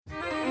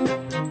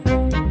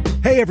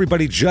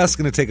everybody, just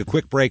going to take a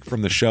quick break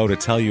from the show to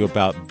tell you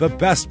about the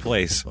best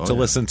place to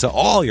listen to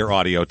all your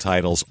audio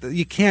titles.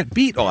 You can't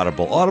beat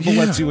Audible. Audible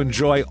lets you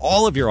enjoy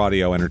all of your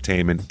audio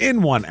entertainment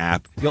in one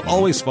app. You'll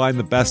always find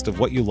the best of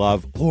what you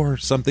love or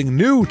something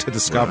new to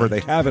discover. They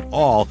have it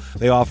all.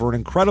 They offer an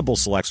incredible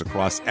selection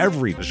across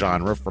every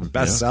genre, from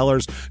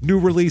bestsellers, new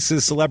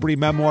releases, celebrity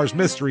memoirs,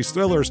 mysteries,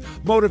 thrillers,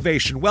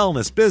 motivation,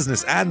 wellness,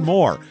 business, and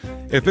more.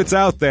 If it's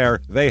out there,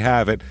 they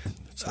have it.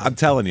 I'm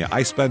telling you,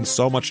 I spend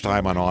so much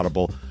time on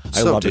Audible.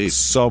 I love it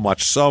so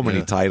much. So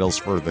many titles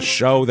for the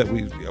show that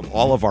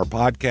all of our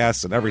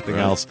podcasts and everything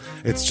else.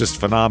 It's just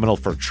phenomenal.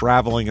 For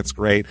traveling, it's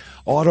great.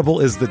 Audible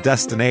is the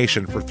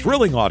destination for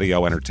thrilling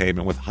audio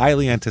entertainment with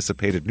highly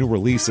anticipated new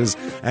releases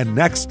and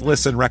next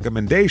listen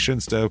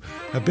recommendations to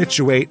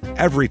habituate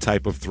every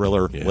type of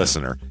thriller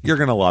listener. You're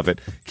going to love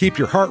it. Keep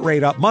your heart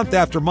rate up month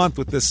after month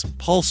with this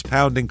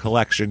pulse-pounding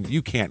collection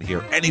you can't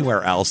hear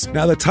anywhere else.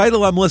 Now, the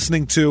title I'm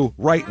listening to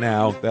right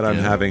now that I'm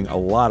having a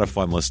lot of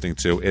fun listening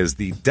to is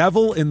The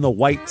Devil in the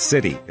White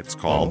City, it's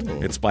called.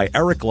 It's by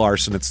Eric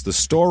Larson. It's the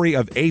story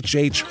of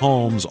H.H.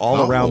 Holmes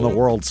all around the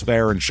World's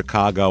Fair in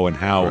Chicago and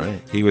how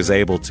he was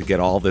able to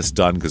get all this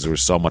done because there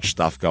was so much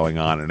stuff going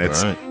on. And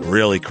it's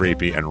really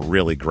creepy and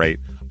really great.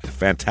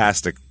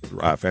 Fantastic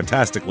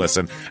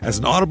listen. As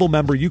an Audible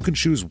member, you can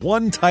choose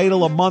one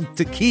title a month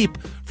to keep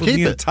from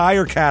the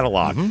entire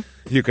catalog.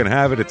 You can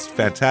have it. It's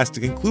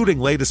fantastic, including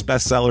latest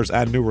bestsellers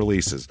and new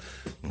releases.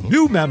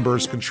 New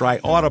members can try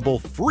Audible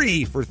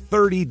free for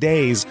 30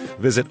 days.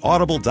 Visit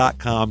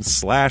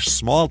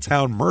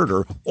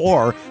audible.com/smalltownmurder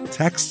or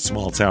text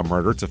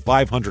smalltownmurder to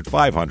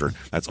 500-500.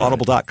 That's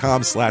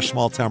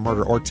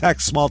audible.com/smalltownmurder or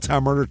text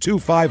smalltownmurder to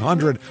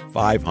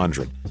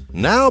 500-500.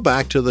 Now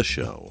back to the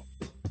show.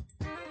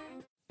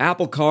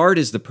 Apple Card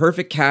is the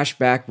perfect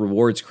cashback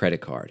rewards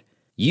credit card.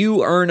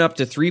 You earn up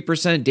to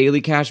 3%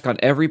 daily cash on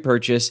every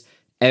purchase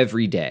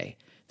every day.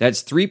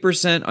 That's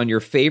 3% on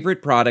your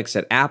favorite products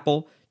at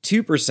Apple,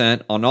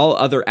 2% on all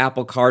other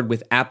Apple Card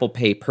with Apple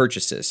Pay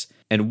purchases,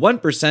 and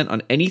 1%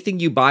 on anything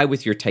you buy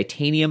with your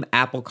titanium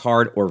Apple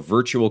Card or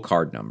virtual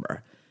card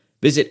number.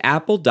 Visit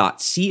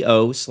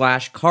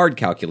apple.co/card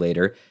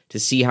calculator to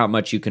see how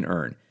much you can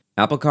earn.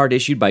 Apple Card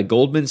issued by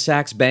Goldman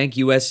Sachs Bank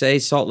USA,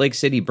 Salt Lake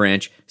City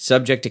branch,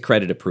 subject to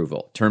credit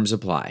approval. Terms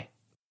apply.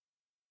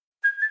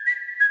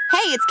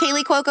 Hey, it's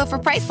Kaylee Cuoco for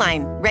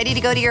Priceline. Ready to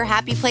go to your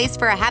happy place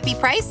for a happy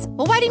price?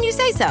 Well, why didn't you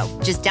say so?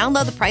 Just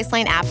download the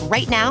Priceline app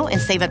right now and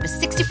save up to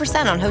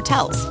 60% on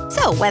hotels.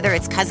 So whether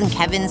it's Cousin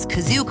Kevin's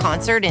Kazoo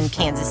Concert in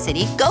Kansas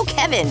City, go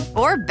Kevin,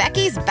 or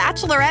Becky's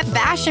Bachelorette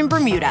Bash in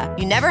Bermuda,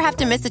 you never have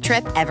to miss a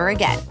trip ever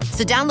again.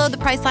 So download the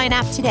Priceline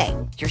app today.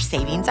 Your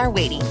savings are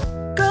waiting.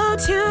 Go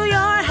to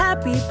your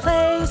happy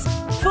place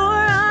for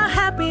a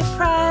happy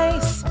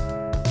price.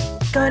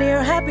 Go to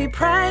your happy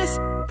price,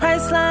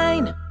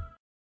 Priceline.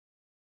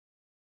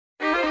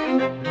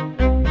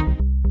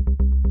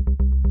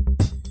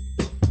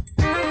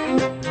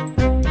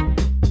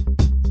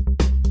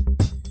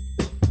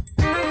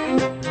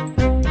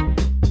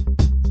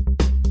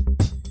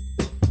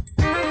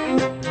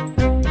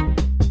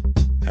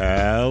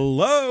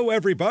 Hello,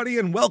 everybody,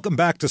 and welcome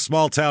back to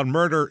Small Town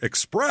Murder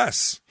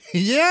Express.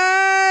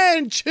 Yay,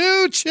 and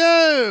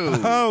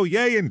choo-choo! Oh,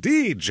 yay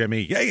indeed,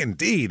 Jimmy. Yay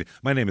indeed.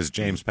 My name is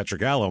James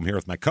Petrogallo. I'm here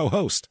with my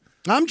co-host.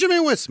 I'm Jimmy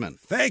Wisman.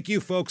 Thank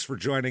you, folks, for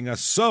joining us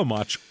so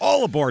much.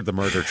 All aboard the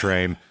murder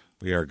train.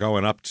 We are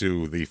going up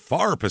to the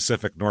far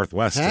Pacific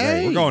Northwest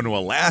today. We're going to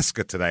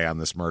Alaska today on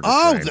this murder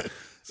train.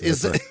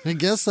 I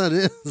guess that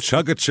is.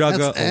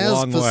 Chugga a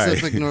long way. As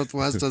Pacific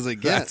Northwest as it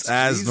gets.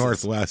 That's as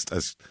Northwest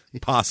as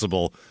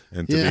possible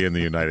and to be in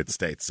the United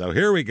States. So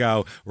here we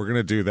go. We're going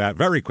to do that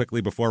very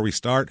quickly before we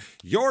start.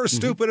 Your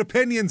Stupid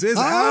Opinions is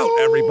out,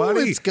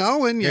 everybody. It's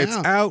going, It's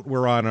out.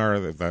 We're on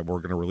we're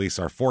going to release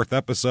our 4th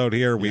episode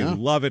here. We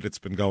love it. It's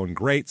been going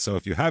great. So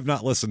if you have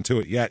not listened to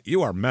it yet,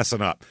 you are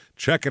messing up.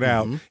 Check it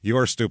out.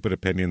 Your Stupid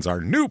Opinions,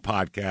 our new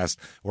podcast,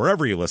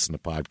 wherever you listen to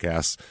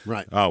podcasts.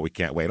 Right. Oh, we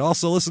can't wait.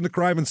 Also listen to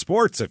Crime and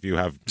Sports if you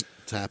have.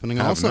 It's happening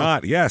also.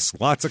 Not. Yes,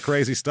 lots of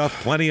crazy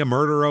stuff. Plenty of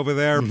murder over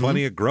there.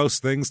 Plenty of gross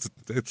things.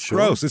 It's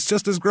gross. It's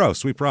just as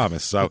gross, we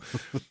promise. So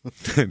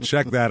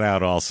check that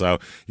out also.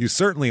 You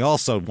certainly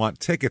also want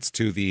tickets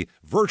to the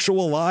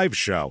virtual live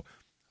show.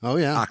 Oh,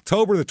 yeah.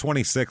 October the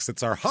 26th.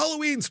 It's our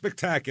Halloween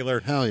spectacular.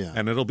 Hell yeah.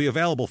 And it'll be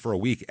available for a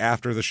week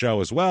after the show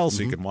as well.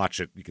 So you can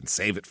watch it. You can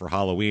save it for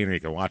Halloween, or you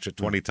can watch it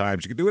 20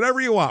 times. You can do whatever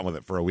you want with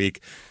it for a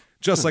week.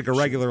 Just like a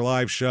regular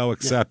live show,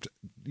 except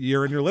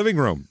you're in your living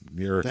room.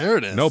 There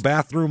it is. No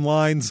bathroom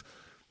lines.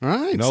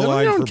 Right. No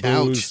line for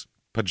booze.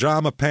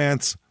 Pajama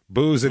pants.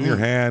 Booze in your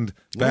hand.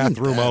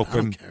 Bathroom open.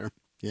 I don't care.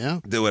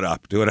 Yeah. Do it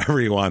up. Do whatever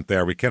you want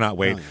there. We cannot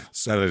wait.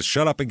 So that is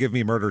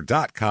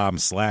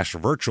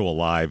shutupandgivememurder.com/virtual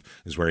live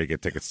is where you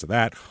get tickets to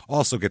that.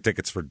 Also get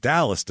tickets for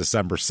Dallas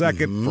December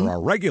 2nd for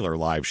our regular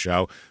live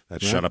show.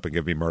 That's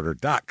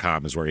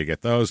shutupandgivememurder.com is where you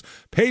get those.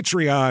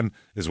 Patreon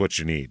is what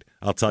you need.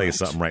 I'll tell you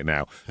something right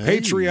now.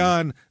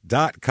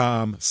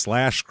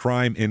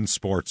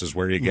 Patreon.com/CrimeInSports is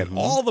where you get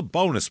all the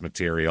bonus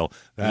material.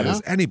 That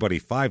is anybody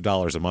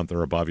 $5 a month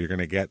or above. You're going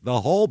to get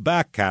the whole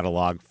back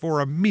catalog for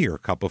a mere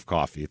cup of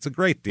coffee. It's a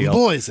great deal.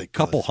 Boy, is it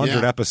good. Couple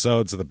hundred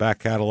episodes of the back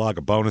catalog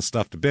of bonus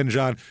stuff to binge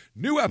on.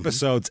 New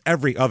episodes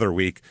every other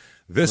week.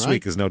 This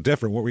week is no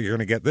different. What we're going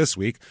to get this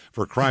week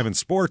for Crime and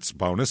Sports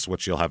bonus,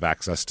 which you'll have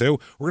access to,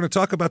 we're going to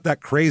talk about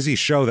that crazy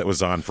show that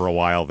was on for a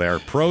while there,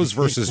 Pros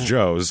versus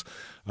Joes,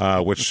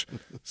 which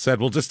said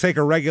we'll just take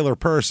a regular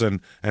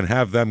person and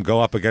have them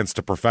go up against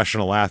a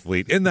professional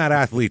athlete in that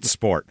athlete's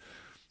sport.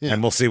 Yeah.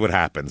 And we'll see what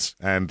happens.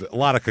 And a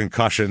lot of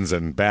concussions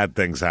and bad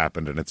things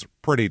happened, and it's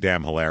pretty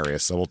damn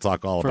hilarious. So we'll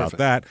talk all about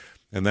that.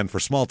 And then for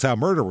Small Town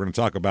Murder, we're going to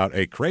talk about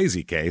a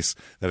crazy case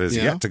that is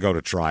yet to go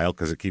to trial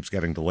because it keeps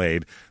getting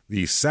delayed.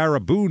 The Sarah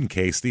Boone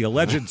case, the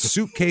alleged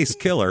suitcase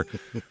killer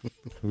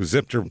who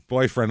zipped her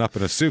boyfriend up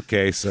in a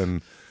suitcase.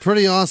 And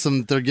pretty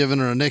awesome. They're giving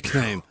her a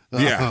nickname.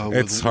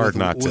 It's hard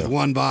not to. With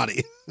one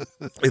body.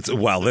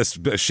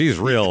 She's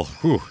real.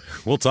 Whew,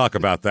 we'll talk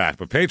about that.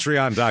 But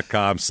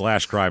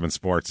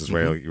patreon.com/crimeandsports is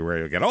where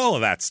you'll get all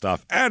of that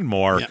stuff and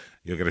more. Yep.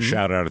 You'll get a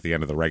shout out at the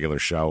end of the regular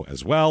show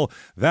as well.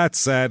 That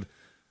said,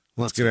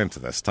 let's get into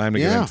this. Time to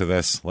get into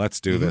this. Let's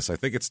do this. I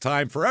think it's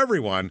time for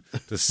everyone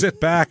to sit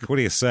back. What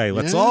do you say?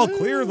 Let's all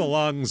clear the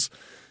lungs,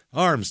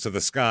 arms to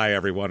the sky,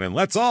 everyone, and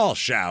let's all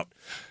shout,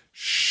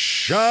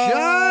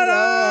 Shut up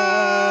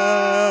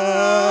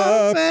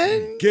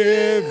and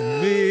give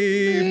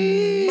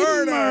me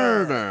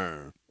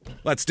murder.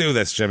 Let's do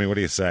this, Jimmy. What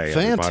do you say,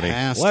 everybody?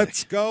 Fantastic.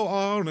 Let's go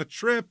on a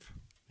trip.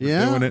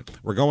 We're doing it.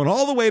 We're going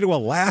all the way to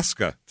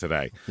Alaska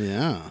today.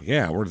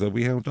 Yeah.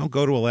 We don't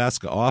go to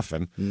Alaska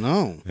often.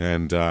 No.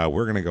 And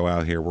we're going to go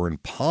out here. We're in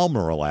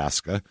Palmer,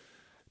 Alaska.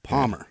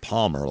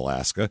 Palmer,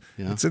 Alaska.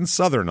 Yeah. It's in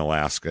southern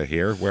Alaska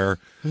here, where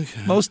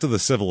most of the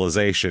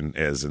civilization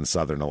is in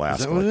southern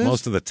Alaska. Is that what it is?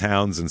 Most of the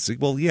towns and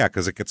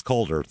because it gets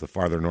colder the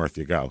farther north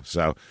you go.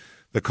 So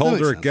the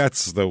colder it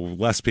gets, the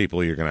less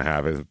people you're going to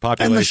have.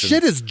 Population, and the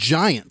shit is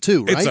giant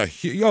too, right?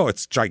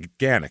 It's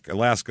gigantic.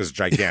 Alaska's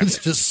gigantic.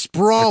 It's just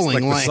sprawling,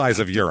 it's like the size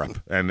of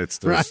Europe, and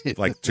there's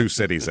like 2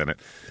 cities in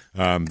it.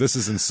 This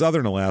is in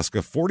southern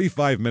Alaska,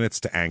 45 minutes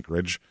to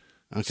Anchorage.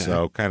 Okay.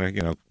 So kind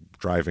of,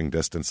 driving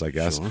distance, I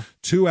guess. Sure.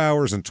 2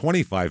 hours and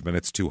 25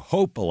 minutes to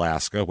Hope,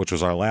 Alaska, which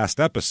was our last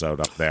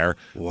episode up there,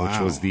 which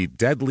was the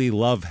Deadly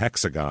Love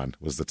Hexagon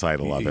was the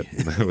title of it.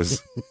 It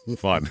was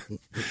fun.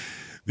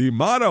 The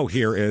motto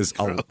here is,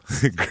 there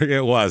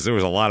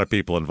was a lot of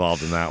people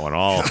involved in that one,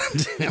 all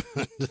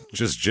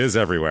just jizz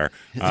everywhere.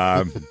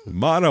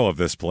 Motto of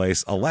this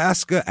place,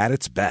 Alaska at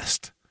its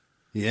best.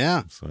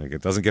 Yeah. So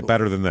it doesn't get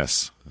better than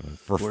this.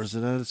 Where's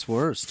it at its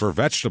worst? For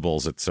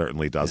vegetables, it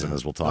certainly doesn't,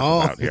 as we'll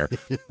talk about here.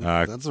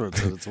 That's where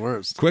it's at its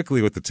worst.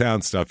 Quickly with the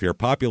town stuff here.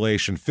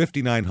 Population,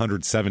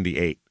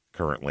 5,978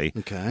 currently.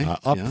 Okay.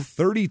 Up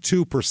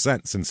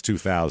 32% since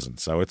 2000.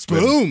 So it's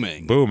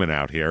been booming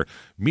out here.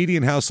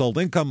 Median household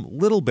income,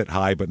 little bit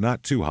high, but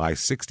not too high,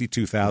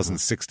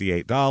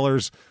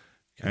 $62,068.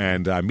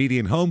 And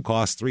median home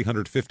cost,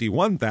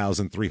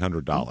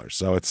 $351,300.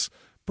 So it's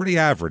pretty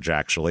average,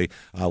 actually.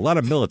 A lot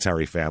of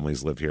military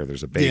families live here.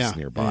 There's a base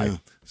nearby. Yeah.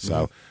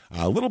 So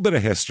a little bit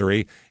of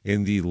history.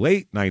 In the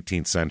late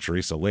 19th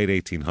century, so late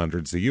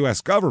 1800s, the U.S.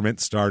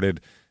 government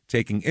started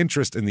taking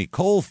interest in the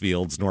coal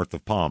fields north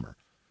of Palmer.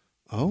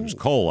 There's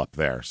coal up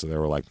there. So they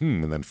were like,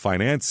 And then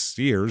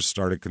financiers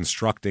started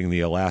constructing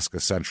the Alaska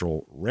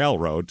Central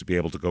Railroad to be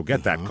able to go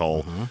get that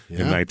coal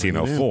in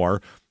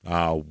 1904.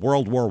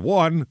 World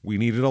War I, we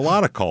needed a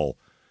lot of coal.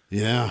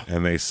 Yeah.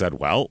 And they said,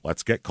 well,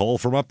 let's get coal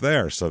from up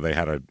there. So they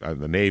had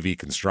the Navy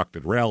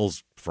constructed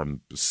rails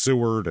from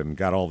Seward and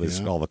got all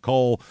the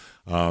coal.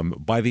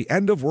 By the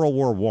end of World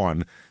War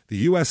I, the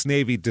U.S.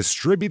 Navy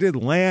distributed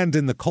land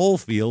in the coal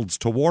fields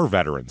to war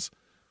veterans.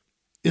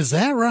 Is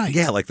that right?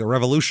 Yeah, like the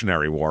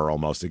Revolutionary War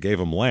almost. It gave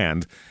them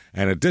land,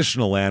 and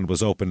additional land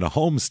was open to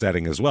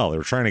homesteading as well. They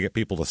were trying to get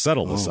people to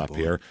settle this up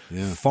here.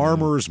 Yeah.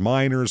 Farmers,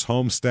 miners,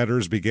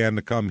 homesteaders began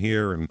to come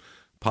here and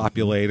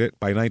populate it.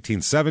 By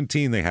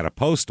 1917, they had a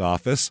post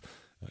office.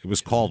 It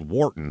was called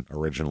Wharton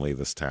originally,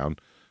 this town.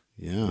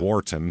 Yeah.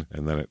 Wharton,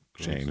 and then it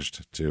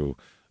changed to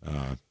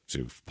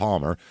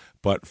Palmer.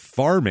 But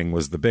farming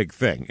was the big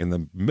thing. In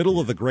the middle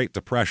of the Great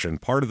Depression,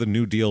 part of the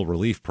New Deal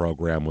relief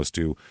program was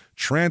to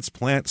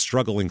transplant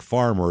struggling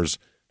farmers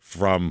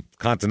from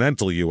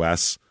continental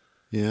U.S.,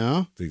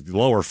 the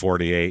lower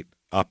 48,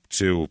 up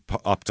to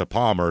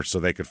Palmer so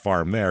they could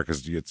farm there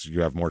because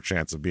you have more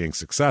chance of being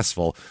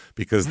successful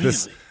because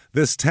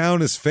this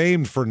town is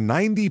famed for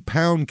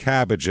 90-pound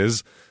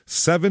cabbages,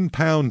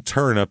 7-pound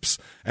turnips,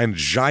 and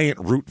giant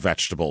root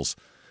vegetables.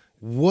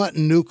 What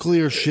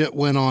nuclear shit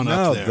went on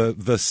up there? No,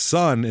 the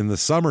sun in the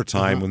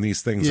summertime when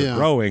these things are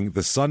growing,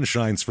 the sun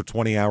shines for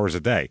 20 hours a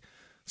day.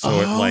 So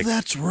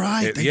that's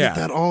right. They get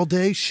that all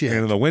day shit.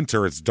 And in the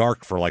winter, it's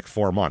dark for like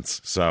 4 months.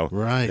 So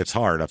it's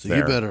hard up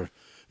there.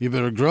 You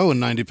better grow a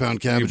 90-pound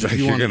cabbage if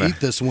you want to eat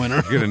this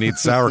winter. You're going to need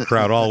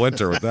sauerkraut all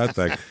winter with that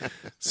thing.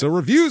 So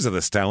reviews of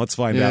this town. Let's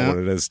find out what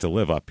it is to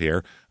live up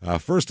here.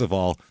 First of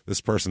all,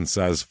 this person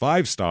says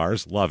 5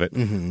 stars. Love it.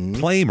 Mm-hmm.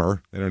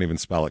 Plamer. They don't even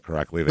spell it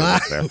correctly. They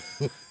live there.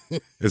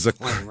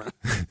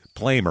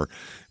 Plamer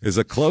is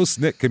a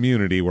close-knit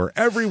community where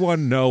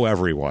everyone know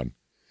everyone.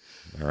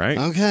 All right?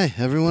 Okay.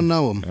 Everyone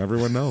know them.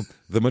 Everyone know 'em.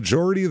 The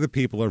majority of the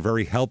people are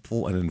very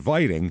helpful and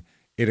inviting.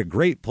 It's a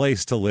great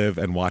place to live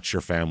and watch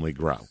your family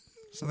grow.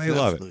 So they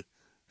love it.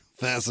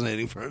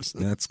 Fascinating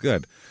person. That's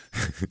good.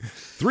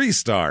 3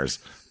 stars.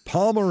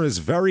 Palmer is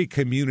very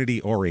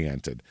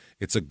community-oriented.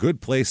 It's a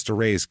good place to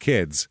raise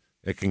kids.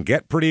 It can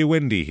get pretty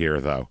windy here,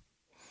 though.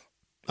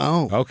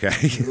 Oh. Okay.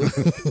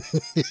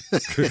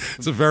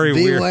 It's a very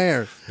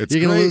Beware. It's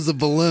You're going to lose a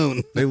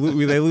balloon. They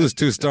lose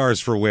 2 stars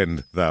for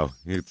wind, though.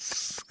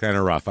 It's kind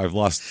of rough. I've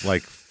lost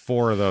like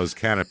 4 of those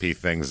canopy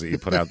things that you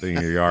put out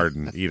in your yard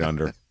and eat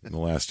under in the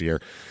last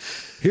year.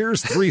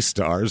 Here's 3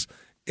 stars.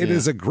 It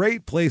is a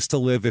great place to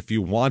live if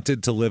you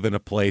wanted to live in a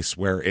place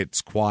where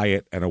it's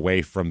quiet and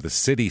away from the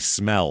city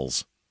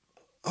smells.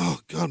 Oh,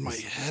 God, my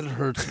head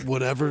hurts. What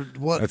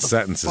that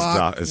sentence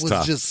is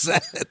tough. Just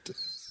said.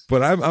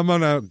 But I'm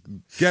going to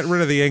get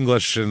rid of the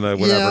English and the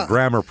whatever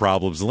grammar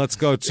problems, and let's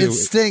go to... It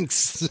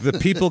stinks. The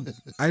people...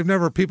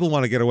 People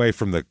want to get away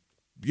from the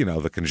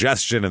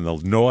congestion and the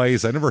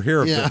noise. I never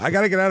hear of it. I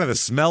got to get out of the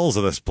smells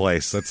of this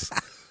place. That's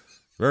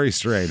very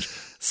strange.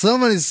 So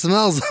many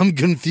smells, I'm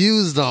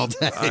confused all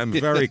day. I'm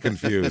very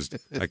confused.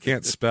 I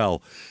can't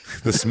spell.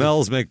 The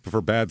smells make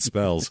for bad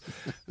spells.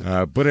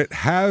 But it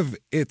have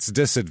its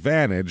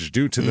disadvantage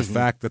due to the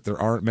fact that there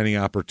aren't many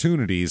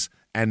opportunities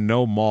and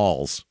no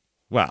malls.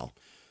 Well...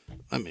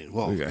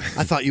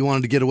 I thought you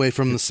wanted to get away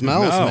from the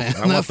smells, man.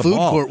 That food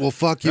court will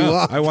fuck you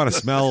up. I want to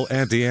smell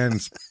Auntie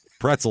Anne's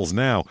pretzels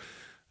now.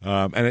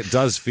 And it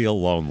does feel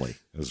lonely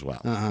as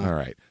well. All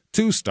right.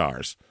 2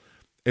 stars.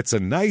 It's a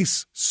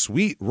nice,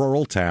 sweet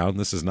rural town.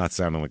 This is not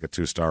sounding like a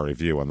 2-star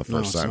review on the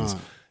first sentence.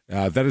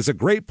 That is a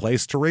great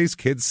place to raise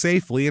kids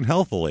safely and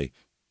healthily.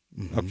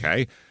 Mm-hmm.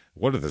 Okay.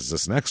 What is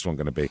this next one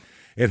going to be?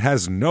 It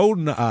has no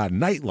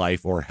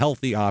nightlife or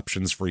healthy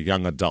options for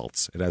young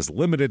adults. It has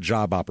limited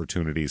job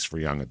opportunities for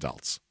young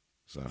adults.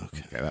 So,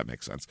 okay, that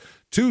makes sense.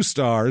 2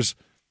 stars.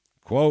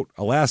 Quote,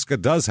 Alaska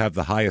does have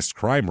the highest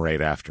crime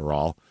rate after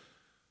all.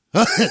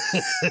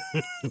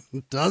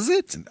 Does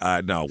it?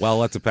 No.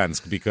 Well, that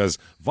depends because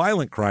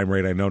violent crime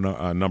rate, I know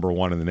number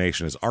 1 in the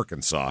nation is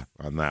Arkansas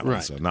on that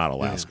one, so not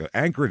Alaska.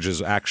 Yeah. Anchorage is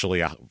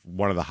actually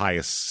one of the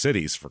highest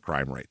cities for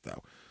crime rate,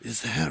 though.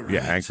 Is that right?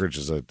 Yeah, Anchorage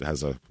has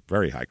a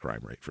very high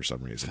crime rate for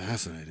some reason.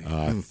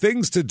 Fascinating.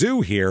 Things to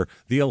do here.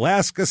 The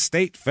Alaska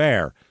State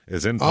Fair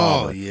is in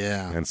Palmer. Oh,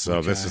 yeah. And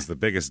so this is the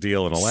biggest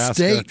deal in Alaska.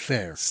 State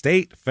Fair.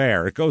 State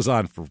Fair. It goes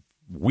on for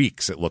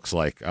weeks, it looks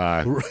like.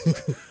 I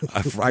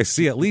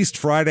see at least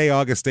Friday,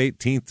 August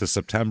 18th to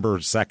September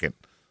 2nd.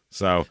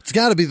 So it's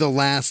got to be the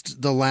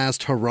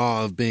last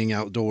hurrah of being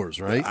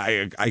outdoors, right?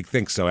 I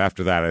think so.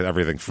 After that,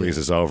 everything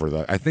freezes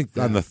over. I think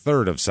on the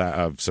 3rd of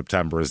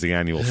September is the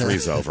annual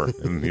freeze over,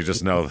 and you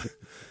just know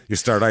you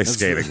start ice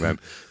skating then.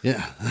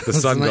 Yeah, the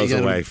sun goes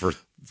away for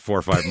 4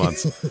 or 5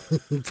 months.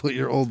 Put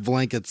your old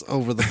blankets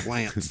over the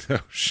plants.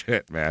 Oh,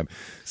 shit, man.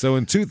 So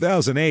in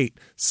 2008,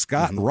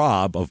 Scott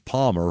Robb of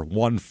Palmer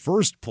won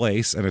first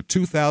place and a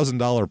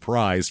 $2,000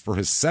 prize for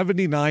his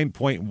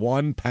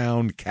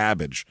 79.1-pound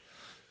cabbage.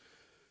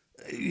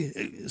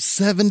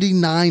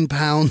 79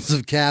 pounds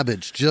of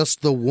cabbage,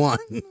 just the one.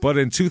 But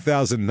in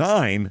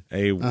 2009,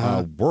 a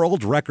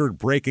world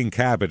record-breaking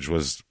cabbage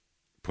was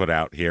put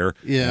out here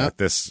at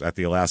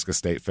the Alaska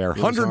State Fair.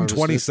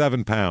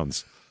 127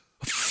 pounds.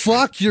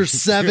 Fuck your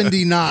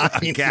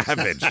 79.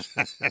 Cabbage.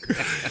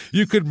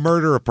 You could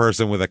murder a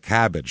person with a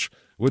cabbage.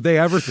 Would they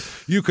ever?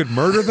 You could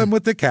murder them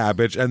with the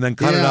cabbage and then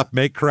cut it up,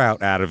 make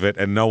kraut out of it,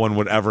 and no one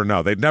would ever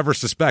know. They'd never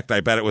suspect,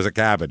 I bet it was a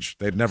cabbage.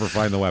 They'd never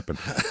find the weapon.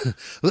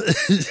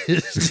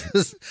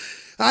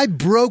 I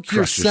broke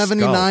your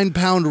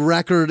 79-pound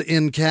record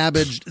in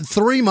cabbage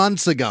 3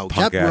 months ago.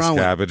 Punk-ass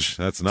cabbage.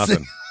 That's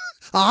nothing.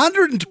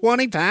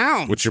 120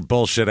 pounds. With your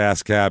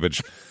bullshit-ass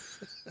cabbage.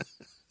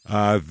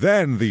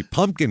 Then the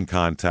pumpkin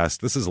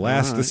contest. This is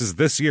This is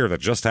this year that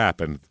just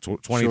happened.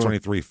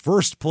 2023. Sure.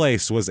 First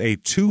place was a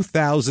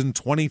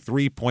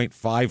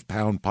 2,023.5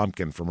 pound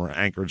pumpkin from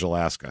Anchorage,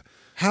 Alaska.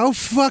 How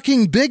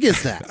fucking big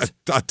is that?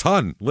 a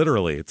ton,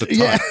 literally. It's a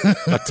ton.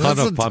 A ton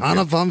of pumpkin. Ton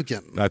of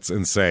pumpkin. That's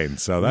insane.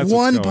 So that's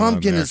one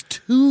pumpkin is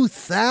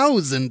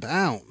 2,000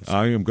 pounds.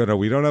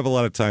 We don't have a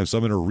lot of time, so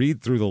I'm gonna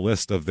read through the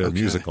list of their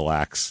musical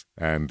acts,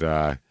 and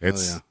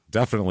it's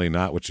definitely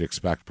not what you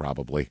expect.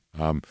 Probably.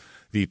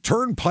 The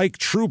Turnpike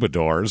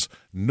Troubadours,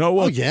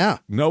 Noah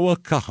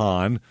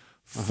Kahan,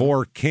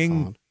 For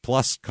King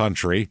Plus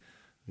Country,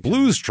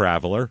 Blues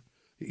Traveler,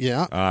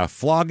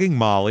 Flogging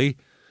Molly.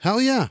 Hell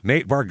yeah.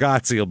 Nate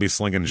Bargatze will be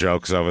slinging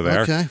jokes over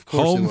there. Okay, of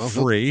course. Home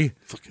Free.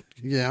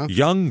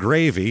 Young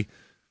Gravy.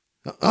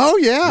 Oh,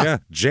 yeah. Yeah.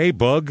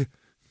 J-Bug.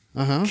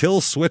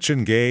 Kill Switch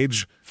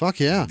Engage.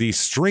 Fuck yeah. The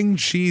String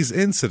Cheese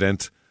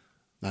Incident.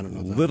 I don't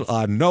know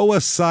that. Noah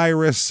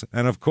Cyrus,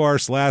 and of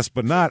course, last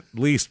but not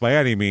least by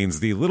any means,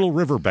 the Little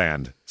River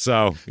Band.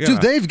 So,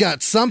 dude, they've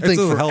got something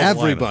for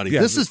everybody.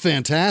 Yeah. This is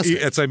fantastic.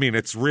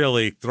 It's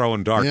really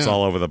throwing darts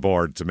all over the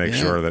board to make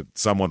sure that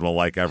someone will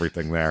like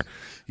everything there.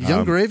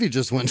 Young Gravy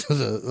just went to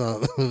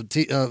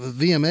the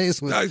VMAs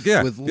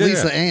with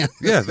Lisa Ann.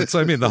 Yeah, that's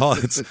what I mean.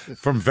 It's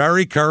from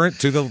Very Current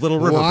to the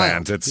Little River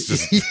Band. It's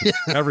just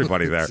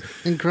everybody there.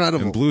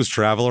 Incredible. And Blues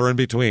Traveler in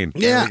between.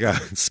 Yeah,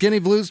 Skinny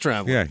Blues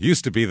Traveler. Yeah,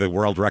 used to be the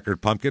world record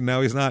pumpkin.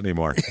 Now he's not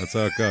anymore. That's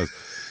how it goes.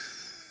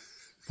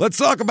 Let's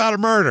talk about a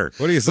murder.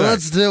 What do you say?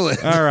 Let's do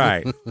it. All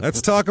right.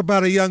 Let's talk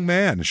about a young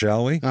man,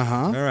 shall we?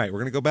 Uh-huh. All right. We're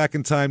going to go back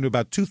in time to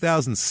about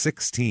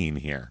 2016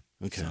 here.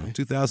 Okay. So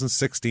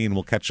 2016,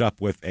 we'll catch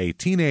up with a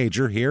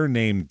teenager here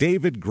named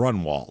David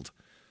Grunwald.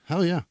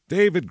 Hell yeah.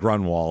 David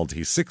Grunwald.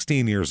 He's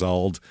 16 years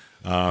old.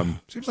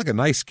 Seems like a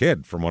nice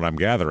kid from what I'm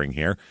gathering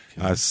here.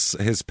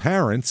 His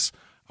parents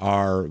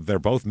they're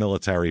both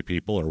military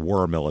people or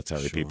were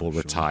military people,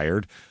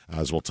 retired,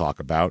 as we'll talk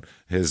about.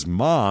 His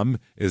mom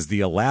is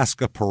the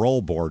Alaska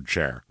Parole Board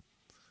chair.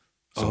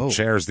 So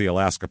chairs the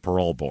Alaska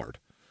Parole Board.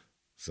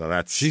 So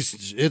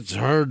it's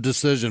her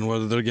decision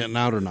whether they're getting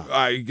out or not.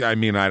 I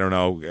mean, I don't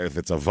know if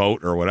it's a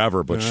vote or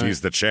whatever, but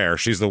she's the chair.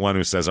 She's the one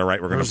who says, all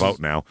right, we're going to vote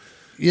now.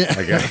 Yeah.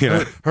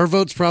 Her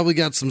vote's probably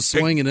got some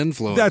swing and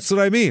influence. That's what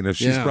I mean. If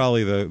she's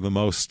probably the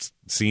most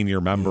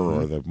senior member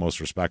or the most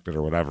respected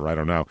or whatever, I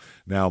don't know.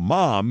 Now,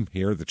 Mom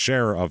here, the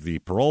chair of the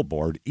parole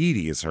board,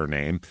 Edie is her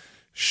name.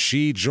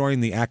 She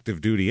joined the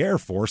active duty Air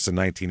Force in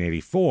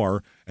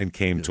 1984 and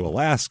came to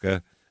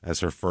Alaska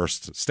as her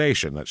first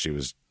station that she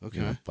was,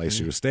 place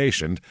she was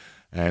stationed.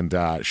 And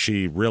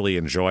she really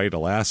enjoyed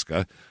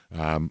Alaska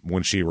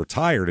when she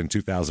retired in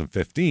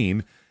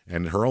 2015,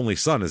 and her only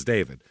son is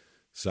David.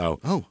 So,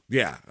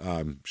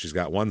 she's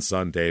got one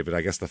son, David. I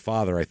guess the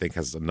father, I think,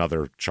 has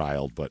another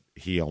child, but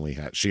she only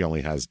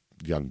has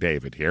young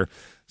David here.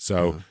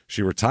 So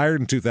she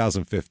retired in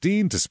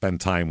 2015 to spend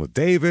time with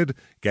David,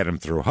 get him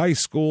through high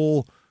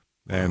school,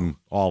 and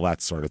all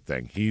that sort of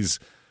thing. He's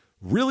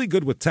really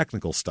good with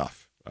technical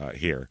stuff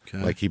here.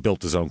 Okay. Like he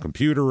built his own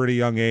computer at a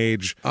young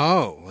age.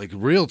 Oh, like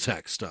real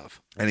tech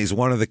stuff. And he's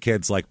one of the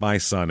kids like my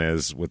son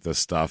is with this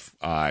stuff.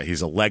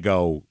 He's a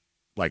Lego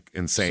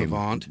insane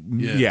savant.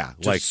 Yeah,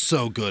 just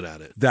so good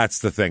at it. That's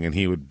the thing. And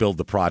he would build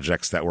the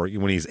projects that were,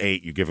 when he's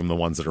 8, you give him the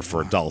ones that are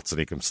for adults and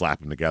he can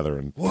slap them together.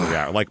 And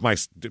like my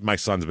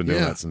son's been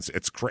doing that since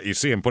it's you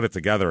see him put it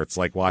together. It's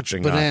like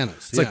watching bananas.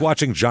 It's like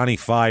watching Johnny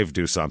Five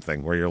do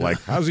something where you're like,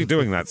 how's he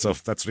doing that? So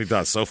that's what he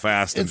does so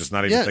fast and just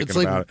not even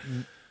thinking about it.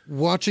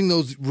 Watching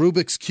those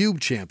Rubik's Cube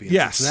champions.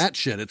 Yes. That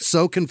shit. It's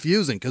so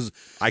confusing because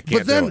I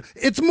can't. But then do it.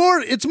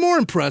 it's more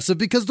impressive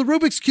because the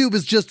Rubik's Cube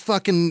is just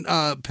fucking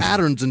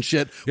patterns and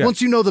shit. Yeah. Once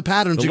you know the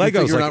patterns, the you Lego's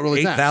can figure like it out really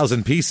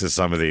 8,000 pieces,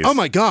 some of these. Oh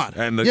my God.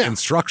 And the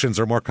instructions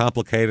are more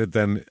complicated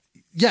than.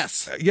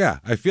 Yes. Yeah,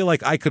 I feel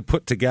like I could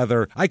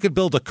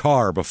build a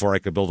car before I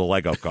could build a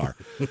Lego car,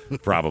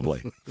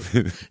 probably.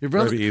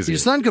 Your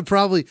son could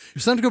probably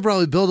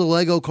build a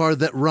Lego car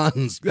that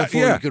runs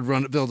before you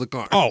could build a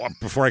car. Oh,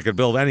 before I could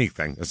build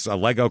anything, it's a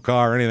Lego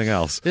car or anything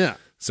else. Yeah.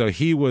 So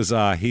he was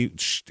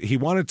he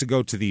wanted to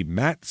go to the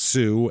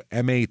Matsu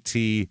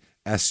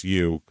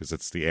MATSU because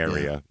it's the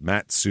area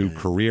Matsu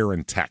Career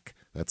and Tech.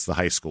 That's the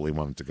high school he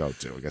wanted to go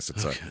to. I guess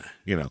it's a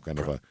kind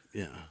of a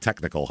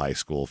technical high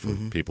school for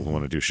people who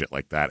want to do shit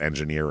like that,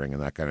 engineering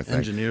and that kind of thing.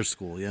 Engineer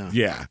school, yeah.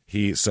 Yeah.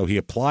 He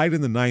applied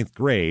in the 9th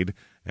grade,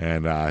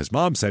 and his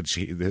mom said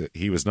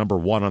he was number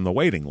 1 on the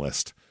waiting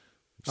list.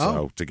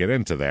 So to get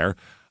into there,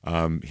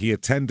 he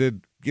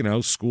attended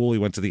school. He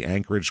went to the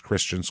Anchorage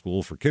Christian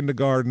School for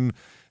kindergarten.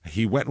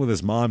 He went with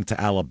his mom to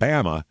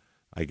Alabama,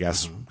 I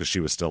guess, because she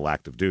was still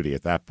active duty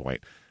at that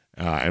point.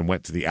 And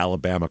went to the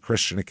Alabama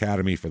Christian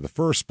Academy for the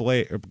first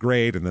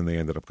grade, and then they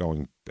ended up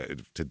going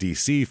to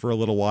D.C. for a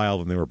little while.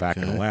 Then they were back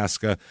in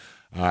Alaska.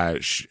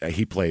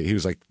 He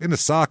was like into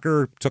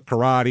soccer, took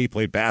karate,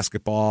 played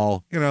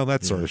basketball,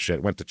 that sort of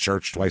shit. Went to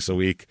church twice a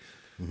week.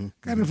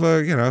 Kind of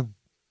a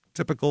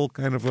typical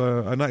kind of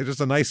just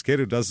a nice kid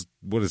who does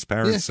what his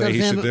parents say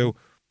he should do.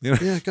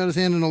 Yeah, got his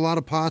hand in a lot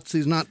of pots.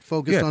 He's not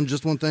focused on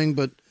just one thing,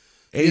 but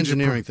the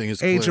engineering thing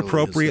is age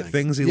appropriate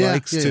things he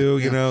likes too.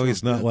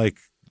 He's not like.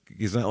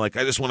 He's not like,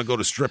 I just want to go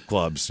to strip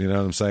clubs. You know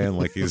what I'm saying?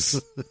 Like it's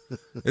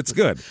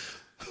good.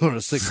 Or a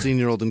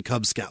 16-year-old in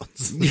Cub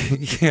Scouts.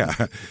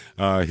 Yeah.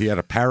 He had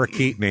a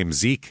parakeet named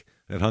Zeke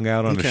that hung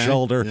out on his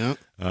shoulder.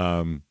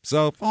 Yep.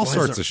 So all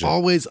sorts of shit.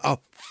 Always a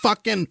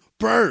fucking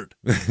bird.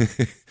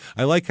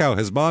 I like how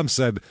his mom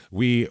said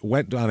we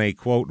went on a,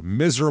 quote,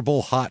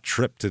 miserable hot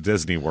trip to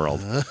Disney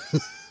World.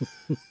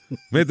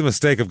 Made the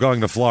mistake of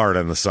going to Florida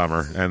in the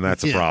summer, and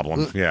that's a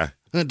problem. Yeah.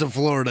 Went to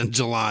Florida in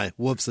July.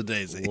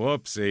 Whoops-a-daisy.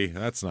 Whoopsie.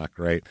 That's not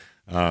great.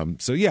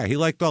 So, yeah, he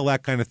liked all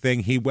that kind of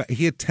thing.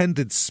 He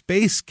attended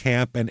space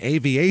camp and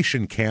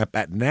aviation camp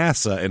at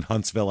NASA in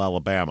Huntsville,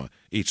 Alabama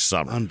each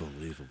summer.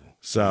 Unbelievable.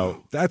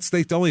 So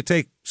they only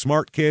take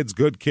smart kids,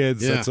 good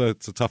kids. Yeah.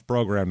 It's a tough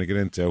program to get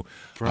into.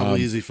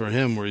 Probably easy for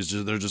him where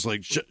they're just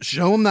like,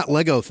 show him that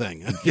Lego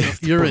thing.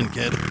 You're in,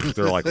 kid.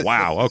 They're like,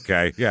 wow,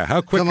 okay. Yeah,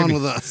 how quick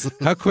with us.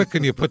 How quick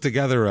can you put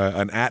together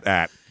an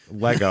AT-AT?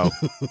 Lego.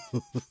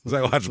 Because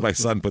I watched my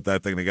son put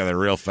that thing together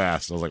real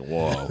fast. I was like,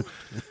 whoa,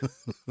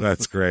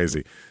 that's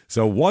crazy.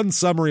 So one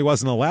summer he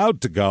wasn't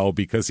allowed to go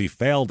because he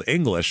failed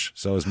English.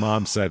 So his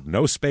mom said,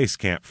 no space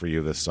camp for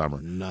you this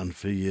summer. None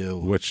for you.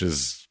 Which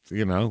is,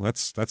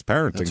 that's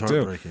parenting That's too.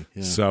 heartbreaking,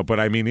 yeah. So, but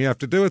I mean, you have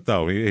to do it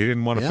though. He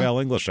didn't want to fail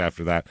English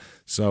after that.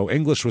 So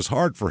English was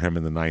hard for him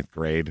in the 9th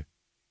grade.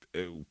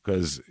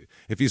 Because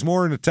if he's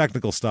more into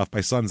technical stuff,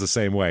 my son's the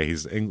same way.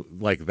 He's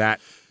like that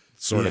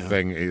sort of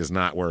thing is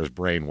not where his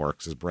brain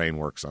works. His brain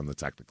works on the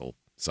technical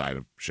side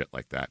of shit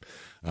like that.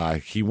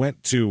 He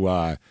went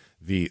to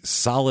the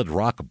Solid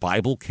Rock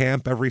Bible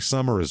Camp every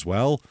summer as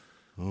well.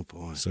 Oh,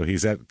 boy. So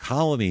he's at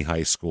Colony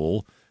High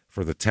School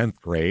for the 10th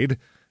grade,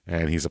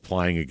 and he's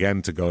applying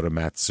again to go to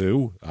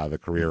Matsu, the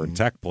career and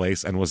tech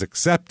place, and was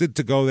accepted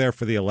to go there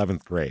for the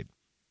 11th grade.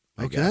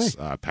 I guess,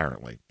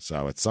 apparently.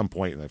 So at some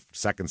point in the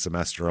second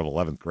semester of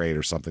 11th grade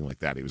or something like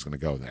that, he was going to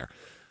go there.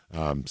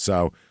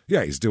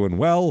 He's doing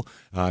well.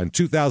 In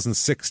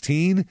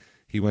 2016,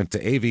 he went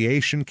to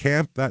aviation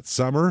camp that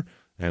summer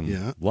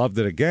and loved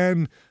it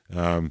again.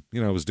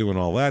 Was doing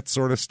all that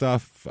sort of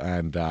stuff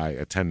and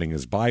attending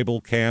his Bible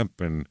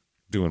camp and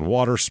doing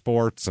water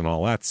sports and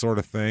all that sort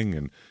of thing.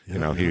 And,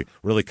 he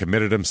really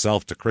committed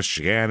himself to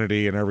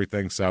Christianity and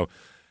everything. So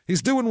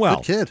he's doing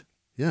well. Good kid.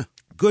 Yeah.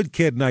 Good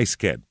kid, nice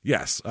kid.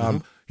 Yes.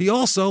 He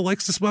also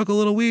likes to smoke a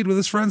little weed with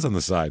his friends on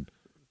the side.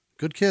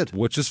 Good kid.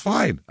 Which is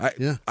fine.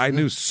 I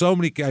knew so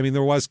many. I mean,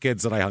 there was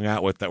kids that I hung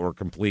out with that were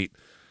complete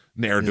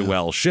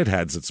ne'er-do-well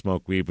shitheads that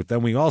smoke weed. But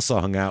then we also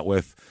hung out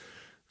with,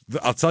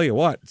 I'll tell you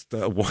what,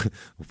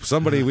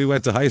 somebody we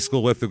went to high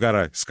school with who got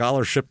a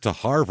scholarship to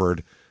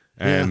Harvard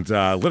and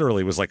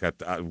literally was like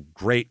a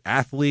great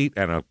athlete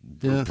and a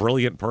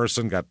brilliant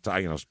person, got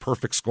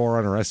perfect score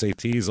on her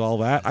SATs, all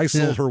that. I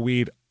sold her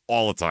weed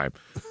all the time,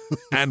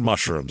 and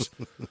mushrooms.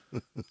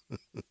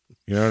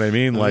 You know what I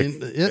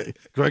mean?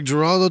 Greg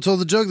Giraldo told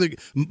the joke that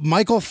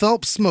Michael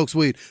Phelps smokes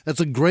weed. That's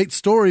a great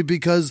story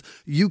because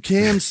you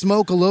can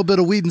smoke a little bit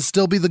of weed and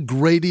still be the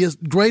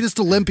greatest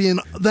Olympian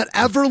that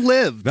ever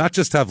lived. Not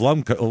just have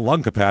lung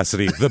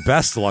capacity, the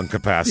best lung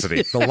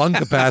capacity. The lung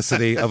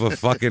capacity of a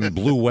fucking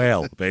blue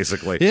whale,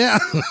 basically. Yeah.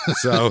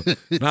 So,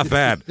 not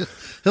bad.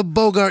 He'll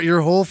bogart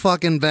your whole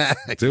fucking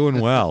back. Doing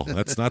well.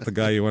 That's not the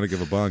guy you want to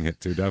give a bong hit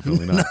to.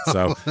 Definitely not.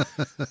 No. So,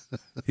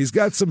 he's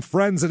got some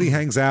friends that he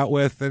hangs out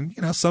with, and,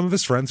 some of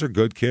his friends are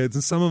good kids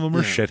and some of them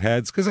are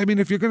shitheads. Because, I mean,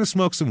 if you're going to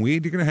smoke some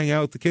weed, you're going to hang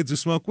out with the kids who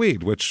smoke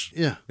weed, which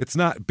it's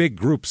not big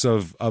groups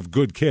of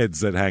good kids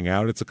that hang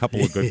out. It's a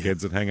couple of good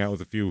kids that hang out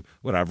with a few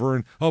whatever,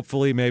 and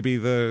hopefully maybe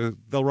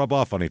they'll rub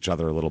off on each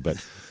other a little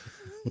bit.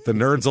 The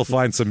nerds will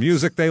find some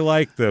music they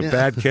like. The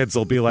bad kids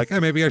will be like, hey,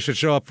 maybe I should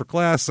show up for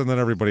class, and then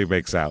everybody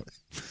makes out.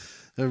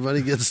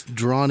 Everybody gets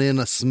drawn in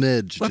a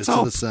smidge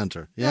to the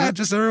center. Yeah,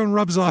 just everyone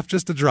rubs off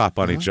just a drop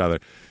on each other.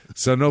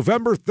 So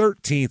November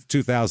 13th,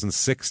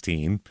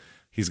 2016,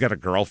 he's got a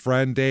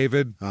girlfriend,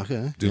 David.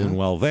 Okay. Doing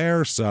well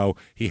there. So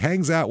he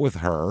hangs out with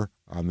her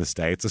on this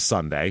day. It's a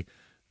Sunday.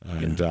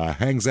 And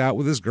hangs out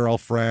with his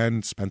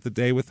girlfriend, spent the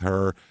day with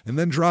her, and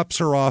then drops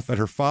her off at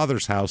her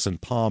father's house in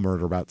Palmer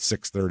at about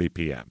 6:30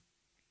 p.m.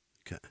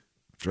 Okay.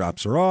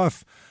 Drops her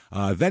off.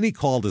 Then he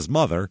called his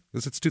mother,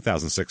 because it's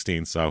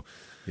 2016, so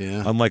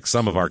unlike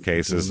some of our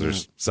cases,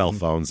 there's cell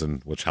phones,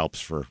 and which helps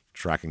for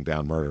tracking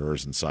down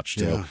murderers and such,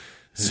 too. Yeah.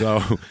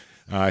 So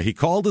he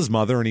called his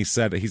mother, and he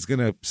said he's going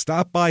to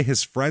stop by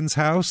his friend's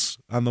house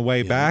on the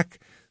way back,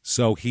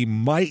 so he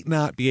might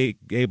not be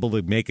able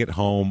to make it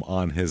home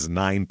on his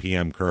 9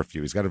 p.m.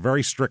 curfew. He's got a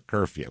very strict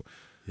curfew.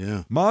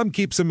 Yeah. Mom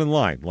keeps him in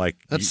line.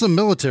 That's some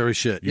military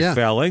shit. You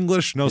fail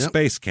English, no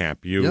space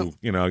camp. You're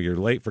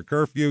late for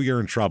curfew, you're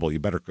in trouble. You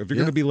better, if you're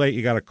going to be late,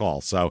 you got to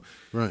call. So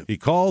he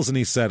calls and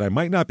he said, I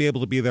might not be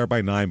able to be there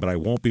by 9, but I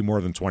won't be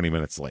more than 20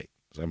 minutes late.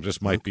 So I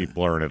just might be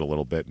blurring it a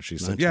little bit. And she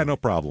said, no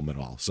problem at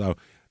all. So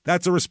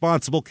that's a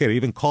responsible kid. He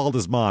even called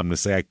his mom to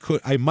say,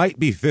 I might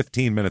be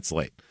 15 minutes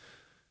late.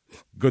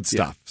 Good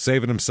stuff.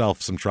 Saving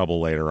himself some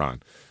trouble later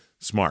on.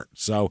 Smart.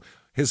 So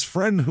his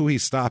friend who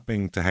he's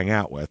stopping to hang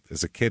out with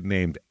is a kid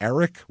named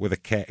Eric with a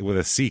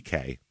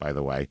CK, by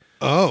the way.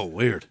 Oh,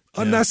 weird.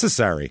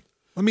 Unnecessary.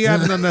 Let me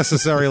add an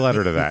unnecessary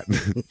letter to that.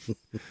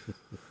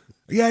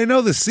 Yeah, I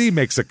know the C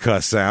makes a cuh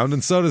sound,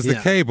 and so does the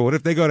K, but what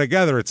if they go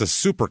together? It's a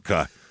super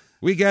cuh.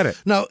 We get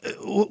it. Now,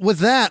 with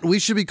that, we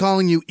should be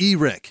calling you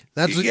E-Rick.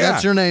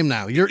 That's your name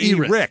now. You're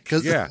E-Rick.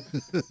 Yeah,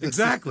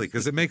 exactly,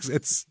 because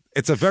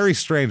it's a very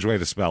strange way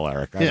to spell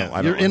Eric.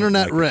 You're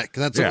Internet Rick.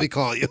 That's what we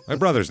call you. My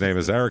brother's name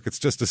is Eric. It's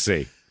just a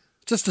C.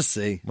 Just a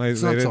C.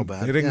 It's not so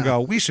bad. They didn't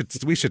go, we should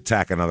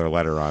tack another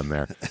letter on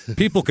there.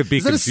 People could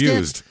be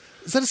confused.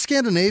 Is that a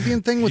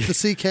Scandinavian thing with the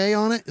CK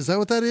on it? Is that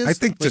what that is? I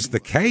think just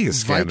the K is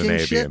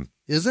Scandinavian.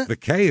 Is it? The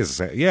K is,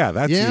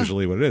 that's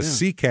usually what it is.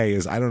 CK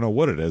is, I don't know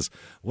what it is.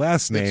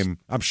 Last name,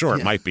 I'm sure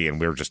it might be, and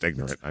we're just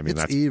ignorant. I mean,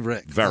 that's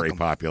E-Rick. Very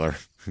popular.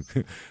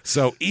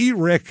 So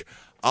E-Rick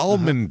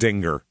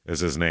Almendinger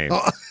is his name.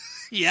 Oh.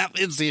 Yep,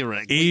 it's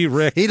E-Rick.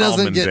 E-Rick. He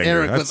doesn't get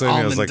Eric with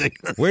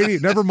Almendinger.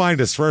 Wait, never mind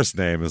his first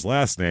name. His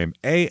last name,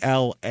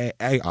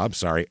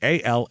 A-L-M-A-N-D-I-N-G-E-R.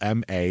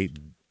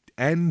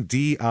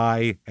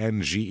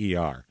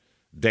 Ndinger.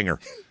 Dinger.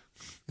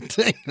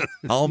 Dinger.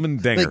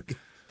 Almond Dinger.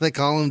 They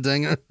call him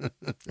Dinger.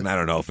 And I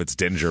don't know if it's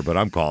Dinger, but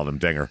I'm calling him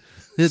Dinger.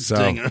 It's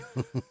Dinger.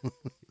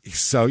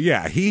 So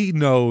yeah, he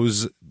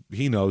knows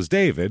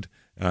David.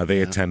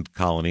 They attend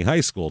Colony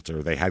High School,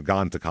 or they had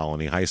gone to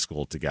Colony High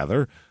School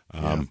together.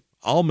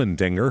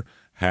 Allmendinger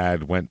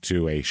had went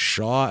to a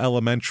Shaw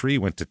Elementary,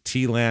 went to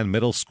T-Land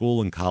Middle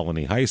School and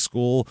Colony High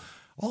School.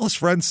 All his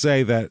friends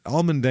say that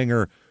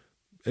Allmendinger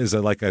is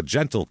like a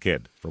gentle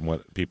kid, from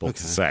what people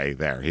say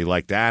there. He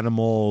liked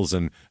animals,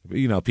 and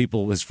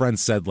his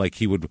friends said like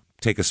he would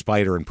take a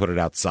spider and put it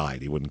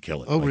outside. He wouldn't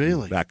kill it. Oh, like,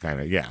 really? That kind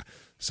of, yeah.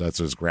 So that's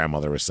what his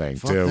grandmother was saying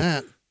Fuck too.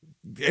 that.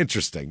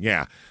 Interesting,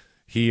 yeah.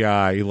 He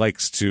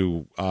likes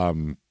to.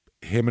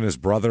 Him and his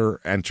brother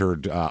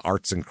entered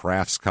arts and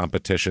crafts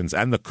competitions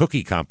and the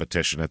cookie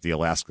competition at the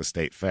Alaska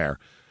State Fair.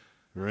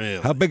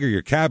 Really? How big are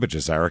your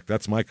cabbages, Eric?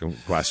 That's my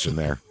question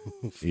there,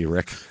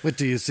 Eric. Wait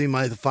till you see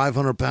my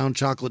 500-pound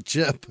chocolate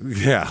chip.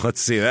 Yeah,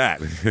 let's see that.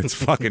 It's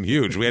fucking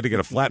huge. We had to get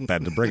a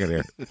flatbed to bring it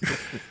here.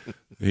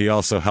 He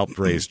also helped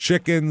raise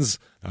chickens.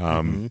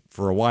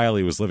 For a while,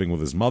 he was living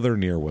with his mother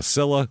near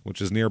Wasilla,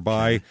 which is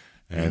nearby,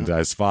 and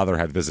his father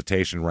had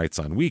visitation rights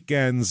on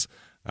weekends.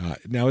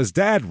 Now, his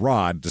dad,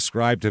 Rod,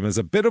 described him as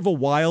a bit of a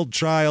wild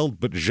child,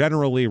 but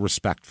generally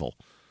respectful.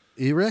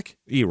 Eric,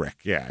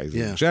 yeah.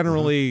 He's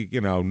generally,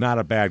 not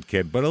a bad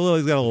kid, but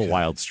he's got a little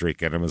wild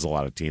streak in him, as a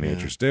lot of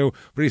teenagers do.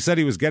 But he said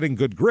he was getting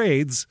good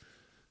grades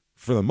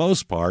for the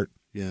most part.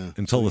 Yeah.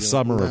 Until the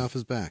summer off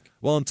his back.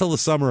 Well, until the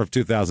summer of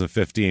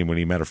 2015, when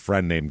he met a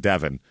friend named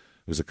Devin,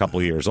 who's a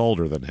couple years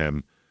older than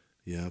him.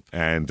 Yep.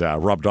 And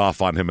rubbed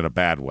off on him in a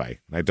bad way.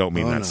 I don't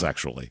mean that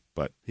sexually,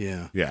 but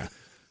yeah.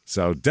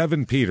 So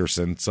Devin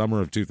Peterson,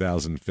 summer of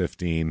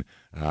 2015,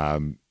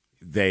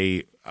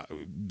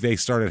 they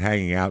started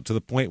hanging out to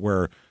the point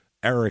where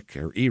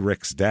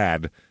Eric's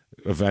dad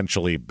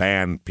eventually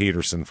banned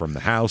Peterson from the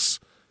house.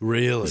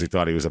 Really? Because he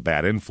thought he was a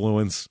bad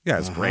influence. Yeah,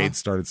 his grades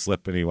started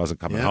slipping. He wasn't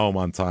coming home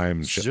on time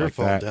and shit like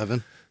that.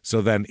 Devin.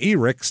 So then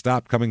Eric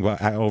stopped coming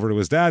over to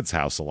his dad's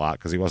house a lot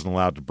because he wasn't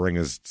allowed to bring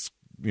his,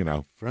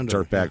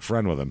 dirtbag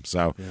friend with him.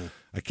 So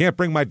I can't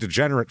bring my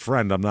degenerate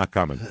friend. I'm not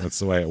coming. That's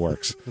the way it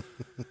works.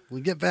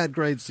 We get bad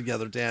grades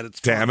together, Dad.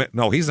 It's Damn fun. it.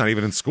 No, he's not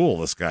even in school,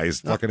 this guy.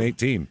 He's fucking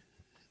 18.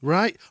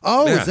 Right?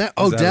 Oh, Yeah, is that? he's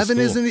Oh, out of Devin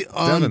school. isn't he?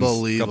 Devin's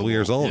Unbelievable. a couple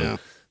years older. Yeah.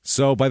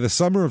 So by the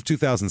summer of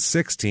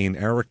 2016,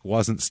 Eric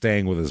wasn't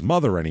staying with his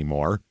mother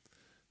anymore.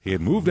 He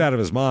had moved out of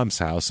his mom's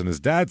house, and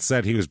his dad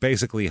said he was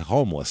basically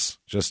homeless.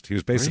 He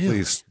was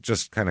basically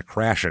just kind of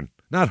crashing.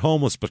 Not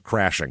homeless, but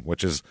crashing,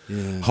 which is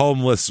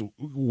homeless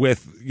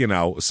with,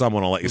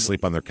 someone will let you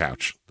sleep on their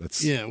couch.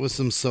 That's with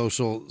some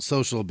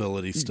social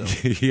ability still.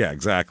 Yeah,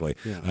 exactly.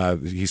 Yeah.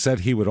 He said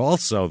he would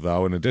also,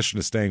 though, in addition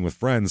to staying with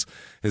friends,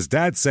 his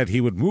dad said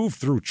he would move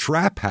through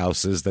trap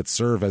houses that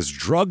serve as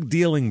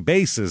drug-dealing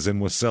bases in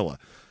Wasilla.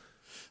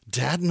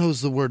 Dad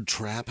knows the word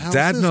trap house?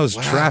 Dad knows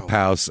trap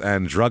house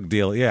and drug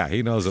deal. Yeah,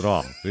 he knows it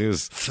all. He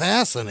was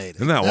fascinating.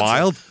 Isn't that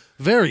wild?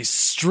 Very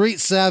street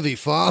savvy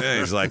father. Yeah,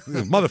 he's like,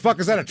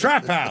 motherfucker's at a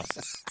trap house.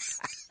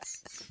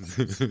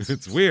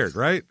 It's weird,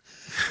 right?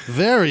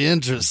 Very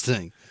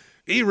interesting.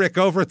 Eric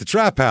over at the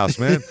trap house,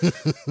 man.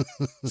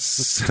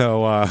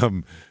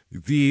 So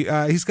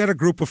he's got a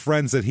group of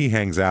friends that he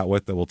hangs out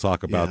with that we'll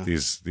talk about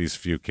these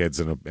few kids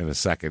in a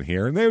second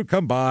here, and they would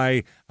come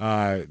by.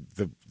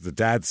 The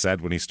dad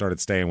said when he started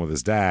staying with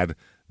his dad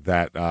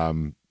that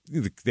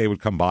they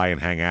would come by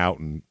and hang out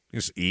and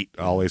just eat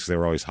always. They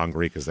were always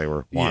hungry because they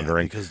were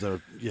wandering. Because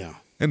they're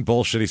and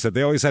bullshit. He said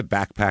they always had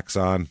backpacks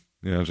on.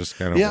 Just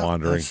kind of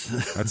wandering.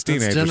 That's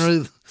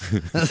teenagers.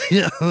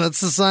 That's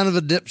the sign of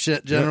a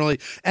dipshit, generally.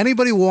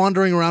 Anybody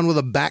wandering around with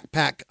a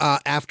backpack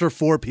after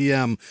 4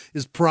 p.m.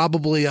 is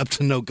probably up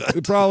to no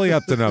good. Probably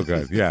up to no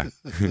good, yeah.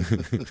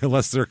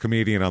 Unless they're a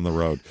comedian on the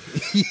road.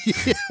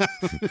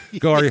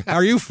 Go,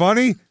 are you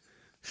funny?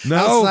 No,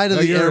 outside of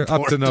the you're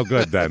airport. up to no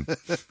good then.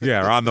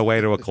 Yeah, or on the way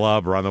to a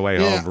club or on the way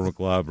home from a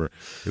club.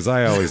 Because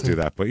I always do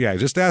that. But yeah,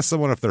 just ask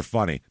someone if they're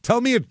funny.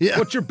 Tell me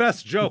what's your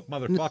best joke,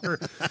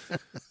 motherfucker.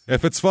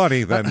 If it's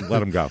funny, then let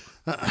them go.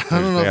 I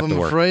don't know if I'm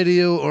afraid of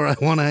you or I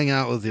want to hang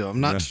out with you. I'm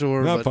not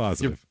sure. Not but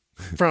positive.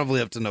 You're probably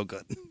up to no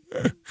good.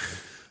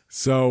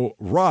 So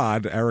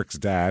Rod, Eric's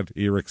dad,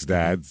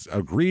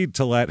 agreed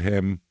to let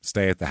him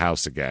stay at the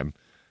house again.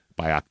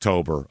 By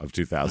October of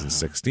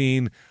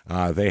 2016,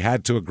 they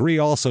had to agree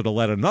also to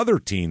let another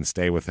teen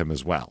stay with him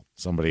as well.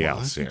 Somebody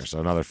else here. So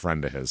another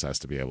friend of his has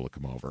to be able to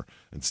come over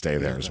and stay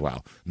there as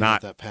well. Not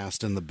that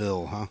passed in the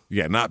bill, huh?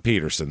 Yeah, not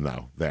Peterson,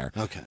 though, there.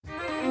 Okay.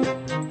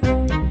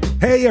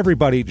 Hey,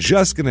 everybody.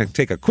 Just going to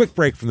take a quick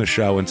break from the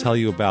show and tell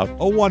you about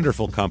a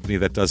wonderful company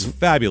that does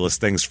fabulous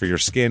things for your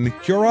skin,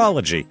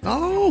 Curology.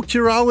 Oh,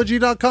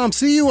 Curology.com.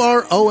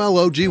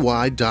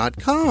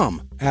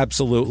 Curology.com.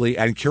 Absolutely.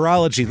 And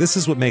Curology, this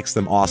is what makes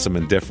them awesome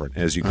and different.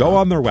 As you go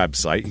on their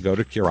website, you go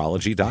to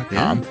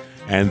Curology.com,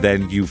 and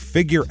then you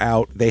figure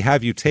out, they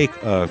have you take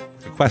a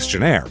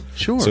questionnaire.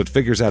 Sure. So it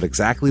figures out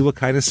exactly what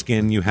kind of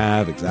skin you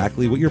have,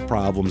 exactly what your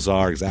problems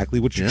are, exactly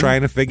what you're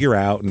trying to figure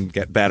out and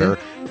get better.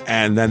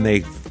 and then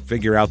they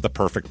figure out the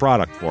perfect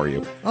product for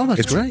you. Oh, that's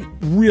It's great.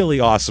 really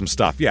awesome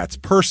stuff. Yeah, it's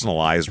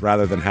personalized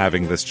rather than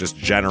having this just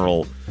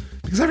general,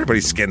 because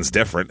everybody's skin's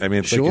different. I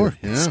mean, it's Sure, like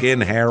yeah. skin,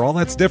 hair, all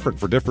that's different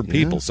for different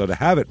people. So to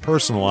have it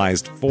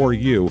personalized for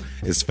you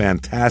is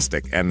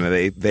fantastic. And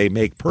they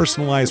make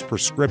personalized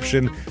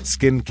prescription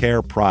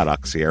skincare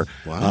products here.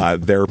 Wow.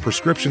 Their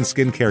prescription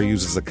skincare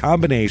uses a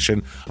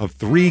combination of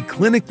 3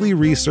 clinically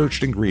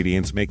researched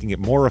ingredients, making it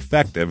more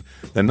effective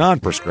than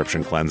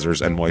non-prescription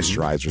cleansers and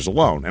moisturizers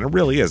alone. And it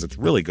really is. It's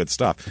really good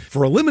stuff.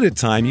 For a limited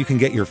time, you can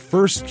get your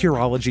first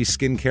Curology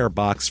skincare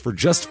box for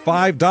just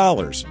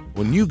 $5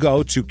 when you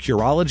go to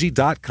Curology.com/smalltown.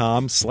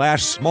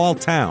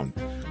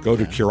 Go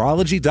to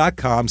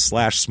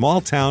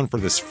Curology.com/smalltown for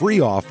this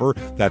free offer.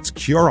 That's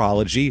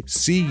Curology,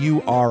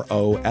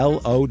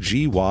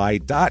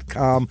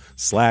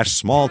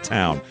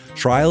 CUROLOGY.com/smalltown.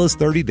 Trial is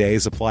 30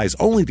 days, applies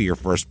only to your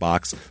first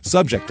box,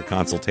 subject to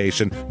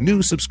consultation,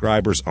 new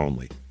subscribers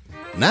only.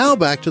 Now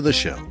back to the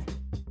show.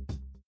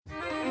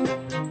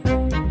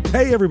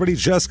 Hey, everybody,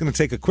 just going to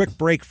take a quick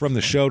break from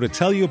the show to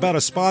tell you about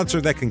a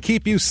sponsor that can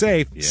keep you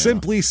safe,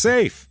 Simply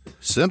Safe.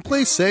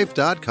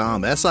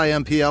 SimplySafe.com,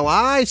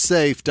 SIMPLI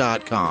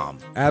Safe.com.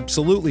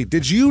 Absolutely.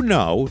 Did you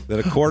know that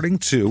according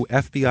to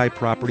FBI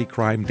property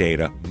crime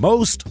data,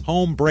 most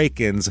home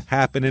break-ins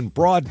happen in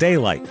broad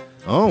daylight?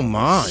 Oh,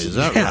 my. Is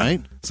that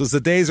right? So as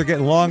the days are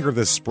getting longer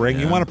this spring,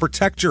 you want to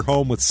protect your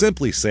home with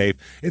Simply Safe.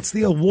 It's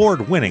the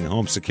award-winning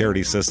home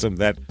security system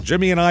that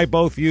Jimmy and I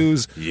both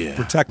use.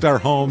 Protect our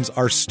homes,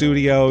 our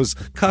studios,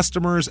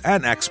 customers,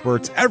 and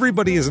experts.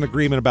 Everybody is in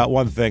agreement about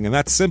one thing, and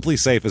that's Simply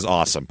Safe is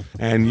awesome.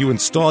 And you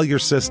install your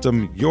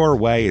system your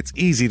way. It's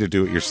easy to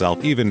do it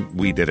yourself. Even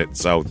we did it,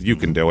 so you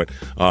can do it.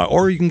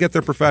 Or you can get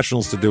their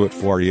professionals to do it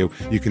for you.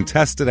 You can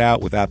test it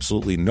out with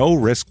absolutely no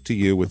risk to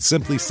you with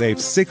Simply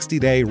Safe's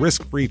 60-day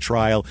risk-free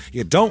trial.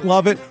 You don't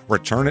love it?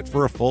 Return it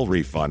for a full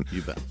refund.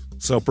 You bet.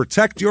 So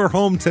protect your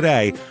home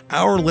today.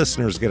 Our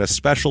listeners get a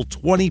special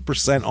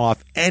 20%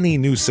 off any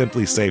new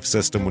Simply Safe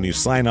system when you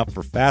sign up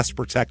for Fast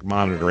Protect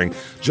monitoring.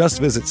 Just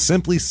visit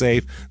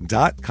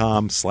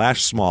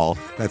simplysafe.com/small.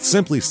 That's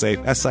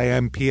SimpliSafe,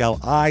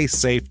 SIMPLI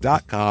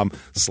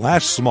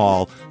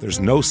safe.com/small. There's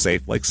no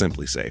safe like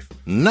Simply Safe.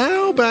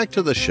 Now back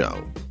to the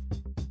show.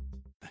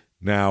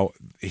 Now,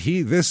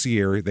 this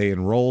year, they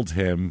enrolled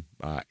him,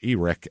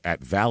 Eric,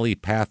 at Valley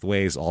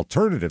Pathways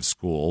Alternative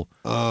School.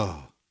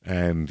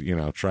 And,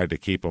 tried to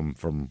keep him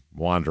from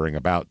wandering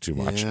about too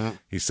much. Yeah.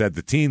 He said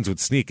the teens would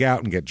sneak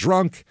out and get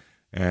drunk.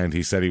 And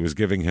he said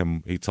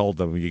he told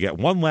them, you get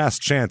one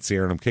last chance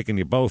here and I'm kicking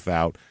you both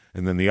out.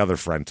 And then the other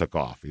friend took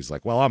off. He's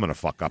like, well, I'm going to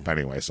fuck up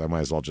anyway, so I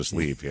might as well just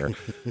leave here.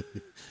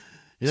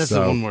 That's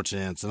one more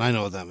chance, and I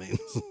know what that means.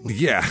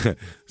 Yeah.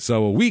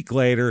 So a week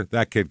later,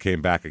 that kid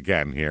came back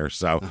again here.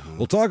 So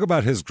we'll talk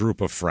about his group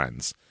of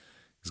friends.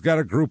 He's got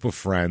a group of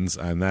friends,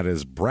 and that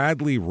is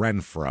Bradley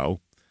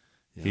Renfro.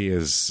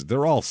 Yeah.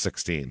 They're all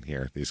 16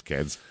 here, these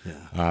kids.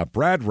 Yeah.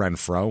 Brad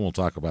Renfro, we'll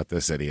talk about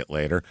this idiot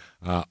later.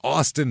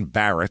 Austin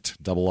Barrett,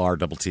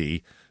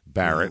 RRT,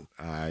 Barrett.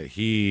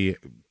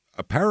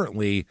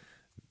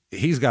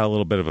 He's got a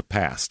little bit of a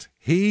past.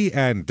 He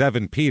and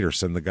Devin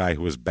Peterson, the guy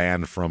who was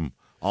banned from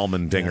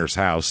Allmendinger's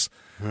house,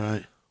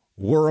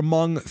 were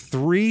among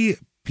 3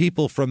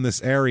 people from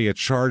this area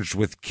charged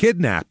with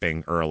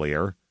kidnapping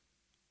earlier.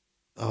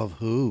 Of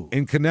who?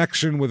 In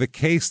connection with a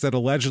case that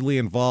allegedly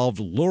involved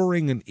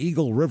luring an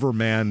Eagle River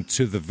man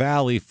to the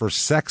valley for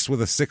sex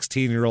with a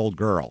 16-year-old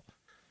girl.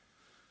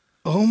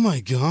 Oh, my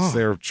God. So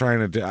they were trying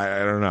to do, I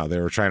don't know, they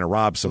were trying to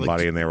rob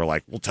somebody, and they were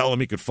like, well, tell him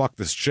he could fuck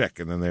this chick,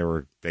 and then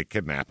they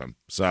kidnap him.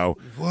 So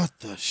what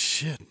the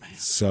shit, man?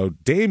 So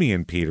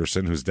Damian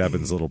Peterson, who's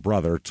Devin's little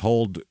brother,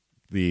 told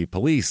the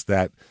police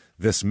that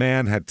this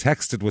man had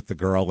texted with the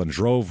girl and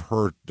drove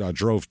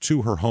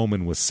to her home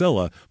in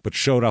Wasilla, but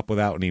showed up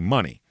without any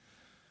money.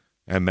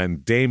 And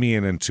then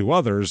Damian and 2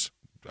 others,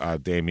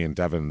 Damian,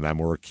 Devin, and them,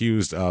 were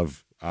accused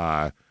of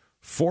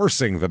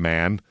forcing the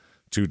man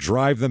to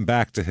drive them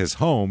back to his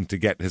home to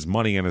get his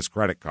money and his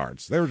credit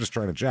cards. They were just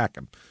trying to jack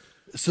him.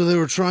 So they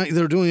were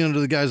doing it under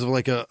the guise of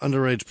like a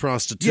underage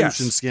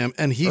prostitution scam,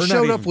 and he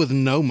showed up with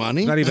no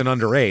money? Not even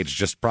underage,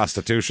 just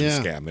prostitution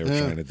scam they were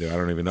trying to do. I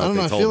don't even know if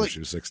they told him she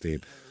was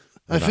 16.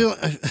 I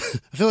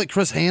feel like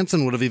Chris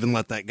Hansen would have even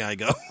let that guy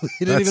go.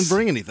 He didn't even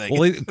bring anything.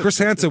 Well, Chris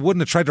Hansen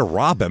wouldn't have tried to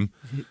rob him.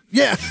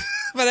 Yeah,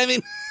 but I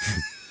mean,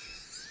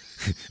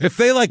 if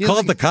they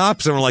called the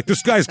cops and were like,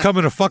 "This guy's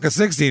coming to fuck a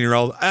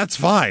 16-year-old," that's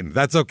fine,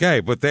 that's okay.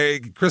 But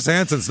Chris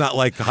Hansen's not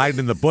hiding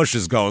in the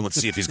bushes, going, "Let's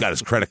see if he's got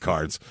his credit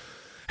cards."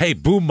 Hey,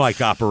 boom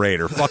mic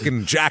operator,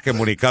 fucking jack him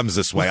when he comes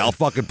this way. I'll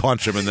fucking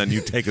punch him, and then you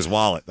take his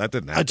wallet. That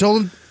didn't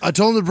happen. I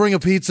told him to bring a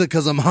pizza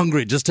because I'm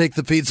hungry. Just take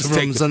the pizza from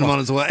him and send him on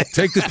his way.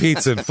 Take the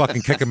pizza and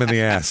fucking kick him in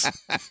the ass.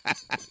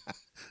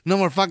 No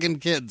more fucking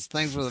kids.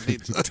 Thanks for the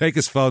pizza. Take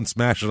his phone,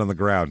 smash it on the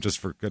ground, just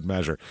for good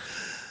measure.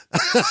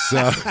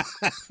 So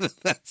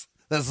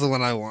that's the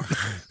one I want.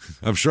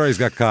 I'm sure he's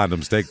got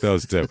condoms. Take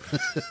those too.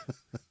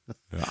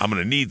 I'm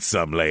going to need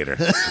some later,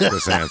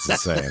 Chris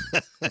Hansen's saying.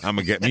 I'm going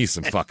to get me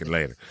some fucking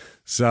later.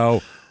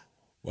 So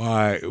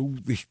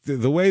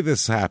The way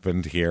this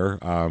happened here,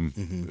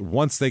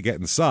 once they get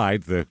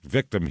inside, the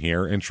victim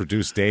here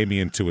introduced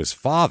Damien to his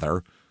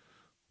father,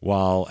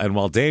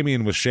 while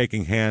Damien was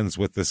shaking hands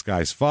with this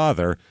guy's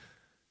father,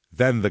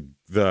 then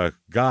the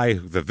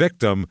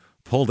victim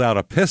pulled out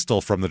a pistol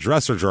from the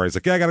dresser drawer. He's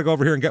like, yeah, I got to go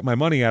over here and get my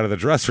money out of the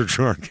dresser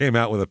drawer, and came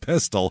out with a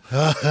pistol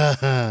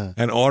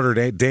and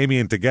ordered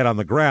Damien to get on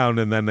the ground,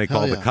 and then they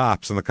called the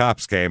cops, and the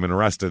cops came and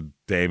arrested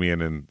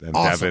Damien and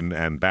Awesome. Devin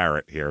and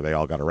Barrett here. They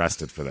all got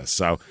arrested for this.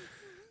 So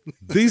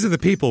these are the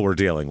people we're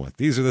dealing with.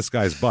 These are this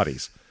guy's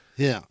buddies.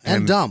 Yeah,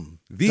 and dumb.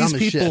 These Dumb as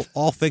people shit.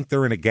 all think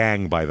they're in a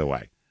gang, by the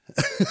way.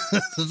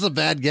 This is a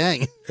bad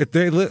gang.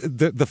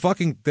 The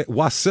fucking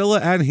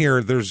Wasilla and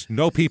here, there's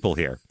no people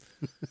here.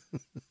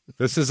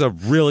 This is a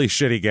really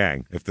shitty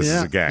gang, if this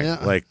is a gang.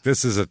 Yeah. Like,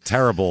 this is a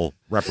terrible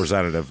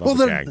representative of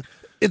a gang.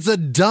 It's a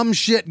dumb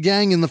shit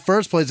gang in the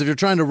first place if you're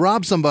trying to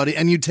rob somebody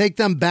and you take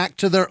them back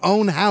to their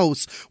own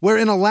house, where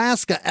in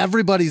Alaska,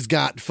 everybody's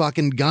got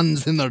fucking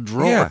guns in their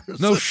drawers. Yeah,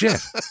 no shit.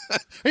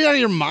 Are you out of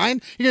your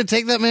mind? You're going to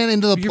take that man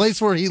into the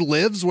place where he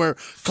lives, where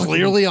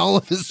clearly all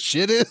of his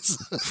shit is?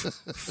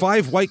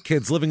 5 white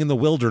kids living in the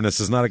wilderness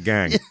is not a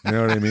gang. You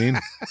know what I mean?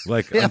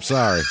 Like, I'm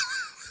sorry.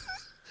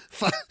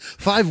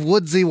 5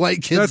 woodsy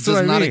white kids That's what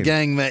does I not mean. a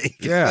gang make.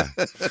 Yeah.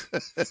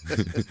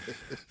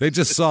 They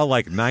just saw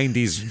like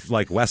 90s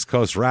like West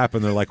Coast rap,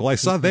 and they're like, well, I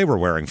saw they were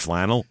wearing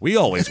flannel. We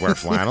always wear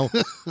flannel.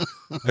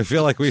 I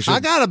feel like we should. I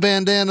got a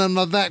bandana in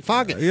my back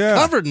pocket,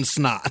 covered in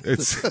snot.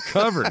 It's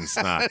covered in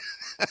snot.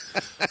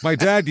 My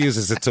dad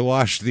uses it to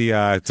wash the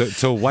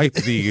to wipe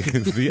the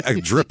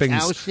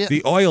drippings,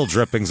 the oil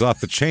drippings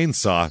off the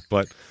chainsaw,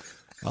 but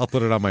I'll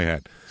put it on my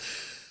head.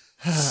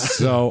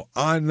 So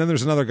then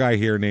there's another guy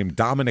here named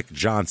Dominic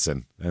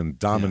Johnson, and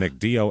Dominic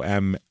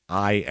Dominic,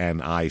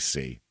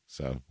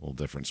 so a little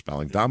different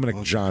spelling.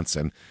 Dominic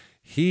Johnson.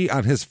 He,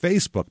 on his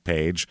Facebook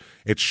page,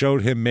 it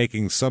showed him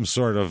making some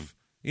sort of,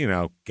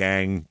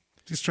 gang.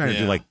 He's trying to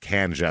do like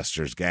hand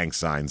gestures, gang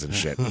signs and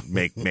shit.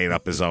 Made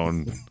up his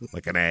own,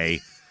 like an A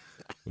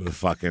with a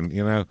fucking,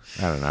 I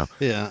don't know.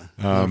 Yeah,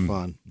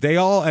 fun. They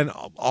all, and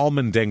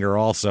Allmendinger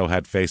also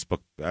had Facebook,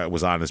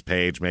 was on his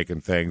page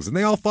making things, and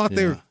they all thought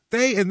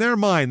they in their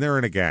mind, they're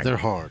in a gang. They're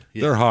hard.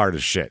 Yeah. They're hard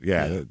as shit.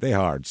 Yeah, they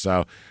hard.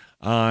 So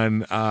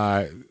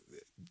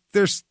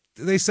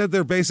they said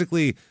they're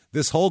basically,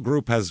 this whole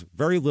group has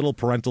very little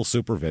parental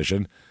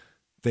supervision.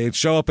 They'd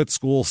show up at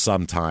school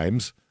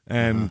sometimes,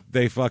 and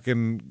they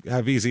fucking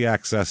have easy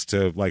access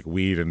to like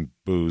weed and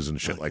booze and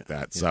shit like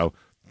that. So,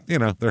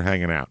 they're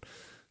hanging out.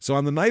 So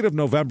on the night of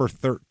November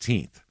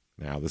 13th,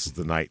 now this is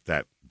the night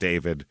that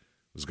David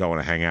was going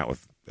to hang out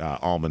with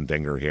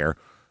Allmendinger here.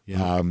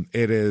 Yeah.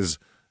 It is,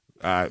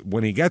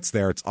 when he gets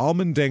there, it's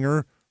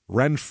Allmendinger,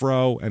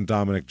 Renfro, and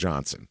Dominic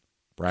Johnson.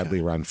 Bradley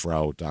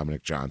Renfro,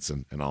 Dominic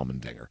Johnson, and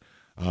Allmendinger.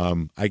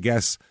 I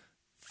guess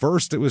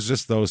first it was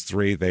just those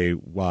three. They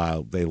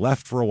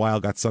left for a while,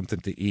 got something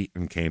to eat,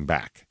 and came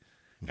back.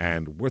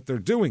 And what they're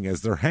doing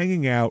is they're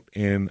hanging out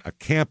in a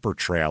camper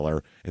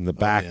trailer in the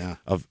back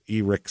of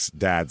Eric's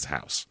dad's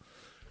house,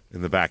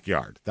 in the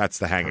backyard. That's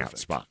the hangout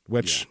spot,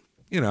 which,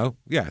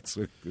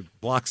 it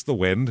blocks the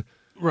wind.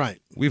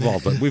 Right. We've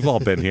all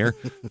been here.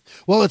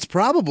 Well, it's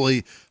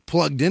probably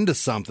plugged into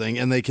something,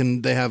 and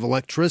they have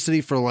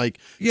electricity for like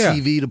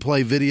TV to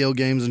play video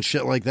games and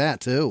shit like that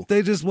too.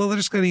 They're just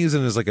going to use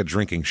it as like a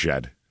drinking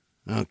shed.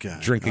 Okay.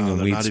 Drinking and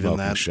weed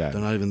smoking shed.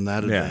 They're not even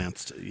that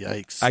advanced.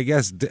 Yikes. I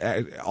guess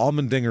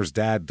Allmendinger's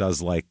dad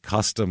does like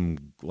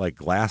custom like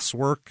glass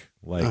work,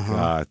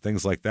 like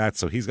things like that.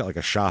 So he's got like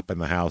a shop in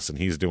the house, and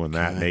he's doing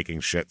that, making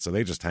shit. So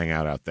they just hang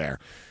out there.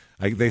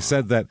 They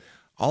said that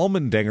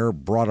Allmendinger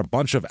brought a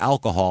bunch of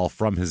alcohol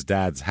from his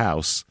dad's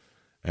house,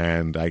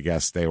 and I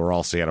guess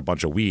he had a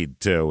bunch of weed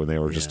too, and they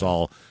were just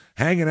all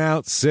hanging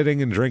out,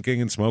 sitting and drinking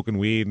and smoking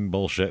weed and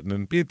bullshitting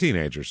and being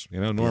teenagers,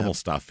 normal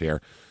stuff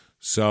here.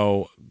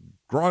 So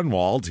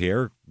Grunwald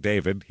here,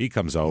 David, he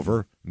comes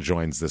over and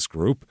joins this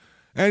group,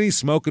 and he's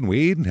smoking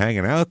weed and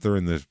hanging out. They're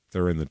in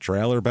the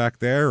trailer back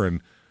there,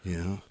 and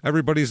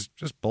everybody's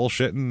just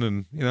bullshitting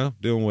and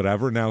doing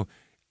whatever. Now,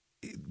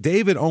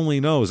 David only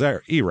knows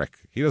Eric.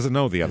 He doesn't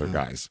know the other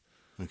guys.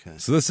 Okay.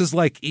 So this is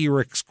like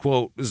Eric's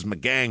quote, "This is my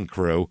gang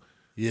crew."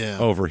 Yeah.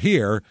 Over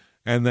here.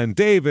 And then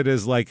David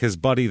is like his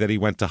buddy that he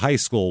went to high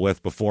school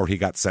with before he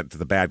got sent to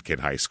the bad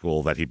kid high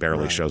school that he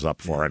barely shows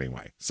up for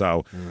anyway.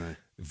 So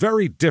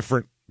very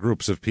different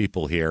groups of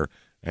people here,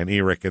 and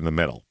Eric in the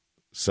middle.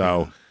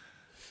 So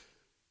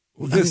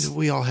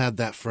we all had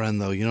that friend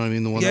though, you know what I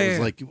mean? The one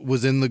that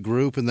was in the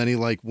group, and then he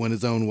like went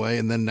his own way,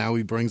 and then now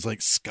he brings like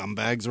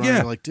scumbags around.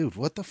 You're like, dude,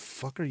 what the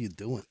fuck are you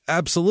doing?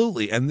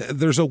 Absolutely. And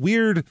there's a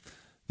weird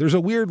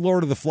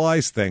Lord of the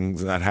Flies thing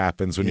that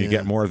happens when you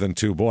get more than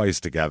two boys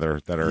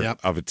together that are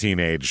of a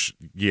teenage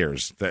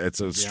years.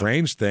 It's a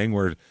strange thing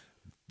where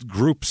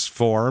groups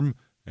form,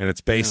 and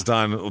it's based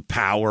on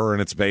power,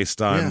 and it's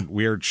based on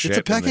weird shit. It's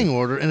a pecking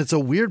order, and it's a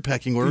weird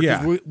pecking order.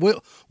 Yeah.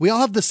 We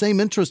all have the same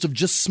interest of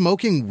just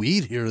smoking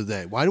weed here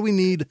today. Why do we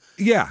need...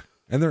 Yeah.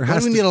 And there Why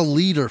has do we to need a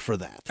leader for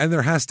that? and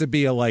there has to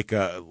be a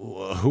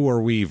who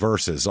are we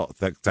versus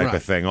that type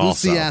of thing.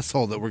 Also, who's the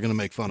asshole that we're going to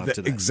make fun of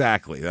today?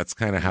 Exactly. That's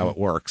kind of how it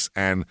works.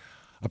 And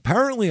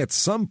apparently, at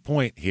some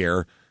point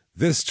here,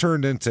 this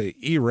turned into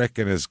Eric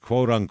and his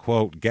quote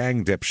unquote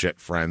gang dipshit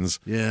friends.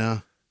 Yeah.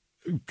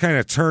 Kind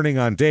of turning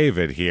on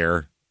David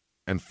here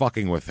and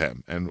fucking with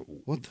him. And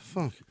what the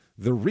fuck?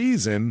 The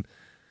reason,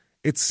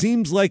 it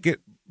seems like it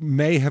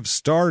may have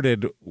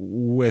started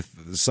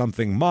with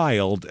something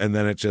mild and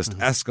then it just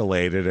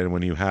escalated. And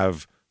when you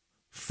have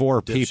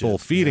four people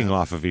feeding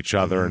off of each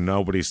other and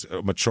nobody's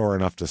mature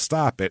enough to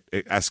stop it,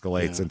 it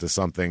escalates into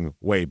something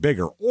way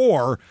bigger.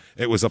 Or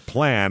it was a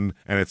plan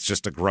and it's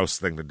just a gross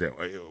thing to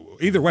do.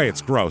 Either way,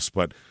 it's gross,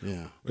 but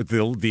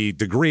the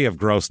degree of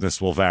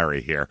grossness will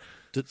vary here.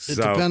 It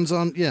depends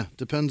on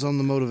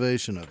the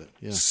motivation of it.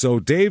 Yeah. So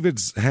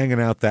David's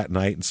hanging out that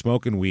night and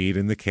smoking weed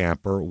in the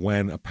camper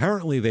when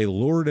apparently they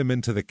lured him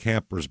into the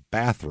camper's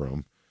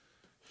bathroom.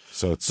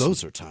 So it's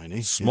those are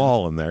tiny,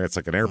 small in there. It's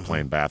like an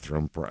airplane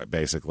bathroom,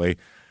 basically.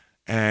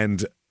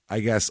 And I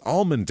guess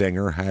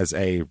Allmendinger has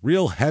a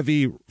real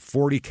heavy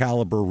 40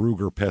 caliber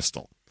Ruger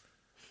pistol.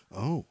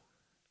 Oh.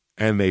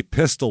 And they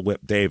pistol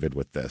whip David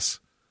with this.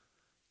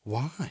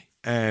 Why?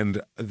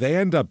 And they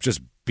end up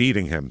just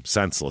beating him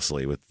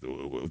senselessly with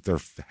their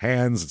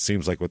hands. It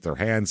seems like with their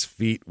hands,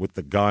 feet, with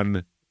the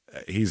gun.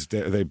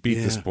 They beat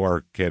this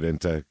poor kid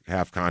into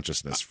half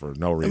consciousness for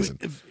no reason.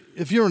 I mean,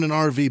 if you're in an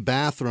RV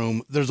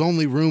bathroom, there's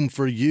only room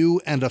for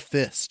you and a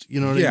fist.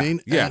 You know what I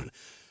mean? Yeah. And,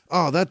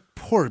 that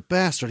poor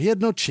bastard. He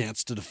had no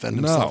chance to defend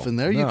himself in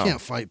there. You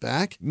can't fight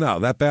back. No,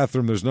 that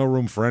bathroom, there's no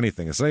room for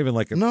anything. It's not even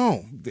like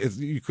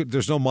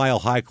there's no Mile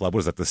High Club.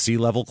 What is that, the Sea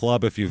Level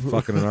Club if you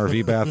fucking an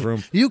RV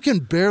bathroom? You can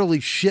barely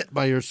shit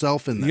by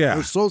yourself in there. Yeah.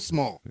 They're so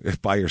small.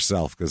 By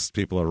yourself because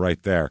people are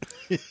right there.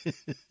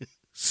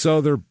 So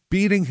they're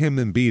beating him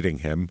and beating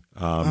him.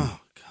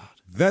 Oh, God.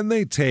 Then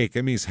they take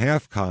him. He's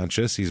half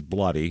conscious. He's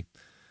bloody.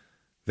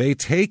 They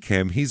take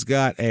him. He's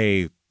got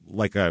a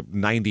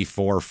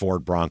 94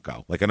 Ford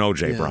Bronco, like an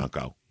OJ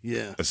Bronco.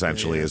 Yeah.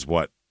 Essentially is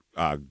what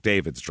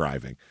David's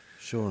driving.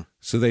 Sure.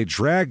 So they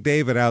drag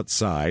David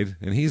outside,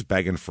 and he's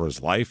begging for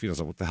his life. He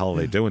doesn't know what the hell are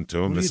they doing to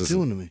him. What are you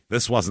doing to me?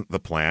 This wasn't the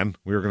plan.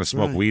 We were going to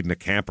smoke weed in a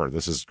camper.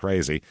 This is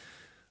crazy.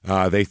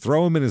 They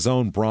throw him in his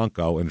own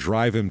Bronco and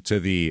drive him to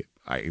the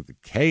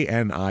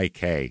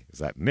KNIK. Is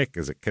that Nick?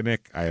 Is it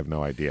Knick? I have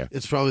no idea.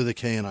 It's probably the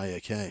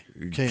KNIK.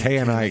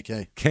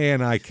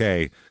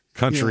 KNIK.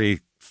 Country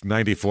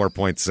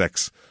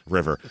 94.6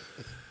 River.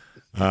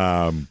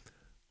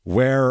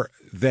 Where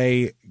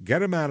they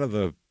get him out of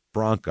the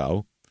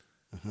Bronco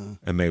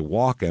and they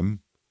walk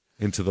him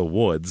into the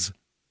woods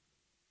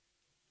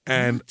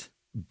and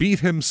beat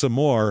him some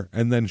more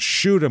and then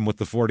shoot him with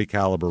the 40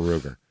 caliber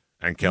Ruger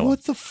and kill him.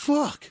 What the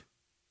fuck?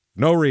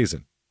 No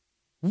reason.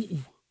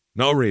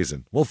 No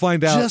reason. We'll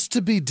find out. Just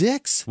to be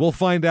dicks? We'll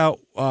find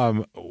out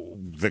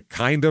the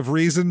kind of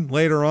reason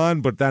later on,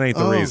 but that ain't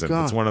the reason.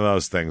 God. It's one of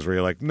those things where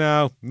you're like,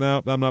 no,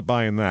 I'm not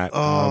buying that.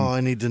 I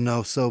need to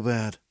know so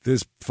bad.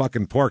 This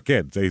fucking poor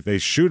kid. They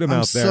shoot him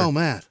out there. I'm so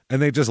mad.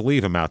 And they just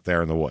leave him out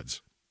there in the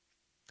woods.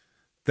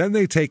 Then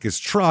they take his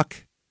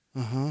truck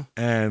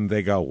and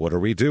they go, what do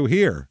we do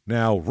here?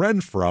 Now,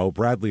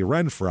 Bradley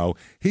Renfro,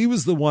 he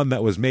was the one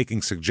that was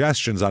making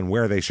suggestions on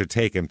where they should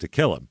take him to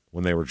kill him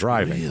when they were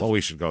driving. Really? Well,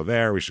 we should go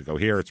there. We should go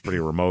here. It's pretty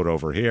remote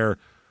over here.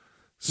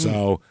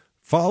 So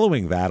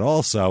following that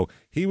also,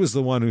 he was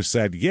the one who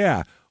said,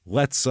 yeah,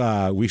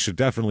 we should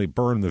definitely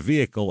burn the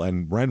vehicle.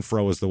 And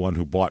Renfro is the one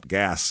who bought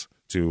gas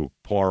to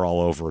pour all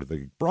over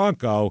the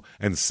Bronco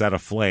and set a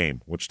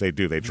flame, which they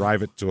do. They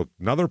drive it to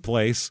another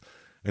place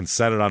and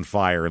set it on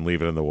fire and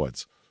leave it in the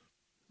woods.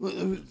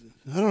 I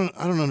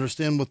don't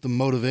understand what the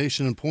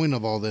motivation and point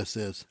of all this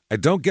is. I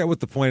don't get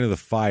what the point of the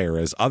fire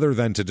is, other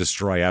than to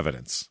destroy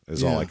evidence,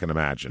 is all I can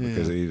imagine.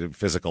 Because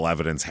physical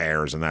evidence,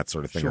 hairs, and that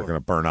sort of thing are going to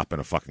burn up in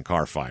a fucking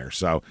car fire.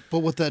 So, but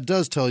what that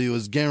does tell you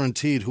is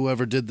guaranteed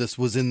whoever did this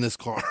was in this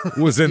car.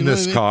 Was in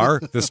this car.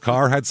 This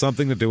car had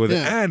something to do with it.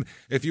 And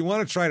if you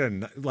want to try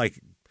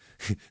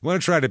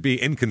to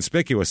be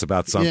inconspicuous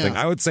about something,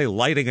 I would say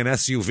lighting an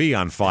SUV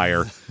on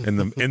fire in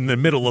the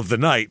middle of the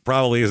night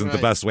probably isn't the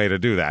best way to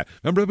do that.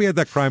 Remember we had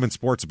that Crime and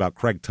Sports about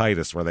Craig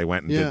Titus where they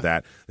went and did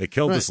that. They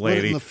killed this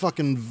lady in the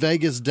fucking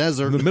Vegas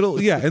desert. In the middle,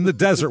 in the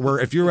desert where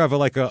if you have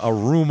a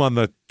room on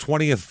the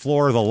 20th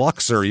floor of the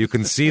Luxor, you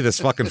can see this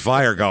fucking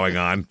fire going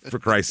on, for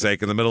Christ's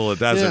sake, in the middle of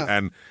the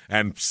desert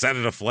and set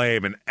it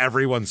aflame, and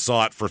everyone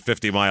saw it for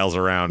 50 miles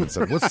around and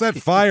said, what's that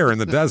fire in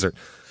the desert?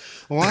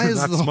 Why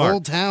is the whole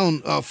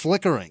town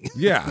flickering?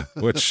 Yeah,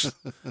 which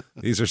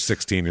these are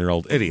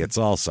 16-year-old idiots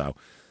also.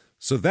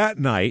 So that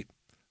night,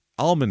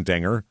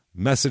 Allmendinger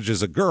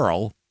messages a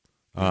girl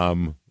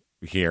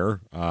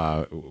here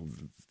at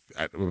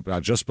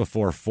just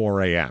before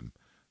 4 a.m.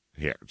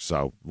 here.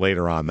 So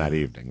later on that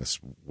evening,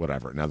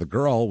 whatever. Now, the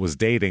girl was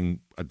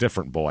dating a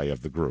different boy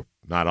of the group,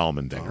 not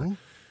Allmendinger.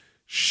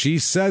 She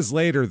says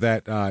later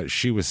that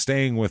she was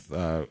staying with,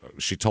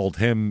 she told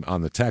him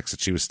on the text that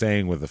she was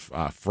staying with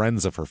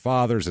friends of her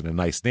father's in a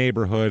nice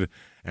neighborhood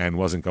and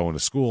wasn't going to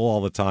school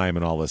all the time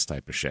and all this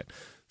type of shit.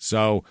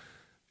 So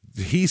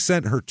he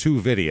sent her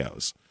 2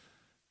 videos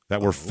that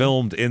were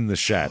filmed in the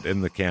shed, in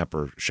the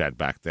camper shed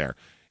back there.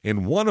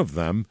 In one of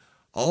them,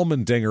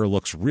 Allmendinger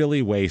looks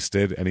really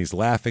wasted, and he's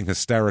laughing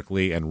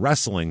hysterically and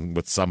wrestling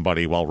with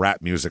somebody while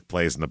rap music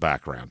plays in the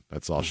background.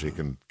 That's all she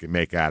can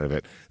make out of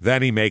it.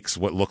 Then he makes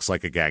what looks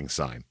like a gang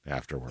sign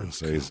afterwards.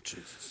 So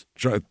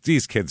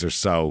these kids are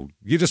so...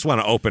 You just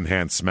want to open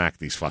hand smack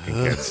these fucking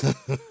kids.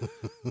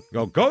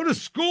 Go to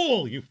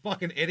school, you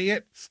fucking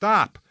idiot.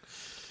 Stop.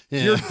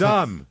 Yeah. You're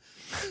dumb.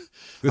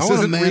 This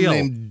isn't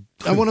real.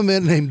 I want a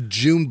man named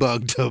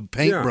Junebug to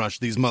paintbrush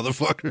these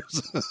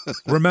motherfuckers.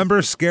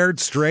 Remember Scared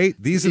Straight?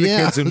 These are the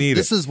kids who need it.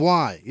 This is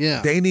why.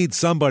 Yeah. They need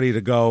somebody to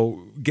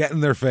go get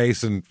in their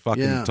face and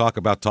fucking talk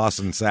about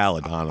tossing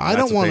salad on them. I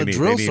don't want a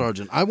drill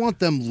sergeant. I want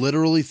them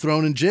literally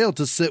thrown in jail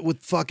to sit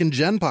with fucking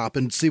Gen Pop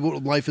and see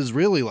what life is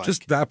really like.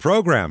 Just that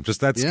program.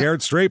 Just that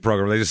Scared Straight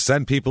program. They just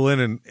send people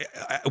in and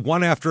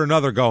one after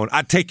another going,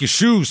 I'd take your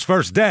shoes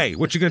first day.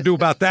 What you going to do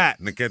about that?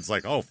 And the kid's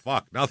like, oh,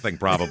 fuck, nothing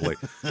probably.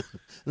 And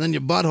then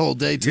your butthole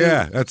day, too.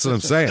 Yeah, that's what I'm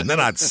saying.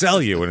 Then I'd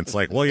sell you. And it's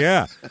like, well,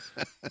 yeah.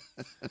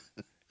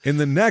 In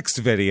the next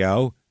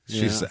video,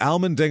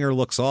 Allmendinger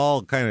looks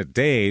all kind of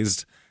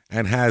dazed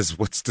and has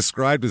what's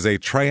described as a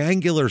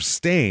triangular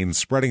stain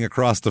spreading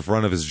across the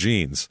front of his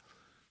jeans.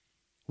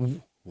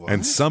 What?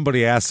 And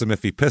somebody asked him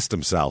if he pissed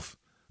himself.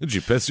 Did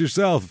you piss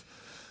yourself?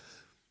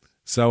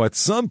 So at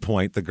some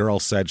point, the girl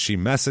said she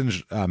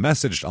messaged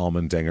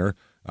Allmendinger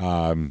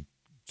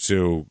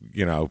to,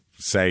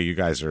 say you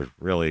guys are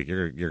really,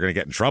 you're going to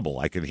get in trouble.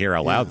 I can hear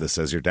how loud this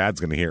is. Your dad's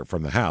going to hear it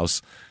from the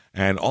house.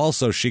 And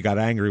also she got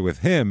angry with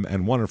him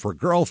and one of her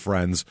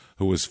girlfriends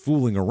who was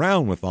fooling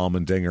around with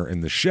Allmendinger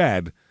in the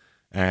shed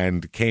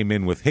and came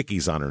in with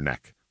hickeys on her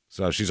neck.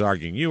 So she's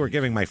arguing, you were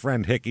giving my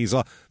friend hickeys.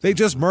 They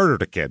just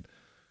murdered a kid.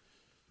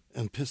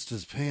 And pissed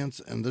his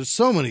pants. And there's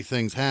so many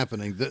things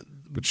happening.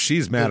 But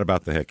she's mad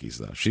about the hickeys,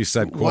 though. She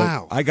said,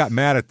 quote, I got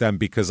mad at them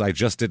because I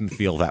just didn't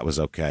feel that was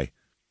okay.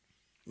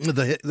 The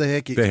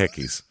hickeys. The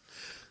hickeys.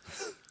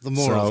 The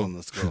morals on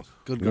this girl.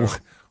 Good girl.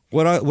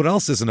 What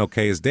else isn't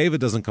okay is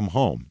David doesn't come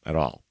home at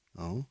all.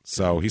 Oh.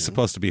 So he's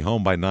supposed to be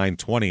home by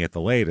 9:20 at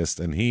the latest,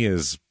 and he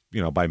is,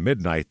 by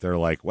midnight, they're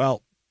like,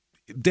 well,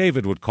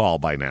 David would call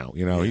by now.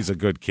 He's a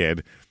good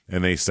kid.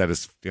 And they said,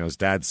 his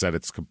dad said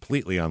it's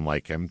completely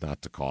unlike him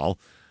not to call.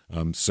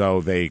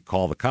 So they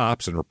call the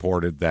cops and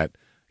reported that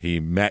he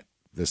met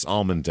this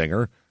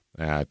Allmendinger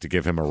to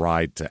give him a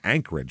ride to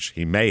Anchorage.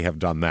 He may have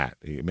done that.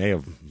 He may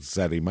have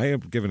said he may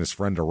have given his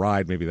friend a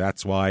ride. Maybe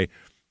that's why.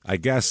 I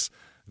guess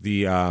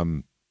his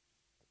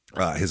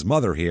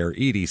mother here,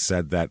 Edie,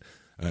 said that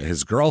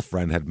his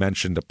girlfriend had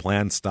mentioned a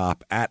planned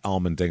stop at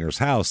Allmendinger's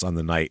house on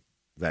the night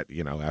that,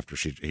 after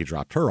he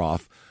dropped her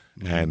off.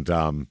 Mm-hmm.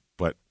 And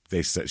but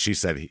she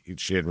said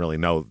she didn't really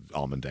know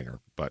Allmendinger,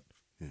 but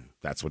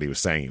that's what he was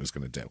saying he was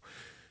going to do.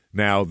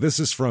 Now, this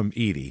is from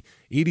Edie.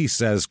 Edie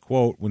says,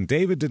 quote, when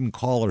David didn't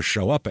call or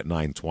show up at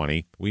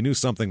 9:20, we knew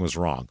something was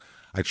wrong.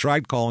 I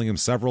tried calling him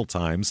several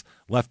times,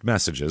 left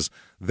messages.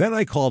 Then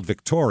I called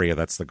Victoria,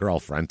 that's the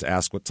girlfriend, to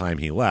ask what time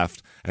he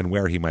left and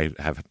where he might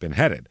have been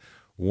headed.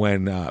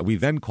 When we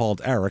then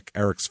called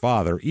Eric's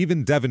father,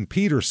 even Devin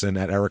Peterson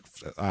at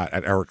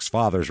Eric's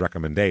father's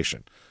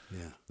recommendation.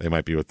 Yeah. They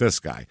might be with this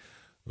guy.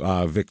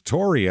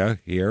 Victoria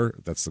here,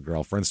 that's the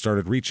girlfriend,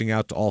 started reaching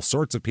out to all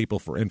sorts of people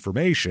for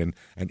information,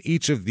 and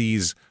each of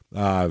these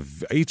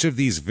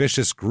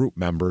vicious group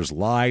members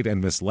lied and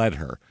misled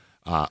her,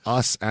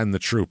 us and the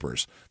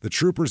troopers. The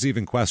troopers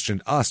even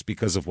questioned us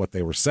because of what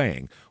they were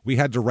saying. We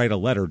had to write a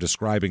letter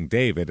describing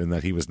David and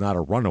that he was not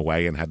a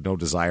runaway and had no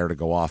desire to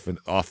go off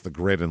the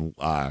grid and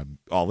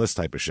all this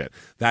type of shit.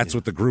 That's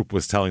what the group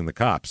was telling the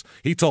cops.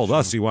 He told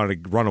us he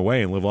wanted to run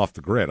away and live off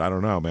the grid. I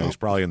don't know, man. He's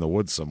probably in the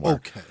woods somewhere.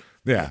 Okay.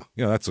 Yeah,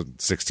 that's what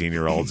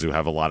 16-year-olds who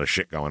have a lot of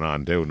shit going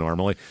on do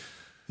normally.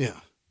 Yeah.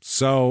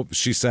 So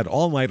she said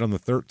all night on the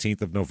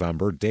 13th of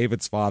November,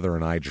 David's father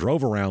and I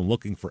drove around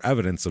looking for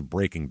evidence of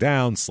breaking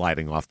down,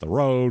 sliding off the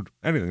road,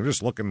 anything.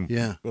 Just looking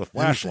with a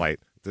flashlight.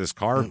 Did his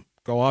car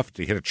go off?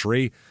 Did he hit a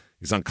tree?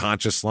 He's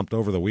unconscious, slumped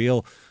over the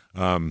wheel.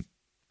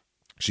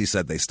 She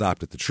said they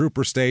stopped at the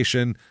trooper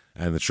station,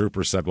 and the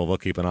trooper said, well, they'll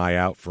keep an eye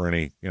out for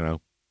any,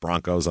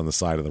 Broncos on the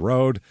side of the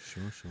road.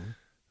 Sure.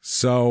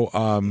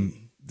 So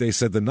they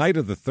said the night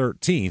of the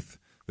 13th,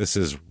 this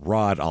is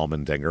Rod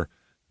Allmendinger,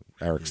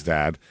 Eric's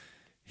dad,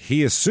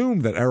 he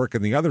assumed that Eric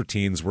and the other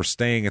teens were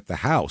staying at the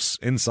house,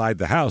 inside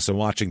the house, and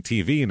watching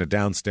TV in a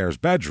downstairs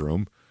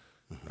bedroom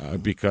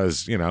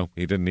because,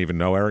 he didn't even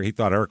know Eric. He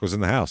thought Eric was in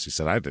the house. He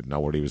said, I didn't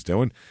know what he was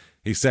doing.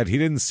 He said he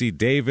didn't see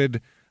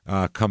David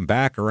come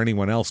back or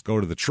anyone else go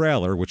to the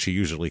trailer, which he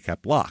usually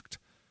kept locked.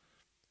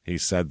 He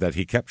said that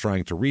he kept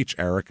trying to reach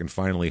Eric and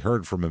finally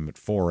heard from him at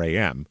 4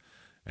 a.m.,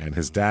 and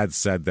his dad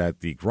said that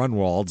the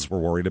Grunwalds were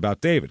worried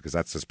about David because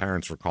that's his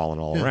parents were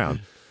calling all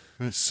around.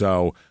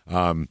 So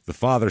the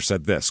father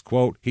said this,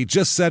 quote, "He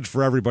just said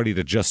for everybody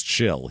to just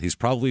chill. He's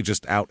probably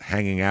just out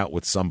hanging out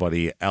with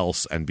somebody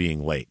else and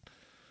being late."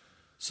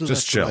 So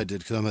just that's chill. what I did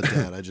because I'm a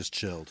dad. I just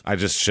chilled. I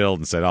just chilled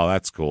and said, "Oh,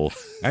 that's cool."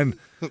 And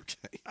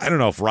Okay. I don't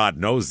know if Rod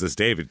knows this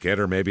David kid,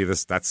 or maybe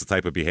that's the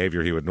type of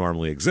behavior he would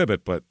normally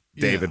exhibit, but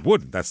David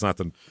wouldn't. That's not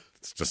the.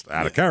 It's just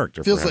out of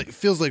character. Feels for him.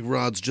 feels like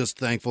Rod's just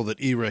thankful that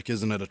Eric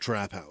isn't at a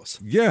trap house.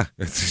 Yeah,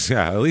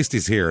 at least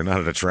he's here, not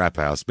at a trap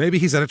house. Maybe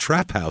he's at a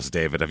trap house,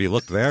 David. Have you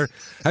looked there?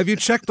 Have you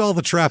checked all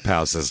the trap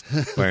houses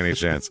by any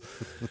chance?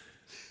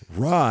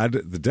 Rod,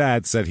 the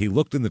dad, said he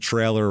looked in the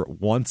trailer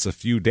once a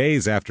few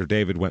days after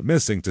David went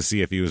missing to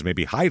see if he was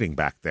maybe hiding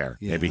back there.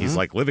 Yeah. Maybe he's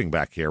like living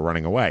back here,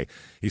 running away.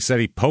 He said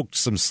he poked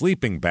some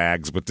sleeping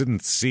bags, but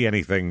didn't see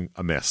anything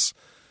amiss.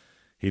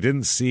 He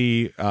didn't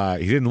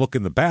look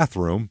in the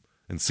bathroom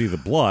and see the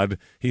blood.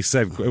 He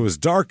said it was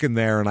dark in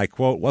there, and I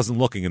quote, "wasn't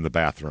looking in the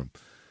bathroom."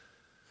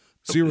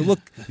 So you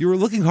were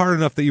looking hard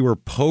enough that you were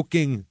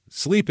poking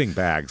sleeping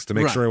bags to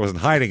make sure he wasn't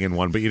hiding in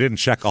one, but you didn't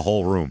check a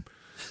whole room.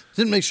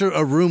 Didn't make sure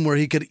a room where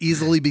he could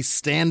easily be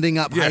standing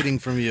up hiding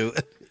from you.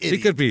 He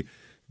could be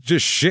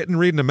just shitting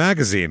reading a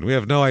magazine. We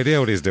have no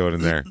idea what he's doing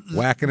in there.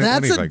 Whacking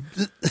at anything.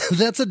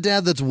 That's a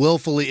dad that's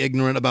willfully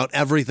ignorant about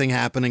everything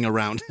happening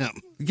around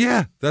him.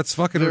 Yeah, that's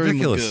fucking Very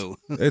ridiculous. Magoo.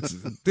 It's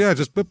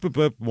just boop, boop,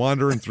 boop,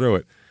 wandering through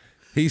it.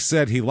 He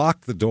said he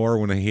locked the door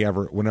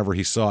whenever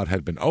he saw it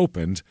had been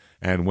opened,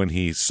 and when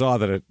he saw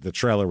that the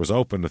trailer was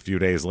opened a few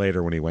days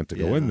later when he went to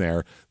go in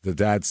there, the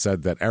dad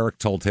said that Eric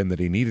told him that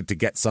he needed to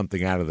get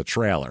something out of the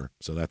trailer,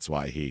 so that's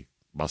why he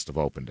must have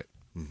opened it.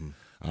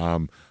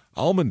 Mm-hmm.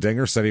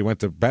 Allmendinger said he went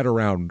to bed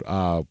around,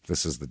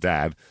 this is the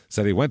dad,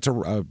 said he went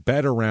to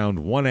bed around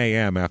 1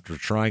 a.m. after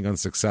trying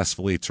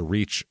unsuccessfully to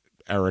reach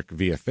Eric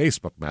via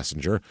Facebook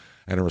Messenger,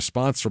 and a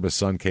response from his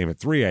son came at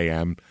 3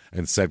 a.m.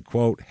 and said,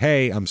 quote,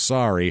 "Hey, I'm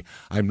sorry.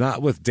 I'm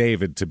not with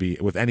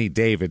any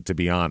David, to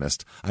be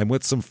honest. I'm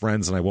with some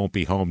friends and I won't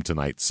be home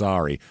tonight.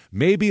 Sorry.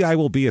 Maybe I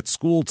will be at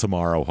school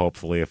tomorrow,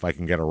 hopefully, if I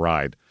can get a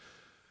ride."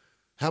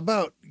 How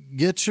about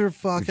get your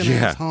fucking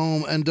ass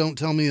home and don't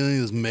tell me any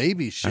of this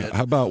maybe shit?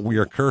 How about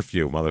your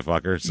curfew,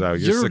 mother?fucker? So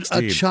you're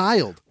 16. A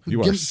child.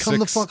 You are Come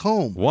the fuck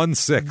home.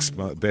 1-6,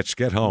 bitch.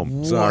 Get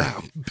home. Sorry.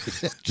 Wow,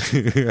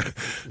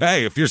 bitch.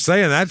 Hey, if you're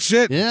saying that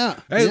shit. Yeah.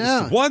 Hey,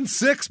 yeah.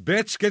 1-6,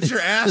 bitch. Get your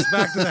ass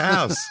back to the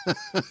house.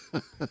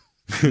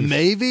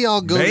 Maybe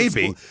I'll go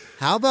Maybe. to school.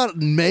 How about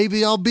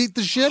maybe I'll beat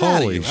the shit out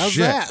of Holy you? How's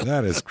shit. that?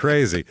 That is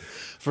crazy.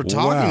 For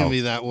talking Wow. to me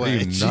that way. Are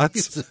you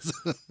nuts?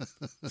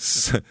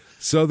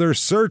 So they're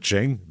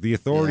searching. The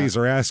authorities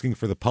are asking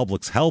for the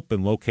public's help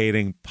in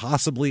locating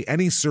possibly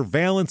any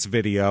surveillance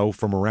video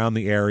from around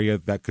the area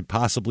that could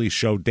possibly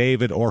show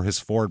David or his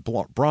Ford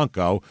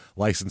Bronco,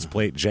 license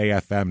plate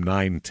JFM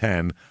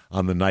 910,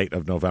 on the night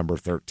of November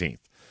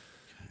 13th.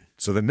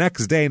 So the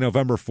next day,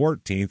 November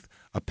 14th,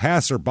 a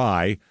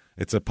passerby,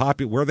 it's a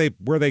where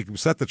they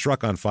set the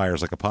truck on fire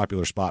is like a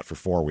popular spot for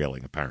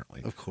four-wheeling,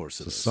 apparently. Of course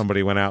it is.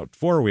 Somebody went out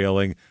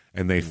four-wheeling,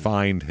 and they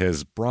find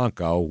his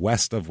Bronco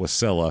west of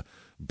Wasilla,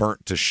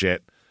 burnt to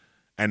shit,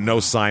 and no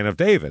sign of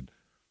David.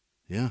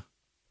 Yeah.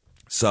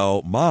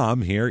 So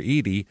mom here,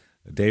 Edie,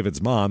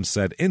 David's mom,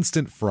 said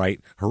instant fright,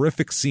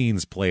 horrific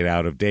scenes played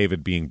out of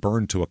David being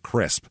burned to a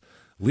crisp,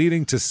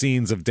 leading to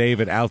scenes of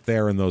David out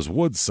there in those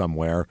woods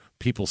somewhere,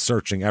 people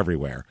searching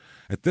everywhere.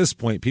 At this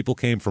point, people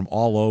came from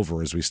all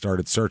over as we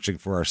started searching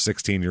for our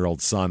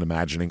 16-year-old son,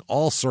 imagining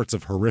all sorts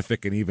of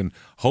horrific and even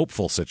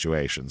hopeful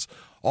situations.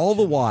 All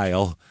the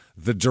while,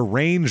 the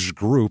deranged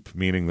group,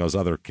 meaning those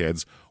other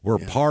kids, were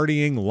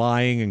partying,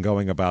 lying, and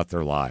going about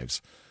their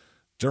lives.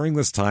 During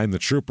this time, the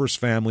troopers,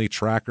 family,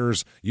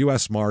 trackers,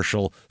 U.S.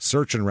 Marshal,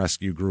 search and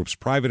rescue groups,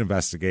 private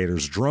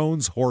investigators,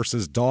 drones,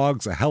 horses,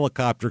 dogs, a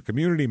helicopter,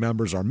 community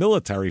members, our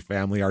military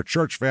family, our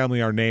church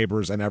family, our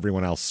neighbors, and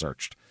everyone else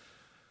searched.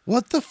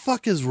 What the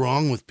fuck is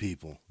wrong with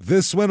people?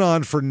 This went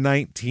on for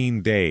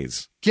 19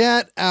 days.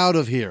 Get out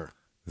of here.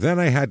 Then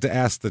I had to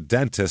ask the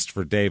dentist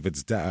for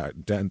David's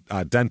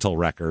dental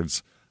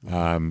records,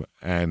 and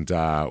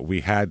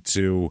we had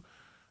to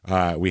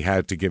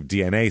give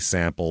DNA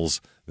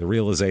samples. The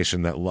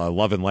realization that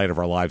love and light of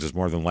our lives is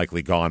more than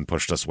likely gone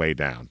pushed us way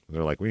down.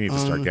 They're like, we need to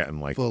start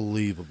getting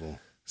Unbelievable.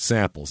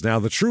 samples. Now,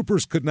 the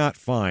troopers could not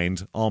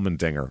find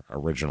Allmendinger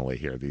originally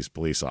here, these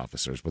police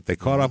officers, but they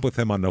caught up with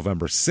him on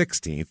November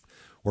 16th,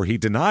 where he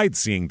denied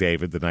seeing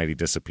David the night he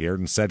disappeared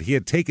and said he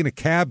had taken a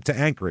cab to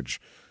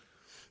Anchorage.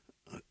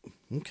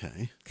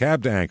 Okay.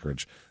 Cab to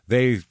Anchorage.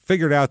 They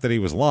figured out that he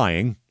was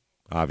lying,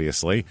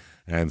 obviously,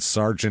 and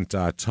Sergeant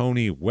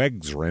Tony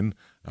Wegsrin,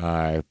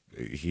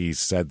 he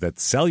said that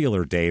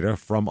cellular data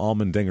from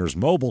Allmendinger's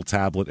mobile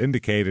tablet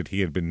indicated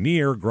he had been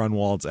near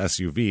Grunwald's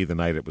SUV the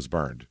night it was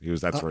burned.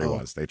 That's where he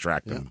was. They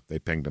tracked him. They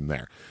pinged him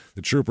there.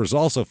 The troopers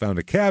also found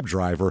a cab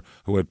driver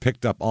who had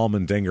picked up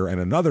Allmendinger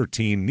and another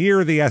teen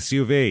near the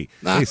SUV.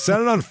 They set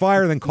it on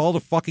fire, then called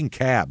a fucking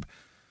cab.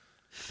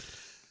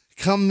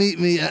 Come meet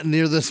me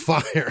near this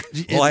fire.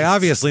 Well, I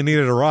obviously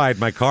needed a ride.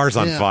 My car's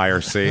on fire,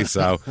 see,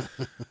 so...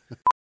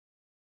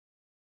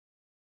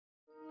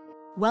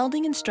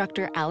 Welding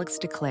instructor Alex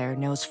DeClaire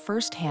knows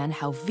firsthand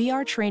how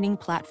VR training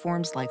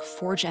platforms like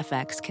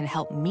ForgeFX can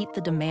help meet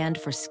the demand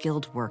for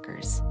skilled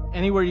workers.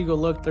 Anywhere you go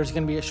look, there's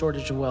going to be a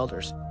shortage of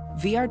welders.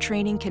 VR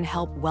training can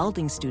help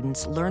welding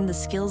students learn the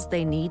skills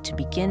they need to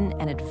begin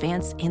and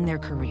advance in their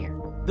career.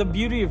 The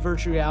beauty of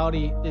virtual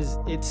reality is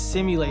it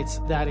simulates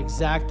that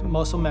exact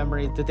muscle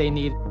memory that they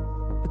need.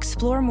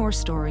 Explore more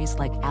stories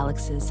like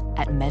Alex's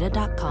at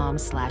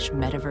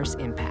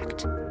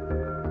meta.com/metaverseimpact.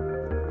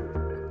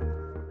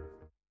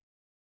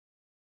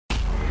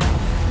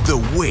 The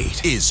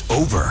wait is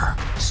over.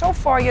 So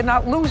far, you're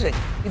not losing.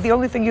 The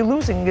only thing you're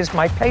losing is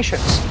my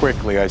patience.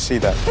 Quickly, I see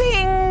that.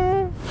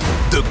 Bing!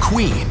 The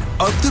queen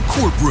of the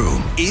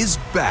courtroom is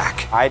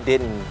back. I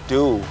didn't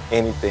do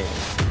anything.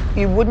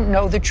 You wouldn't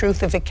know the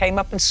truth if it came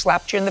up and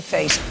slapped you in the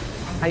face.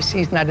 I see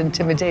he's not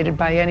intimidated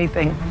by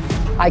anything.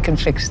 I can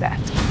fix that.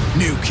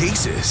 New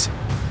cases.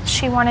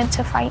 She wanted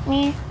to fight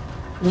me.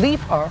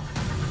 Leave her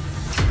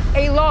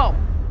alone.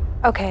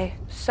 Okay,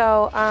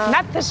 so,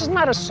 This is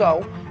not a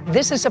so.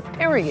 This is a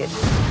period.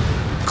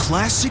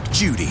 Classic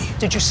Judy.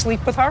 Did you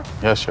sleep with her?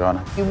 Yes, Your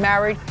Honor. You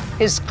married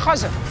his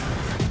cousin.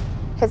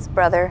 his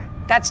brother.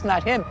 That's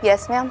not him.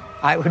 Yes, ma'am.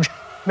 I would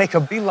make a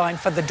beeline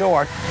for the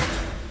door.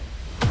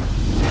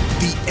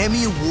 The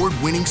Emmy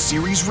Award-winning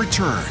series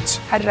returns.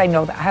 How did I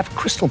know that? I have a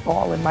crystal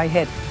ball in my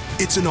head.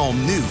 It's an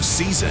all-new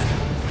season.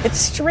 It's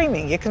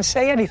streaming. You can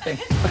say anything.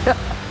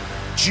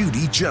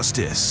 Judy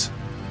Justice.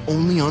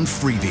 Only on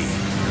Freevee.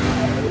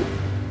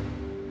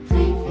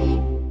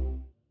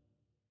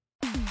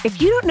 If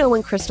you don't know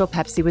when Crystal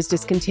Pepsi was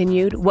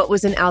discontinued, what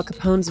was in Al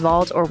Capone's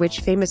vault, or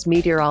which famous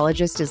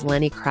meteorologist is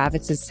Lenny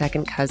Kravitz's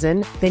second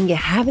cousin, then you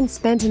haven't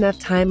spent enough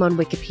time on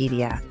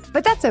Wikipedia.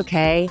 But that's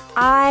okay.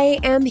 I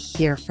am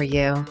here for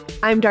you.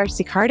 I'm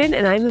Darcy Carden,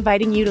 and I'm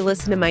inviting you to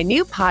listen to my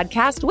new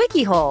podcast,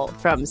 WikiHole,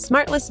 from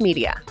Smartless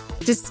Media.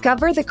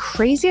 Discover the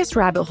craziest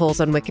rabbit holes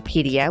on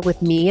Wikipedia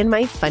with me and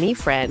my funny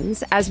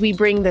friends as we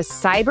bring the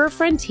cyber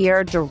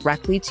frontier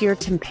directly to your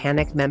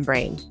tympanic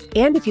membrane.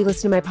 And if you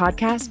listen to my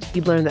podcast,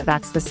 you'd learn that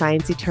that's the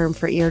sciencey term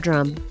for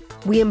eardrum.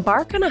 We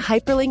embark on a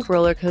hyperlink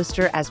roller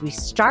coaster as we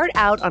start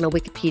out on a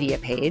Wikipedia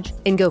page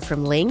and go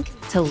from link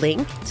to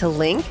link to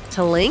link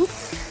to link,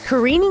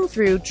 careening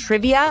through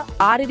trivia,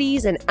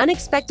 oddities, and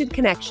unexpected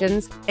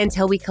connections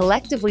until we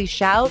collectively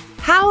shout,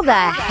 "How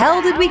the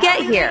hell did we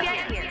get here?"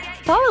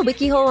 Follow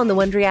WikiHole on the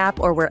Wondery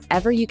app or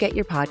wherever you get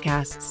your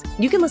podcasts.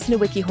 You can listen to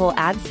WikiHole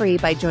ad-free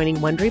by joining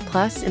Wondery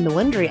Plus in the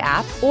Wondery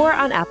app or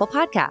on Apple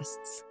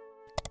Podcasts.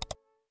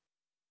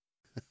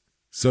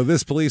 So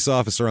this police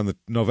officer on the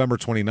November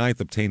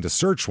 29th obtained a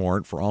search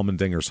warrant for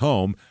Allmendinger's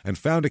home and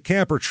found a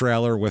camper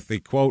trailer with the,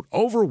 quote,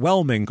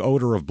 overwhelming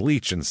odor of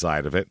bleach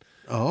inside of it.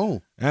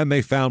 Oh. And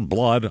they found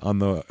blood on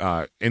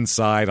the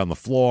inside, on the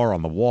floor,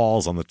 on the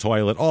walls, on the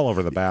toilet, all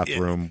over the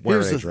bathroom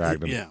where they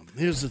dragged him. Yeah,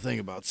 here's the thing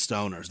about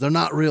stoners. They're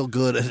not real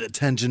good at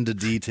attention to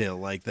detail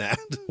like that.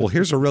 Well,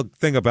 here's a real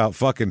thing about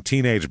fucking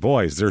teenage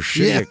boys. They're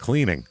shitty at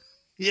cleaning.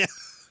 Yeah,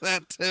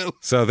 that too.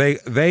 So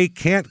they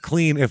can't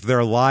clean if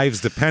their lives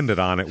depended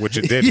on it, which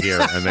it did here,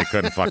 and they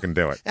couldn't fucking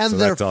do it. And so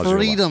their that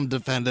freedom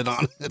depended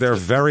on it. Their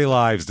very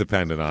lives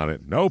depended on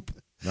it. Nope,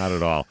 not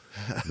at all.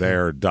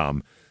 They're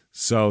dumb.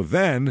 So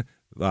then,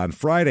 on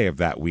Friday of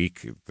that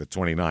week, the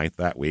 29th,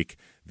 that week,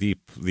 the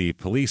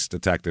police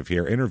detective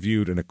here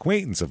interviewed an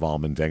acquaintance of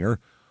Allmendinger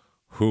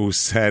who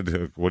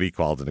said, what he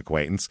called an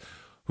acquaintance,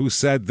 who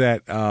said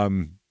that,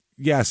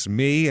 yes,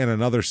 me and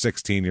another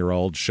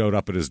 16-year-old showed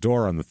up at his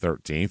door on the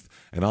 13th,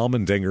 and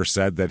Allmendinger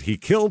said that he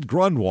killed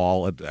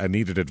Grunwald and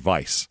needed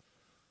advice.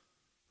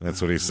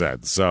 That's what he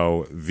said.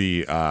 So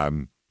they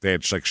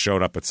had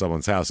showed up at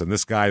someone's house, and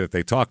this guy that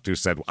they talked to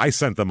said, I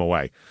sent them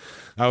away.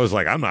 I was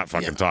like, I'm not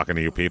fucking talking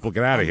to you people.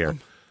 Get out of here.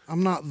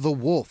 I'm not the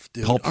wolf,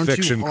 dude. Pulp Aren't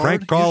Fiction, you hard?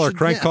 crank caller,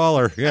 crank yeah.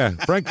 caller. Yeah,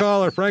 prank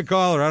caller. I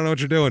don't know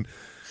what you're doing.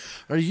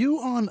 Are you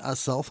on a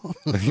cell phone?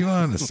 Are you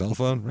on a cell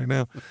phone right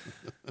now?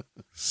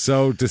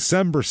 So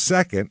December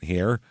 2nd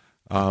here,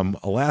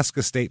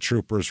 Alaska State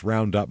Troopers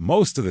round up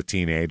most of the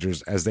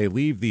teenagers as they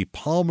leave the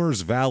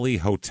Palmer's Valley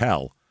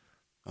Hotel.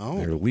 Oh.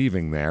 They're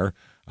leaving there.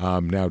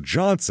 Now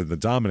Johnson, the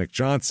Dominic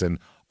Johnson,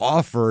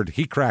 offered,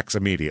 he cracks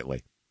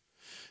immediately.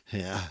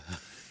 Yeah.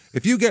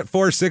 If you get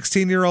 4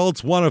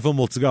 16-year-olds, one of them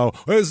will go,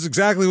 well, this is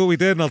exactly what we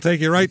did, and I'll take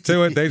you right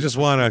to it. They just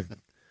want to,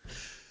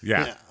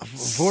 yeah.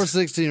 4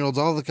 16-year-olds,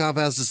 all the cop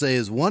has to say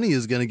is one of you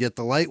is going to get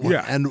the light one,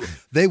 Yeah. and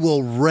they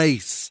will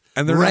race.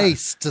 And they're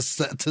to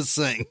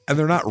sing. And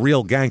they're not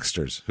real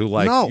gangsters who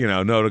know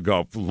to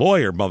go,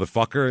 lawyer,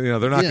 motherfucker.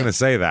 They're not going to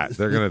say that.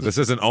 They're going to, this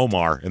isn't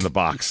Omar in the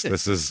box.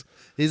 This is.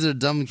 These are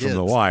dumb kids. From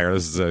The Wire.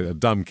 This is a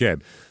dumb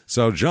kid.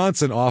 So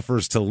Johnson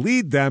offers to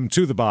lead them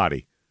to the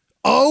body.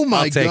 Oh, my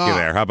God. I'll take you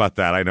there. How about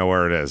that? I know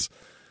where it is.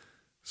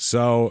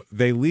 So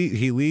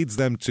he leads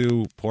them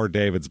to poor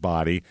David's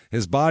body.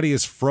 His body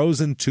is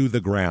frozen to the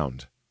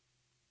ground.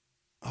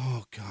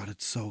 Oh, God,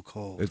 it's so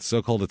cold. It's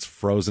so cold, it's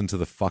frozen to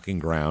the fucking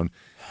ground.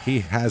 He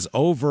has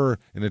in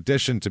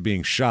addition to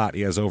being shot,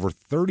 he has over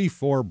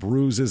 34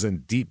 bruises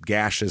and deep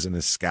gashes in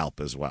his scalp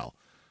as well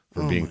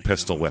from being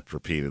pistol whipped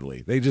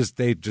repeatedly. They just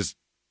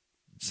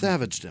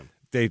Savaged him.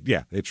 They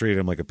treated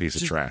him like a piece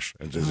of trash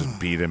and just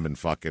beat him and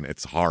fucking.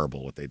 It's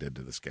horrible what they did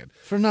to this kid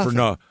for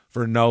nothing.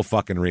 For no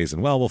fucking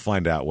reason. Well, we'll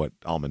find out what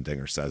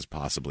Allmendinger says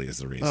possibly is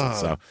the reason.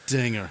 Oh,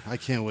 Dinger! I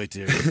can't wait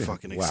to hear your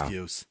fucking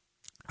excuse.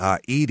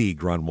 Edie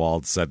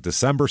Grunwald said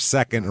December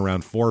 2nd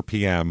around 4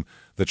 p.m.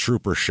 the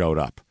trooper showed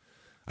up.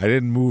 I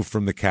didn't move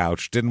from the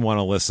couch, didn't want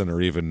to listen or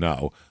even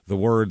know. The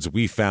words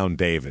 "we found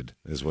David"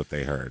 is what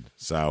they heard.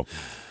 So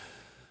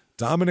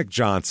Dominic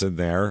Johnson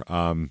there,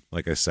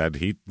 like I said,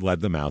 he led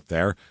them out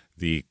there.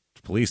 The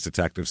police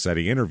detective said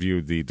he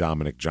interviewed the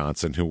Dominic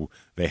Johnson, who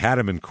they had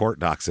him in court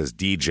docs as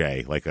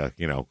DJ, like a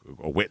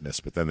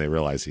witness, but then they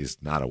realized he's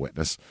not a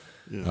witness.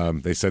 Yeah.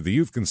 They said the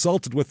youth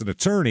consulted with an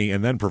attorney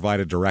and then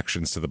provided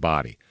directions to the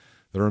body.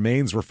 The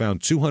remains were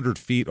found 200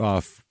 feet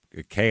off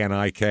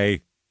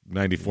KNIK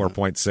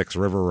 94.6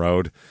 River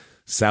Road,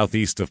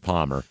 southeast of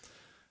Palmer.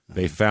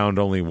 They found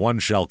only one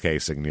shell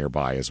casing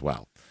nearby as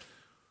well.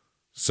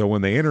 So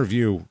when they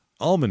interview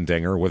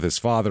Allmendinger with his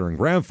father and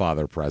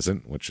grandfather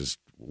present, which is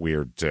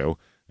weird too,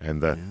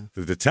 and the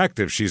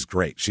detective, she's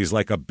great. She's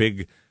like a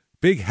big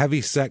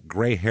heavy-set,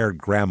 gray-haired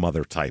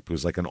grandmother type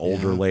who's like an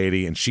older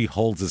lady, and she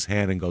holds his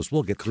hand and goes,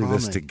 "We'll get through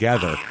this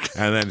together,"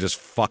 and then just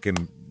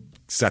fucking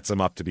sets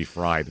him up to be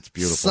fried. It's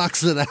beautiful.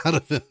 Sucks it out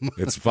of him.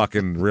 It's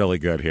fucking really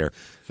good here.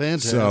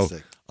 Fantastic. So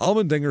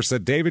Allmendinger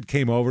said David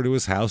came over to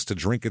his house to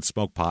drink and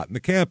smoke pot in the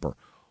camper.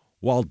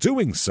 While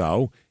doing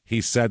so,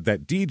 he said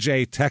that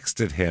DJ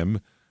texted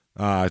him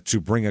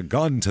to bring a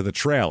gun to the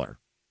trailer.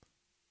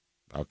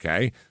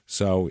 Okay,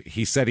 so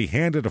he said he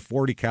handed a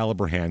 .40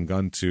 caliber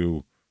handgun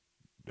to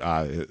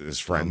his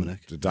friend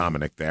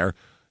Dominic there,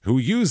 who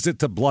used it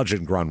to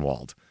bludgeon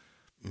Grunwald.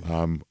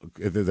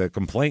 The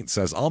complaint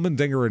says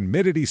Allmendinger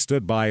admitted he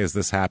stood by as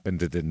this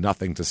happened and did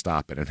nothing to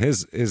stop it. And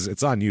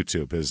it's on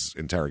YouTube, his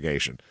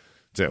interrogation,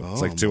 too.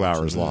 It's like 2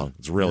 hours long.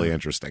 It's really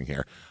interesting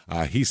here.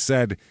 He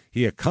said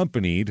he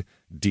accompanied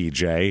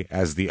DJ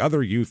as the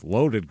other youth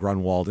loaded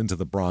Grunwald into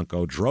the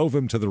Bronco, drove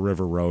him to the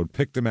River Road,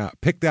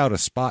 picked out a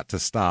spot to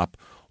stop,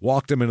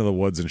 walked him into the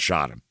woods, and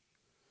shot him.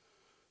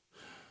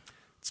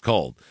 It's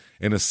cold.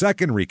 In a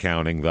second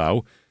recounting,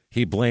 though,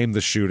 he blamed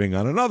the shooting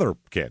on another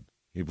kid.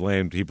 He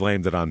blamed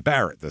it on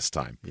Barrett this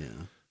time.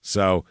 Yeah.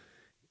 So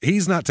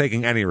he's not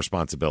taking any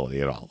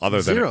responsibility at all,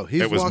 other than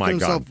it was my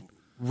gun.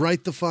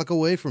 Right the fuck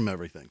away from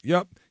everything.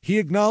 Yep. He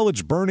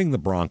acknowledged burning the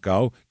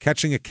Bronco,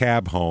 catching a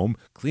cab home,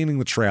 cleaning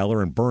the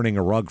trailer, and burning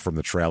a rug from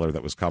the trailer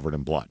that was covered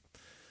in blood.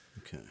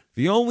 Okay.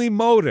 The only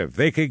motive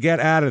they could get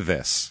out of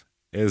this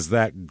is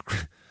that,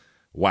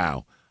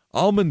 wow,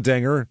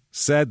 Allmendinger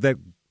said that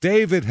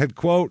David had,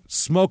 quote,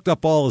 smoked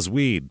up all his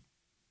weed.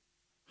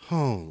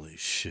 Holy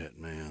shit,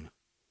 man.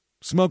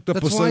 Smoked up.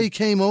 That's why he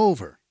came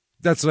over.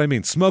 That's what I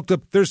mean. Smoked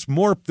up. There's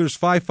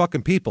 5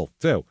 fucking people,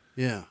 too.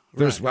 Yeah.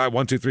 There's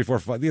 1, 2, 3, 4,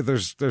 5. Yeah,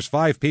 there's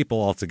 5 people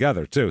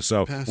altogether too.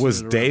 So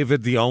was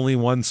David the only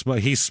one?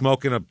 He's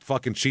smoking a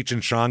fucking Cheech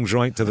and Chong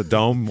joint to the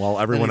dome while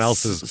everyone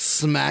else is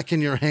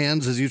smacking your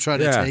hands as you try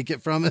to take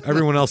it from it.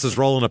 Everyone else is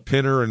rolling a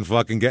pinner and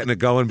fucking getting it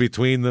going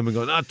between them and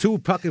going, 2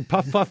 fucking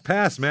puff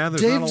pass, man.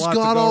 There's Dave's not a lot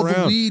got to go all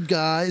around. the weed,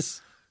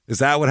 guys. Is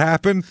that what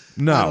happened?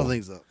 No. I don't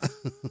think so.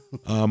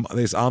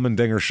 This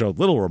Allmendinger showed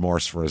little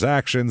remorse for his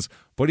actions,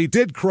 but he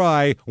did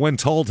cry when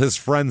told his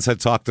friends had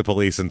talked to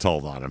police and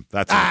told on him.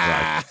 That's when he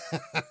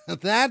cried.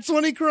 That's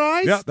when he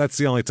cries? Yeah, that's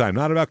the only time.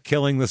 Not about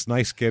killing this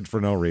nice kid for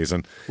no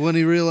reason. When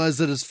he realized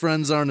that his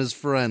friends aren't his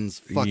friends.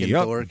 Fucking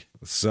dork.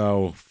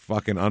 So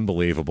fucking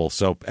unbelievable.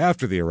 So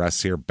after the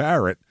arrests here,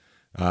 Barrett,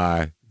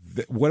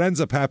 what ends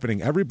up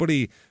happening,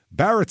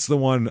 Barrett's the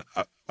one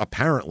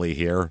apparently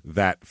here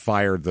that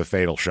fired the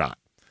fatal shot.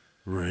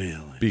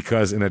 Really?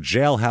 Because in a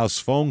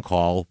jailhouse phone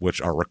call, which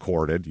are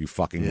recorded, you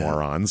fucking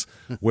morons,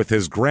 with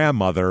his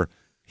grandmother,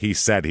 he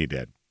said he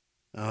did.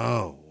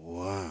 Oh,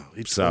 wow.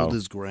 He told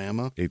his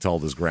grandma? He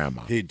told his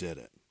grandma. He did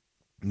it.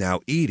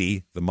 Now,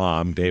 Edie, the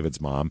mom, David's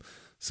mom,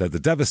 said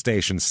the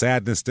devastation,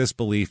 sadness,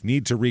 disbelief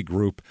need to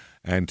regroup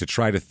and to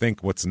try to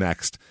think what's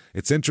next.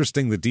 It's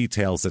interesting the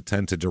details that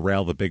tend to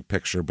derail the big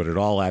picture, but it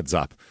all adds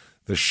up.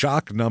 The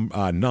shock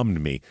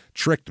numbed me,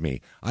 tricked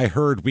me. I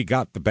heard we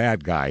got the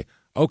bad guy.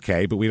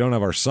 Okay, but we don't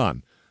have our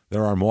son.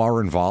 There are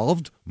more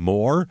involved?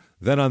 More?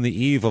 Then on the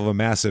eve of a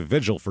massive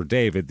vigil for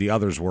David, the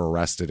others were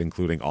arrested,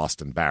 including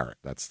Austin Barrett.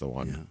 That's the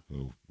one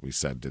who we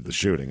said did the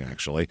shooting,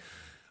 actually.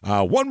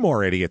 One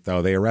more idiot,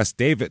 though. They arrest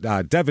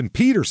Devin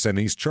Peterson.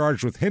 He's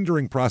charged with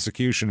hindering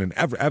prosecution and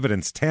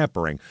evidence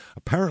tampering.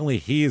 Apparently,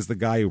 he is the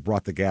guy who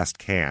brought the gas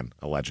can,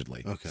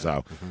 allegedly. Okay.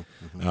 So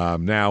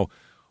now,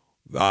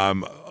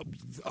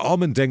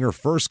 Allmendinger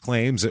first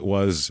claims it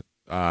was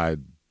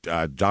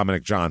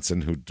Dominic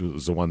Johnson, who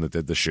was the one that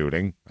did the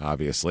shooting,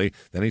 obviously.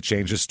 Then he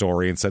changed his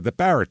story and said that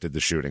Barrett did the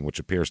shooting, which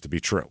appears to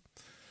be true.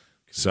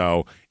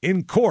 So,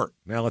 in court,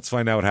 now let's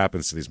find out what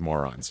happens to these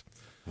morons.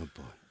 Oh,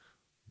 boy.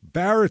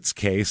 Barrett's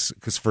case,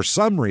 because for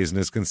some reason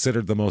is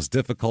considered the most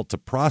difficult to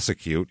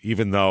prosecute,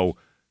 even though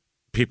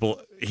they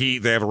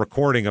have a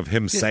recording of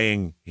him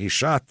saying he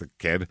shot the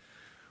kid,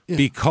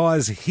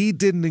 because he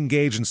didn't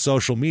engage in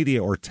social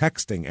media or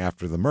texting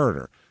after the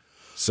murder.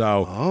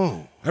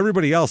 So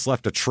everybody else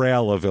left a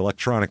trail of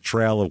electronic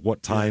trail of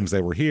what times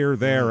they were here,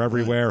 there,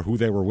 everywhere, who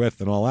they were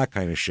with, and all that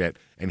kind of shit.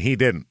 And he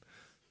didn't.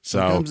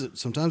 So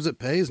sometimes it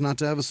pays not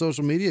to have a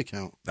social media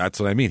account. That's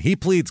what I mean. He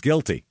pleads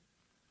guilty.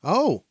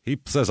 Oh. He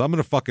says, I'm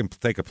going to fucking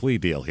take a plea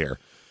deal here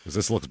because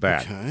this looks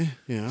bad. Okay,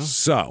 yeah.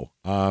 So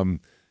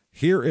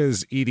here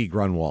is Edie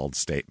Grunwald's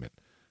statement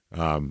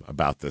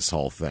about this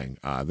whole thing.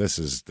 This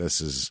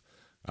is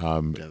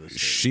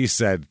she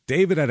said,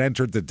 David had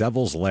entered the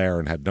devil's lair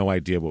and had no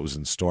idea what was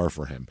in store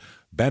for him.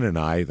 Ben and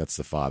I, that's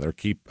the father,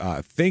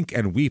 think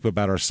and weep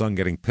about our son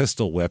getting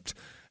pistol whipped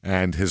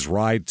and his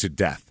ride to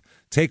death.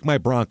 Take my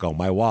Bronco,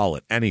 my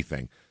wallet,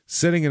 anything.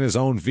 Sitting in his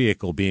own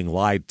vehicle being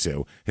lied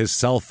to, his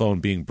cell phone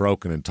being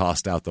broken and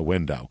tossed out the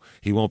window.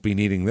 He won't be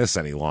needing this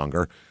any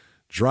longer.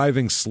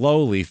 Driving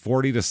slowly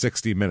 40 to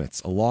 60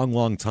 minutes, a long,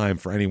 long time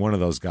for any one of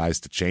those guys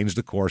to change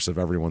the course of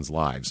everyone's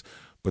lives.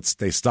 But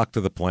they stuck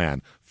to the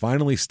plan,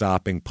 finally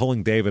stopping,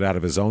 pulling David out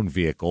of his own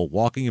vehicle,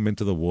 walking him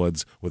into the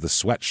woods with a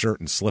sweatshirt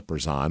and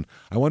slippers on.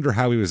 I wonder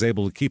how he was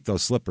able to keep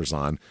those slippers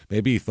on.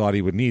 Maybe he thought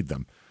he would need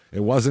them.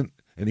 It wasn't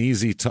an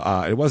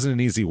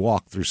easy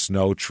walk through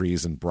snow,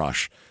 trees, and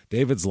brush.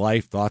 David's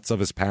life, thoughts of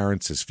his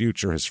parents, his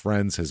future, his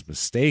friends, his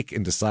mistake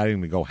in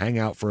deciding to go hang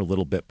out for a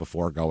little bit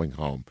before going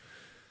home.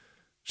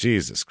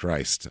 Jesus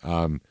Christ.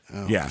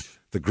 Yeah.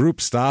 The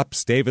group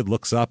stops. David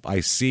looks up.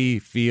 I see,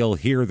 feel,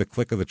 hear the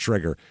click of the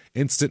trigger.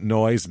 Instant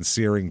noise and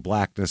searing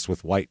blackness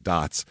with white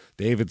dots.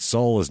 David's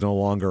soul is no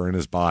longer in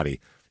his body.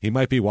 He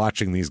might be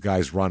watching these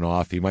guys run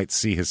off. He might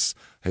see his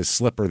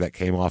slipper that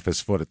came off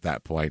his foot at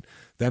that point.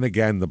 Then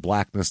again, the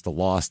blackness, the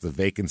loss, the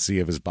vacancy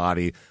of his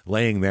body,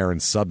 laying there in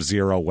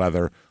sub-zero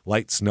weather,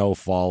 light snow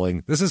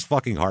falling. This is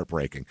fucking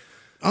heartbreaking.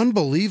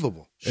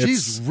 Unbelievable.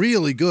 She's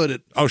really good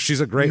at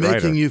she's a great writer.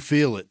 Making you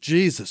feel it.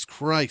 Jesus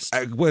Christ.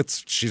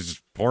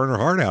 She's pouring her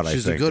heart out, I think.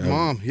 She's a good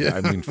mom, yeah.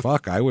 I mean,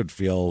 fuck, I would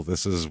feel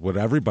this is what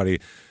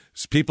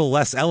people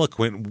less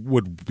eloquent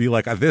would be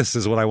like, this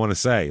is what I want to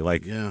say.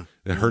 Like,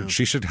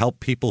 she should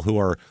help people who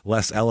are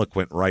less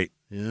eloquent write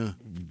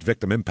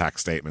victim impact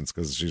statements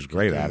because she's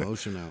great at it.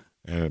 Out.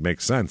 And it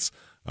makes sense.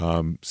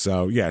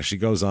 She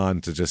goes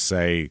on to just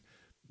say,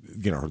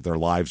 their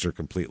lives are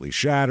completely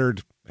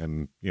shattered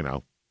and,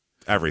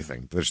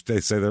 everything. They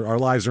say that our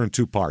lives are in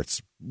two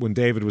parts, when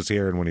David was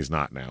here and when he's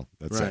not now.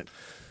 That's right. It.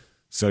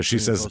 So she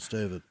says,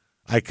 David.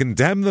 I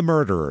condemn the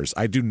murderers.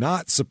 I do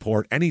not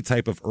support any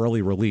type of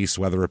early release,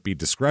 whether it be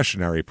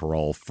discretionary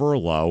parole,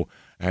 furlough,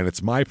 and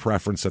it's my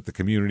preference that the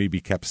community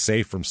be kept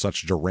safe from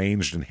such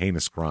deranged and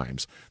heinous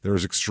crimes. There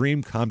is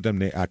extreme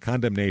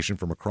condemnation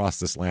from across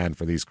this land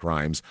for these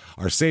crimes.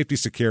 Our safety,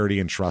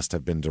 security, and trust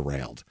have been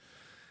derailed.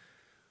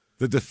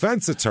 The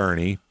defense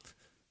attorney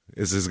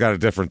has got a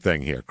different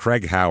thing here.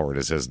 Craig Howard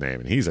is his name,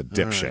 and he's a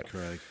dipshit.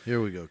 All right, Craig.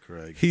 Here we go,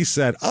 Craig. He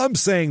said, I'm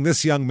saying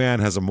this young man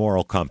has a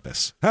moral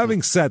compass.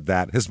 Having said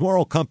that, his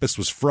moral compass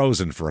was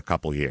frozen for a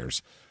couple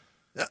years.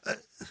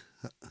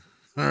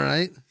 All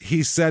right.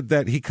 He said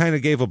that he kind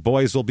of gave a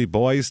boys will be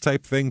boys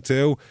type thing,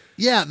 too.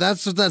 Yeah,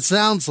 that's what that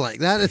sounds like.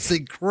 That is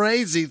a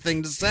crazy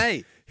thing to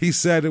say. He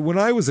said, when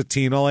I was a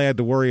teen, all I had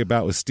to worry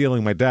about was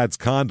stealing my dad's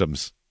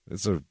condoms.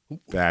 It's a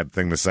bad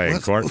thing to say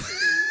in court.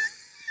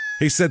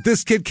 He said,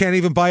 this kid can't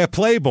even buy a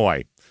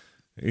Playboy.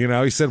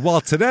 He said,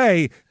 well,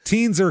 today,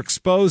 teens are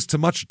exposed to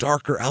much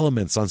darker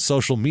elements on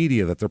social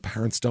media that their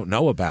parents don't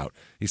know about.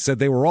 He said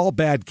they were all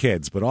bad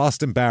kids, but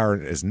Austin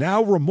Barron is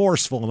now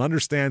remorseful and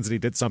understands that he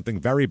did something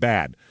very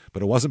bad,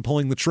 but it wasn't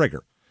pulling the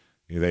trigger.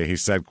 He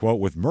said,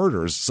 quote, with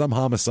murders, some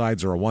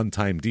homicides are a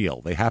one-time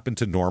deal. They happen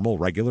to normal,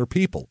 regular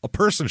people. A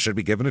person should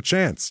be given a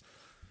chance.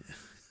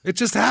 It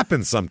just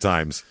happens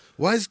sometimes.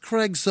 Why is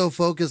Craig so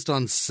focused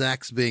on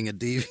sex being a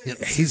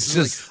deviant? He's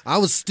just I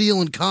was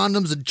stealing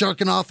condoms and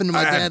jerking off into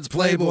my dad's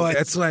Playboy.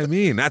 That's what I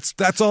mean.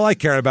 That's all I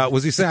care about.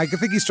 Was he saying? I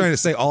think he's trying to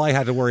say all I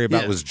had to worry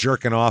about was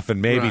jerking off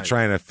and maybe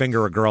trying to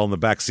finger a girl in the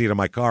back seat of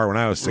my car when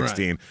I was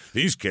 16. Right.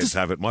 These kids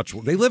have it much.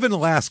 They live in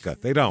Alaska.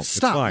 They don't.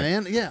 Stop, it's fine.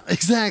 Man. Yeah,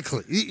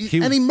 exactly.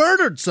 And he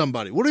murdered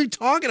somebody. What are you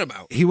talking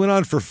about? He went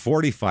on for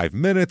 45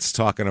 minutes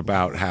talking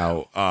about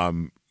how.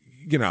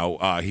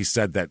 He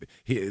said that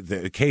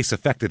the case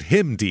affected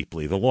him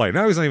deeply, the lawyer.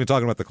 Now he's not even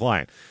talking about the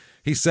client.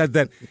 He said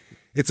that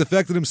it's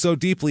affected him so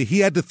deeply he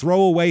had to throw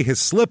away his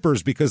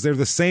slippers because they're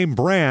the same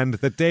brand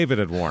that David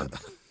had worn.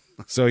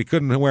 So he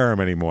couldn't wear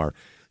them anymore.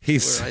 Wear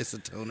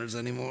isotoners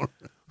anymore.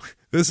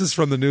 This is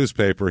from the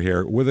newspaper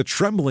here. With a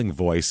trembling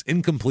voice,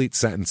 incomplete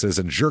sentences,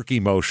 and jerky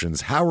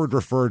motions, Howard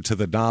referred to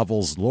the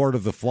novels Lord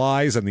of the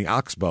Flies and the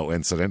Oxbow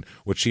Incident,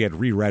 which he had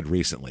reread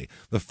recently.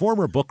 The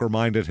former book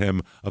reminded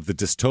him of the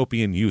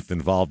dystopian youth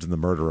involved in the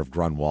murder of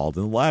Grunwald,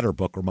 and the latter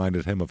book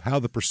reminded him of how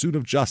the pursuit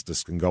of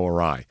justice can go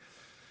awry.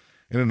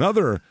 In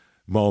another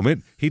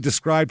moment, he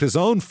described his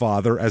own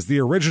father as the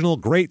original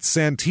Great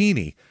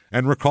Santini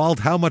and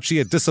recalled how much he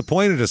had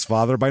disappointed his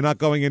father by not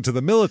going into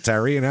the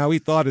military and how he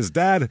thought his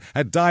dad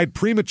had died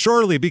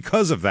prematurely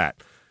because of that.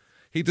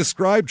 He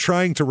described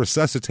trying to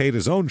resuscitate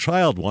his own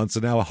child once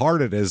and how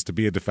hard it is to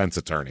be a defense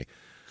attorney.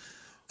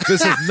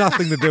 This has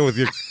nothing to do with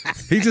you.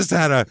 He just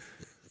had a...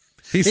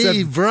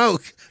 He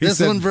broke. This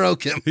one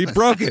broke him. He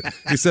broke it.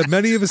 He said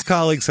many of his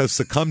colleagues have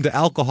succumbed to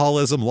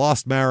alcoholism,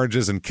 lost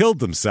marriages, and killed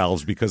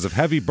themselves because of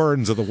heavy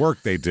burdens of the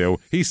work they do.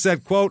 He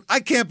said, quote, I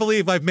can't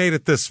believe I've made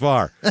it this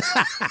far.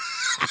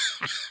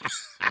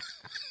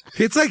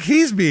 It's like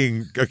he's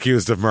being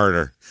accused of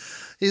murder.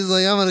 He's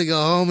like, I'm going to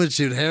go home and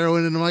shoot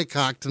heroin into my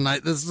cock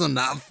tonight. This is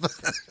enough.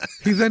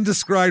 He then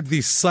described the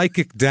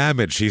psychic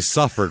damage he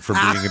suffered from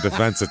being a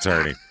defense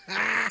attorney.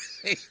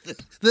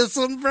 This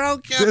one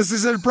broke him. This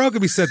isn't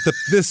broken. He said,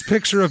 this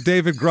picture of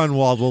David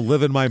Grunwald will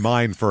live in my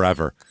mind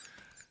forever.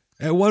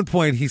 At one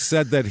point, he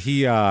said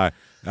that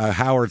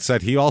Howard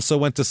said he also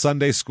went to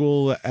Sunday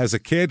school as a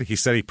kid. He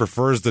said he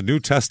prefers the New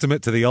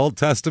Testament to the Old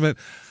Testament.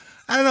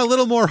 I don't know, a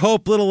little more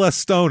hope, a little less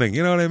stoning.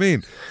 You know what I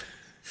mean?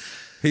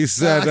 He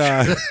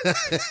said,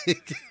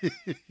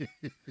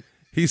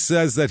 he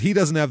says that he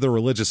doesn't have the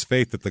religious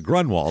faith that the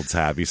Grunwalds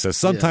have. He says,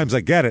 sometimes I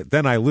get it,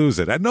 then I lose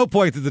it. At no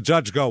point did the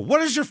judge go,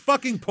 what is your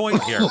fucking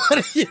point here? What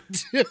are you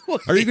doing?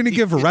 Are you going to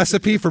give a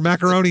recipe for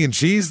macaroni and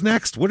cheese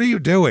next? What are you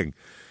doing?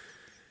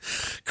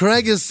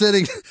 Craig is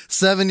sitting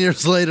 7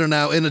 years later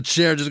now in a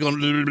chair just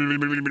going,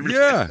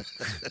 yeah.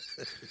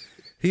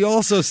 He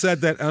also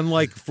said that,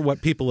 unlike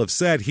what people have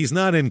said, he's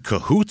not in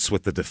cahoots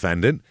with the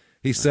defendant.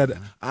 He said,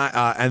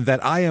 and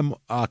that I am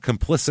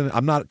complicit.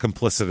 I'm not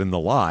complicit in the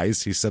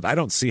lies. He said, I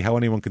don't see how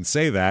anyone can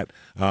say that.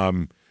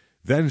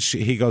 Then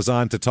he goes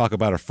on to talk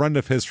about a friend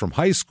of his from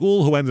high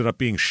school who ended up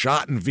being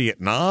shot in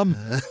Vietnam,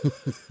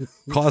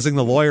 causing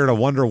the lawyer to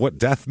wonder what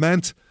death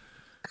meant.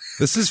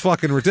 This is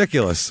fucking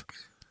ridiculous.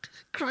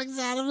 Craig's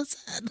out of his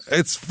head.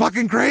 It's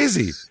fucking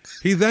crazy.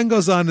 He then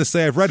goes on to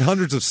say, I've read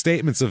hundreds of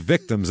statements of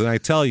victims, and I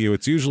tell you,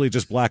 it's usually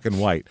just black and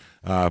white.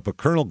 But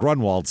Colonel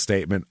Grunwald's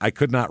statement, I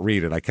could not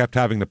read it. I kept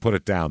having to put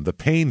it down. The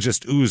pain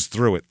just oozed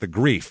through it, the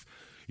grief.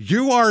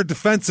 You are a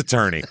defense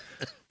attorney.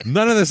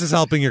 None of this is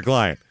helping your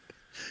client.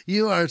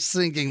 You are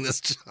sinking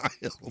this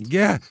child.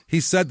 Yeah.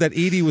 He said that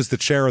Edie was the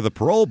chair of the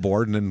parole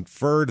board and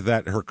inferred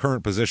that her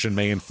current position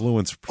may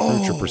influence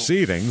future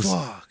proceedings.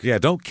 Fuck. Yeah,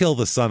 don't kill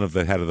the son of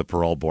the head of the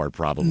parole board,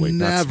 probably.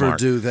 That's Never smart.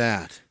 do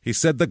that. He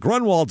said the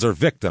Grunwalds are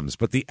victims,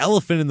 but the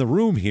elephant in the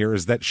room here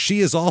is that she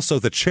is also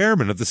the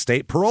chairman of the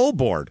state parole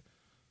board.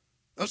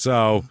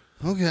 So,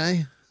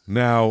 okay.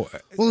 Now,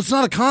 well, it's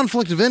not a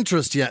conflict of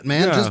interest yet,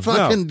 man. Yeah, just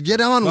fucking no.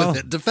 get on Well, with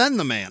it. Defend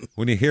the man.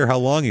 when you hear how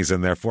long he's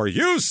in there for,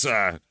 you,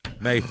 sir,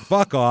 may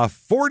fuck off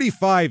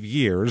 45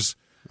 years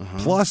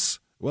plus,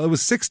 well, it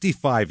was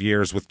 65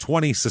 years with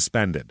 20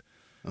 suspended.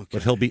 Okay.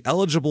 But he'll be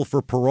eligible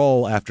for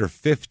parole after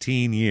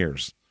 15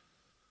 years.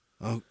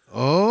 Oh.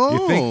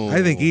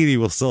 I think Edie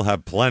will still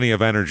have plenty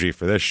of energy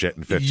for this shit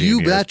in 15 years.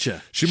 You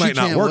betcha. She might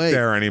not can't work wait.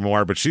 there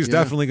anymore, but she's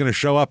definitely going to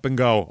show up and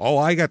go, oh,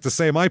 I got to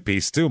say my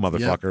piece too,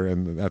 motherfucker.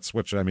 And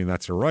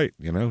that's her right.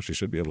 You know, she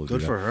should be able to do that.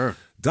 Good for her.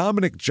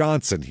 Dominic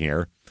Johnson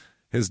here,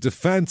 his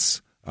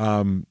defense,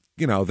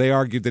 they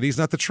argued that he's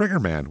not the trigger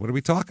man. What are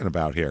we talking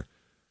about here?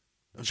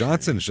 Okay.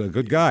 Johnson's a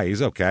good guy.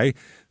 He's okay.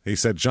 He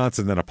said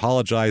Johnson then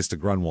apologized to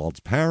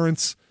Grunwald's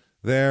parents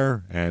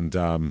there, and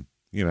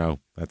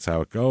that's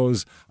how it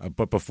goes.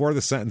 But before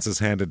the sentence is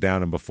handed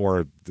down and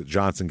before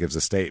Johnson gives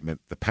a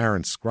statement,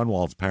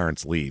 Grunwald's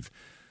parents leave.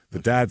 The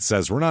dad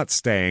says, we're not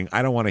staying.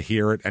 I don't want to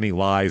hear it. Any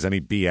lies,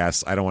 any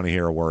BS. I don't want to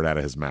hear a word out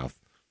of his mouth.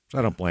 So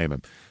I don't blame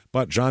him.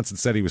 But Johnson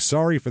said he was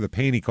sorry for the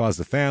pain he caused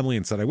the family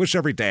and said, I wish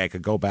every day I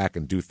could go back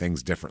and do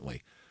things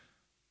differently.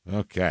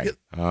 Okay.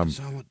 That's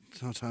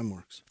how time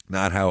works.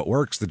 Not how it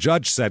works. The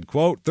judge said,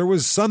 quote, there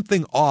was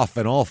something off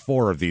in all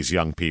four of these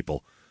young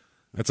people.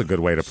 That's a good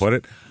way to put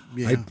it.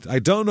 Yeah. I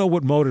don't know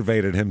what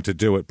motivated him to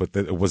do it, but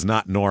that it was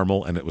not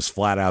normal and it was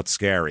flat out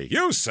scary.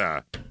 You,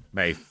 sir,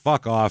 may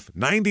fuck off.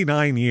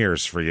 99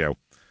 years for you.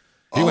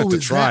 He went to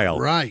trial.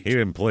 Right. He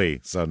didn't plea,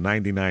 so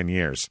 99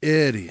 years.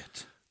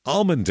 Idiot.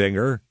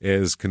 Allmendinger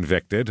is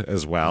convicted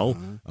as well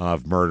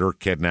of murder,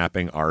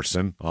 kidnapping,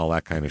 arson, all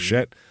that kind of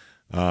shit.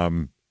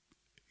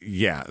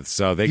 Yeah,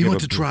 so he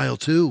went to trial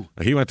too.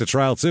 He went to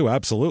trial too,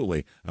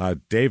 absolutely.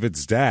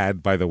 David's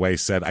dad, by the way,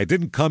 said, I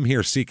didn't come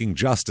here seeking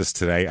justice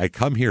today. I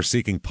come here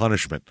seeking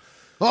punishment.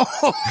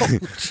 Oh, I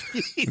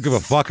don't give a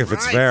fuck if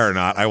it's fair or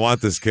not. I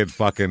want this kid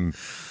fucking...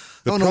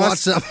 I want to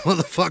watch that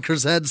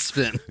motherfucker's head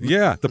spin.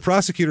 Yeah, the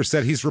prosecutor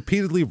said he's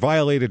repeatedly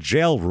violated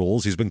jail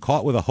rules. He's been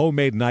caught with a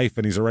homemade knife,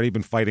 and he's already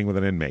been fighting with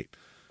an inmate.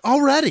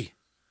 Already?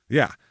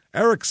 Yeah.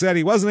 Eric said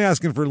he wasn't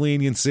asking for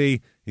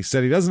leniency. He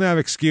said he doesn't have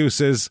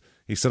excuses.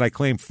 He said, I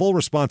claim full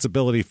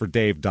responsibility for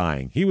Dave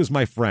dying. He was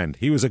my friend.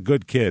 He was a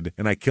good kid,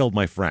 and I killed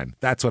my friend.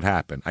 That's what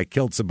happened. I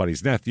killed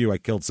somebody's nephew. I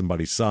killed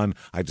somebody's son.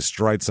 I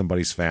destroyed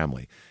somebody's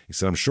family. He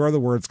said, I'm sure the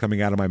words coming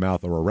out of my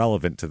mouth are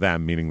irrelevant to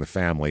them, meaning the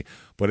family.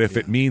 But if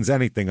it means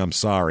anything, I'm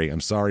sorry.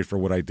 I'm sorry for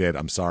what I did.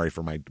 I'm sorry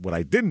for what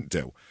I didn't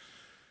do.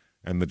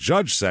 And the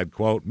judge said,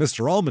 quote,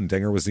 Mr.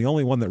 Allmendinger was the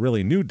only one that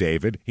really knew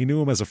David. He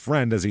knew him as a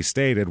friend, as he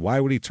stated.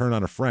 Why would he turn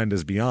on a friend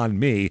is beyond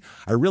me.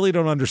 I really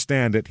don't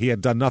understand it. He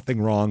had done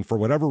nothing wrong. For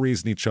whatever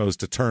reason, he chose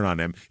to turn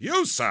on him.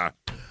 You, sir,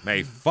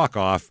 may fuck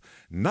off.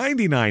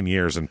 99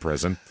 years in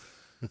prison.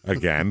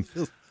 Again.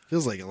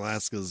 Feels like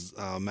Alaska's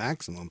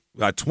maximum.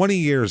 20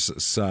 years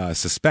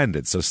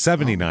suspended, so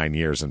 79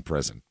 years in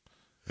prison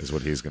is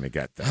what he's going to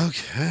get there.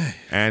 Okay.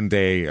 And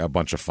a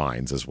bunch of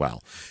fines as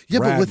well. Yeah,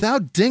 but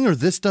without Dinger,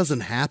 this doesn't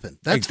happen.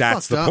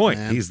 That's the point.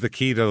 Man. He's the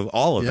key to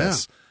all of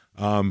this.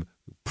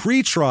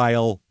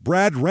 Pre-trial,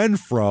 Brad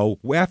Renfro,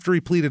 after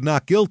he pleaded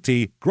not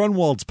guilty,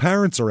 Grunwald's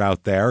parents are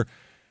out there,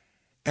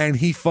 and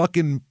he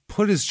fucking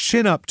put his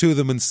chin up to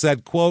them and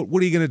said, quote,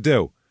 "What are you going to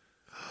do?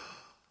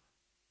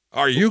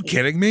 Are you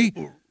kidding me?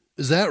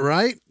 Is that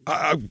right?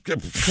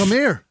 Come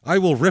here. I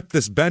will rip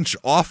this bench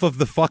off of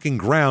the fucking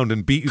ground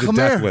and beat you to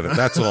death with it.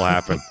 That's what'll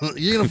happen."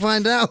 You're going to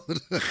find out.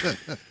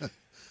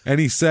 And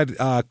he said,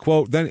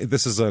 quote, then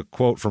this is a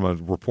quote from a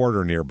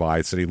reporter nearby.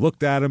 It said he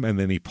looked at him and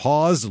then he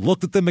paused,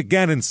 looked at them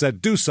again and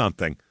said, "Do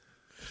something."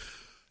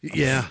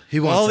 Yeah, he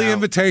wants all the out.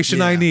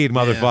 invitation I need,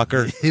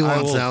 motherfucker. Yeah. He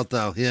wants out,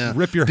 though. Yeah,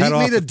 rip your head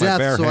off with my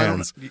bare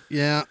hands.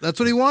 Yeah, that's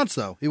what he wants,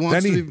 though. He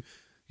wants to be.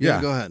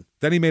 Yeah, go ahead.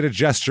 Then he made a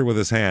gesture with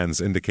his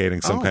hands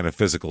indicating some kind of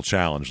physical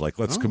challenge, like,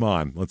 come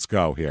on, let's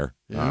go here.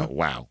 Yeah.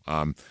 Wow.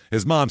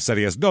 His mom said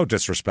he has no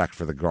disrespect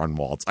for the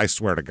Grunwalds. I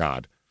swear to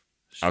God.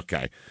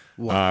 Okay.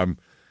 Wow.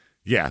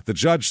 Yeah, the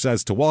judge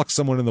says to walk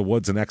someone in the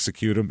woods and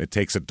execute him, it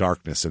takes a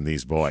darkness in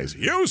these boys.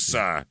 You,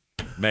 sir,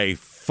 may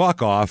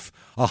fuck off.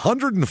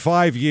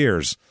 105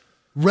 years.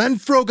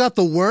 Renfro got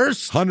the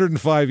worst?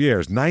 105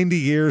 years. 90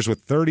 years with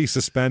 30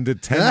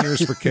 suspended, 10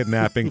 years for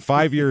kidnapping,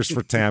 5 years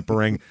for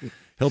tampering.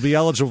 He'll be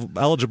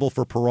eligible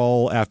for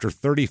parole after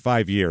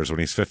 35 years when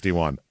he's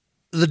 51.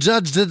 The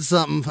judge did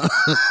something.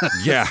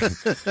 Yeah.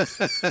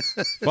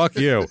 Fuck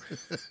you.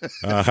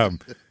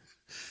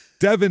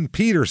 Devin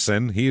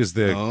Peterson, he is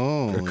the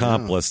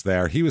accomplice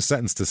there. He was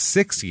sentenced to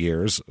 6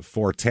 years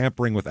for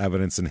tampering with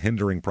evidence and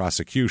hindering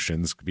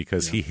prosecutions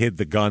because he hid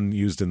the gun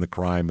used in the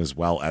crime as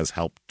well as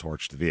helped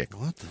torch the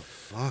vehicle. What the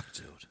fuck,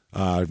 dude?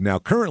 Now,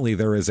 currently,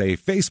 there is a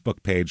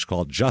Facebook page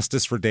called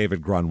Justice for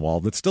David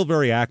Grunwald that's still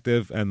very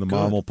active, and the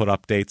mom will put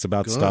updates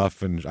about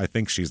stuff, and I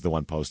think she's the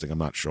one posting. I'm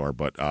not sure,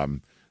 but it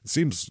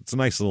seems it's a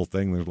nice little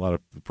thing. There's a lot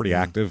of pretty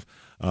active.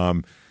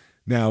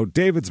 Now,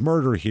 David's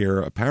murder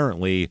here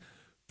apparently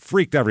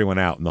freaked everyone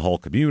out in the whole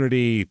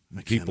community.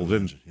 People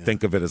didn't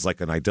think of it as like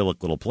an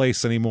idyllic little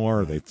place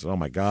anymore. They said, "Oh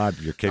my God,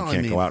 your kid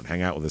can't go out and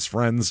hang out with his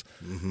friends."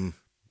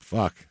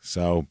 Fuck.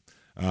 So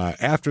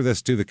after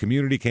this, too, the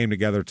community came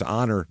together to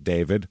honor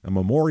David. A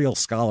memorial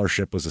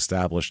scholarship was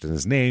established in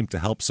his name to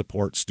help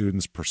support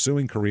students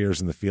pursuing careers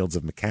in the fields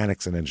of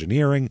mechanics and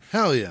engineering.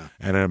 Hell yeah.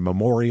 And a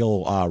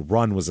memorial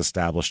run was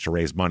established to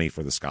raise money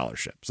for the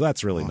scholarship. So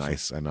that's really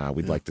nice, and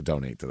we'd like to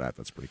donate to that.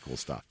 That's pretty cool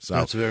stuff. So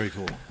that's very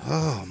cool.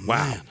 Oh,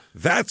 wow. man.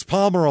 That's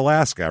Palmer,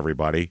 Alaska,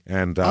 everybody.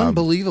 And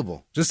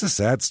unbelievable. Just a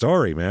sad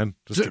story, man.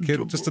 Just a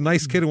kid, just a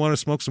nice kid who wanted to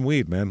smoke some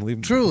weed, man. Leave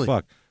him Truly.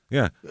 fuck.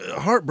 Yeah.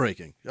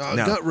 Heartbreaking.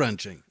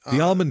 Gut-wrenching. The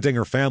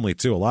Allmendinger family,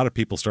 too. A lot of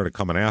people started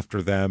coming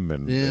after them.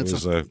 And it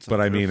was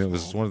it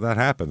was one of that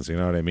happens. You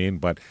know what I mean?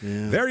 But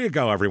there you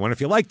go, everyone. If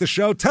you like the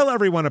show, tell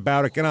everyone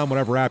about it. Get on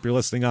whatever app you're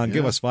listening on.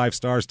 Give us 5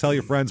 stars. Tell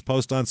your friends.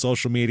 Post on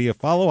social media.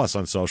 Follow us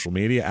on social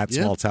media at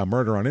Small Town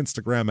Murder on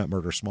Instagram, at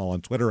Murder Small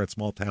on Twitter, at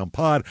Small Town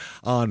Pod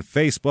on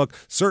Facebook.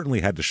 Certainly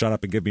head to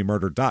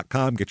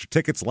shutupandgivememurder.com. Get your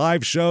tickets.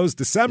 Live shows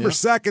December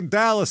 2nd,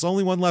 Dallas.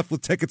 Only one left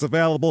with tickets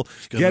available.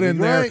 Get in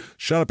there.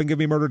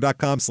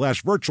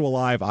 shutupandgivememurder.com/virtual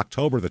live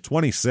October the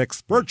 26th.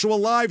 Virtual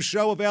live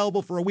show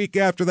available for a week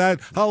after that.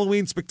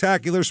 Halloween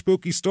spectacular,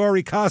 spooky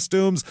story,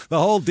 costumes, the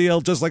whole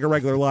deal, just like a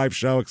regular live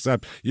show,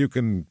 except you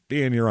can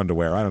be in your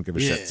underwear. I don't give a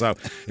shit. So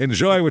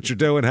enjoy what you're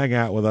doing. Hang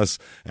out with us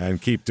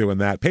and keep doing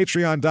that.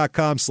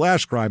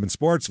 Patreon.com/crime and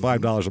sports.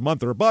 $5 a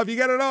month or above. You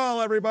get it all,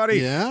 everybody.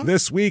 Yeah.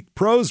 This week,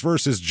 Pros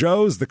versus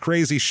Joes, the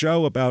crazy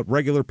show about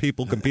regular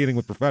people competing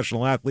with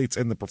professional athletes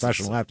in the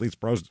professional athletes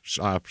pros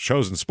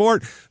shows in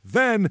sport.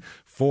 Then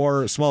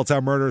for Small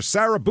Town Murder,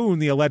 Sarah Boone,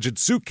 the alleged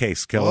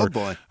suitcase killer. Oh,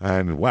 boy.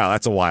 And wow,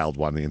 that's a wild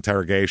one. The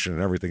interrogation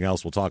and everything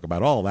else. We'll talk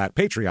about all that.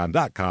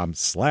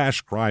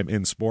 Patreon.com/crime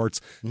in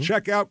sports.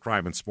 Check out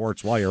Crime in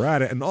Sports while you're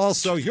at it. And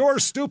also, Your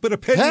Stupid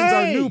Opinions,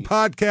 our new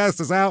podcast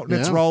is out and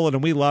it's rolling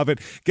and we love it.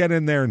 Get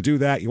in there and do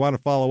that. You want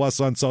to follow us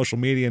on social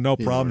media? No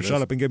problem.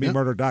 Shut up and give me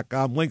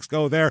murder.com. Links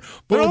go there.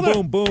 Boom,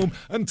 boom, boom.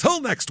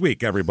 Until next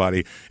week,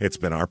 everybody, it's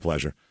been our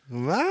pleasure.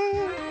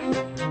 Bye.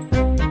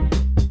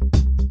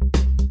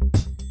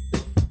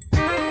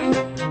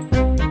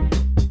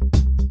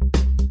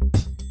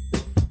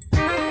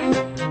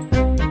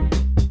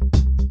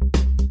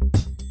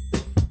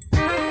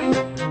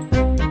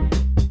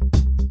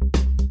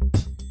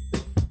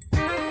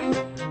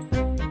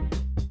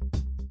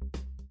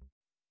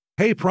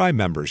 Hey, Prime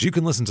members, you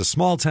can listen to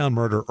Small Town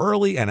Murder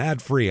early and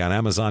ad-free on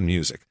Amazon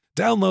Music.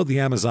 Download the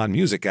Amazon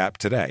Music app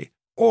today.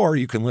 Or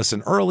you can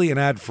listen early and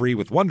ad-free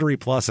with Wondery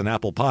Plus and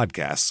Apple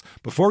Podcasts.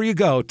 Before you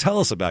go, tell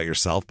us about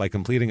yourself by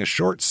completing a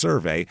short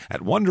survey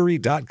at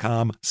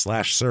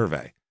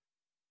Wondery.com/survey.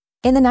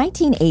 In the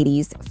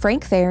 1980s,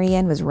 Frank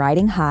Farian was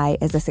riding high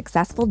as a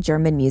successful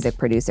German music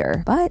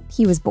producer, but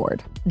he was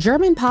bored.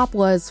 German pop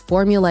was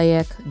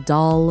formulaic,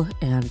 dull,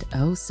 and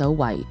oh so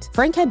white.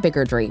 Frank had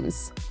bigger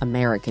dreams,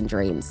 American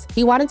dreams.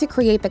 He wanted to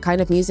create the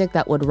kind of music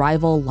that would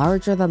rival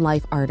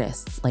larger-than-life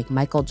artists like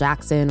Michael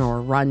Jackson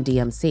or Run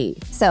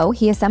DMC. So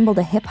he assembled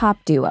a hip-hop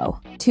duo,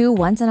 two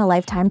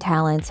once-in-a-lifetime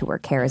talents who were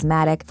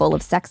charismatic, full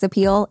of sex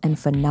appeal, and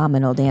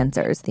phenomenal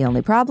dancers. The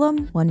only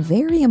problem? One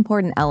very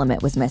important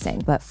element was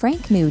missing, but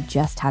Frank knew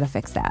just how to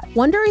fix that.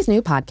 Wondery's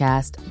new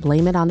podcast,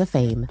 Blame It on the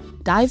Fame,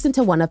 dives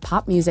into one of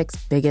pop music's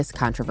biggest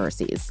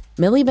controversies.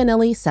 Milli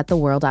Vanilli set the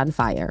world on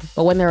fire,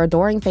 but when their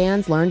adoring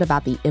fans learned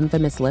about the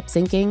infamous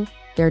lip-syncing,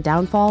 their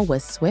downfall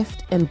was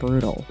swift and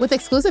brutal. With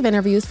exclusive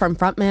interviews from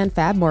frontman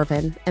Fab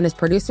Morvan and his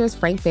producers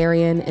Frank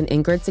Farian and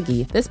Ingrid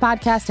Segui, this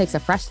podcast takes a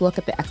fresh look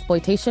at the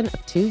exploitation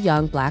of two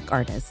young Black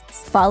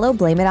artists. Follow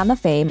Blame It on the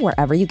Fame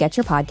wherever you get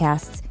your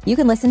podcasts. You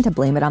can listen to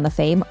Blame It on the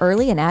Fame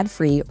early and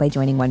ad-free by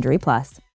joining Wondery Plus.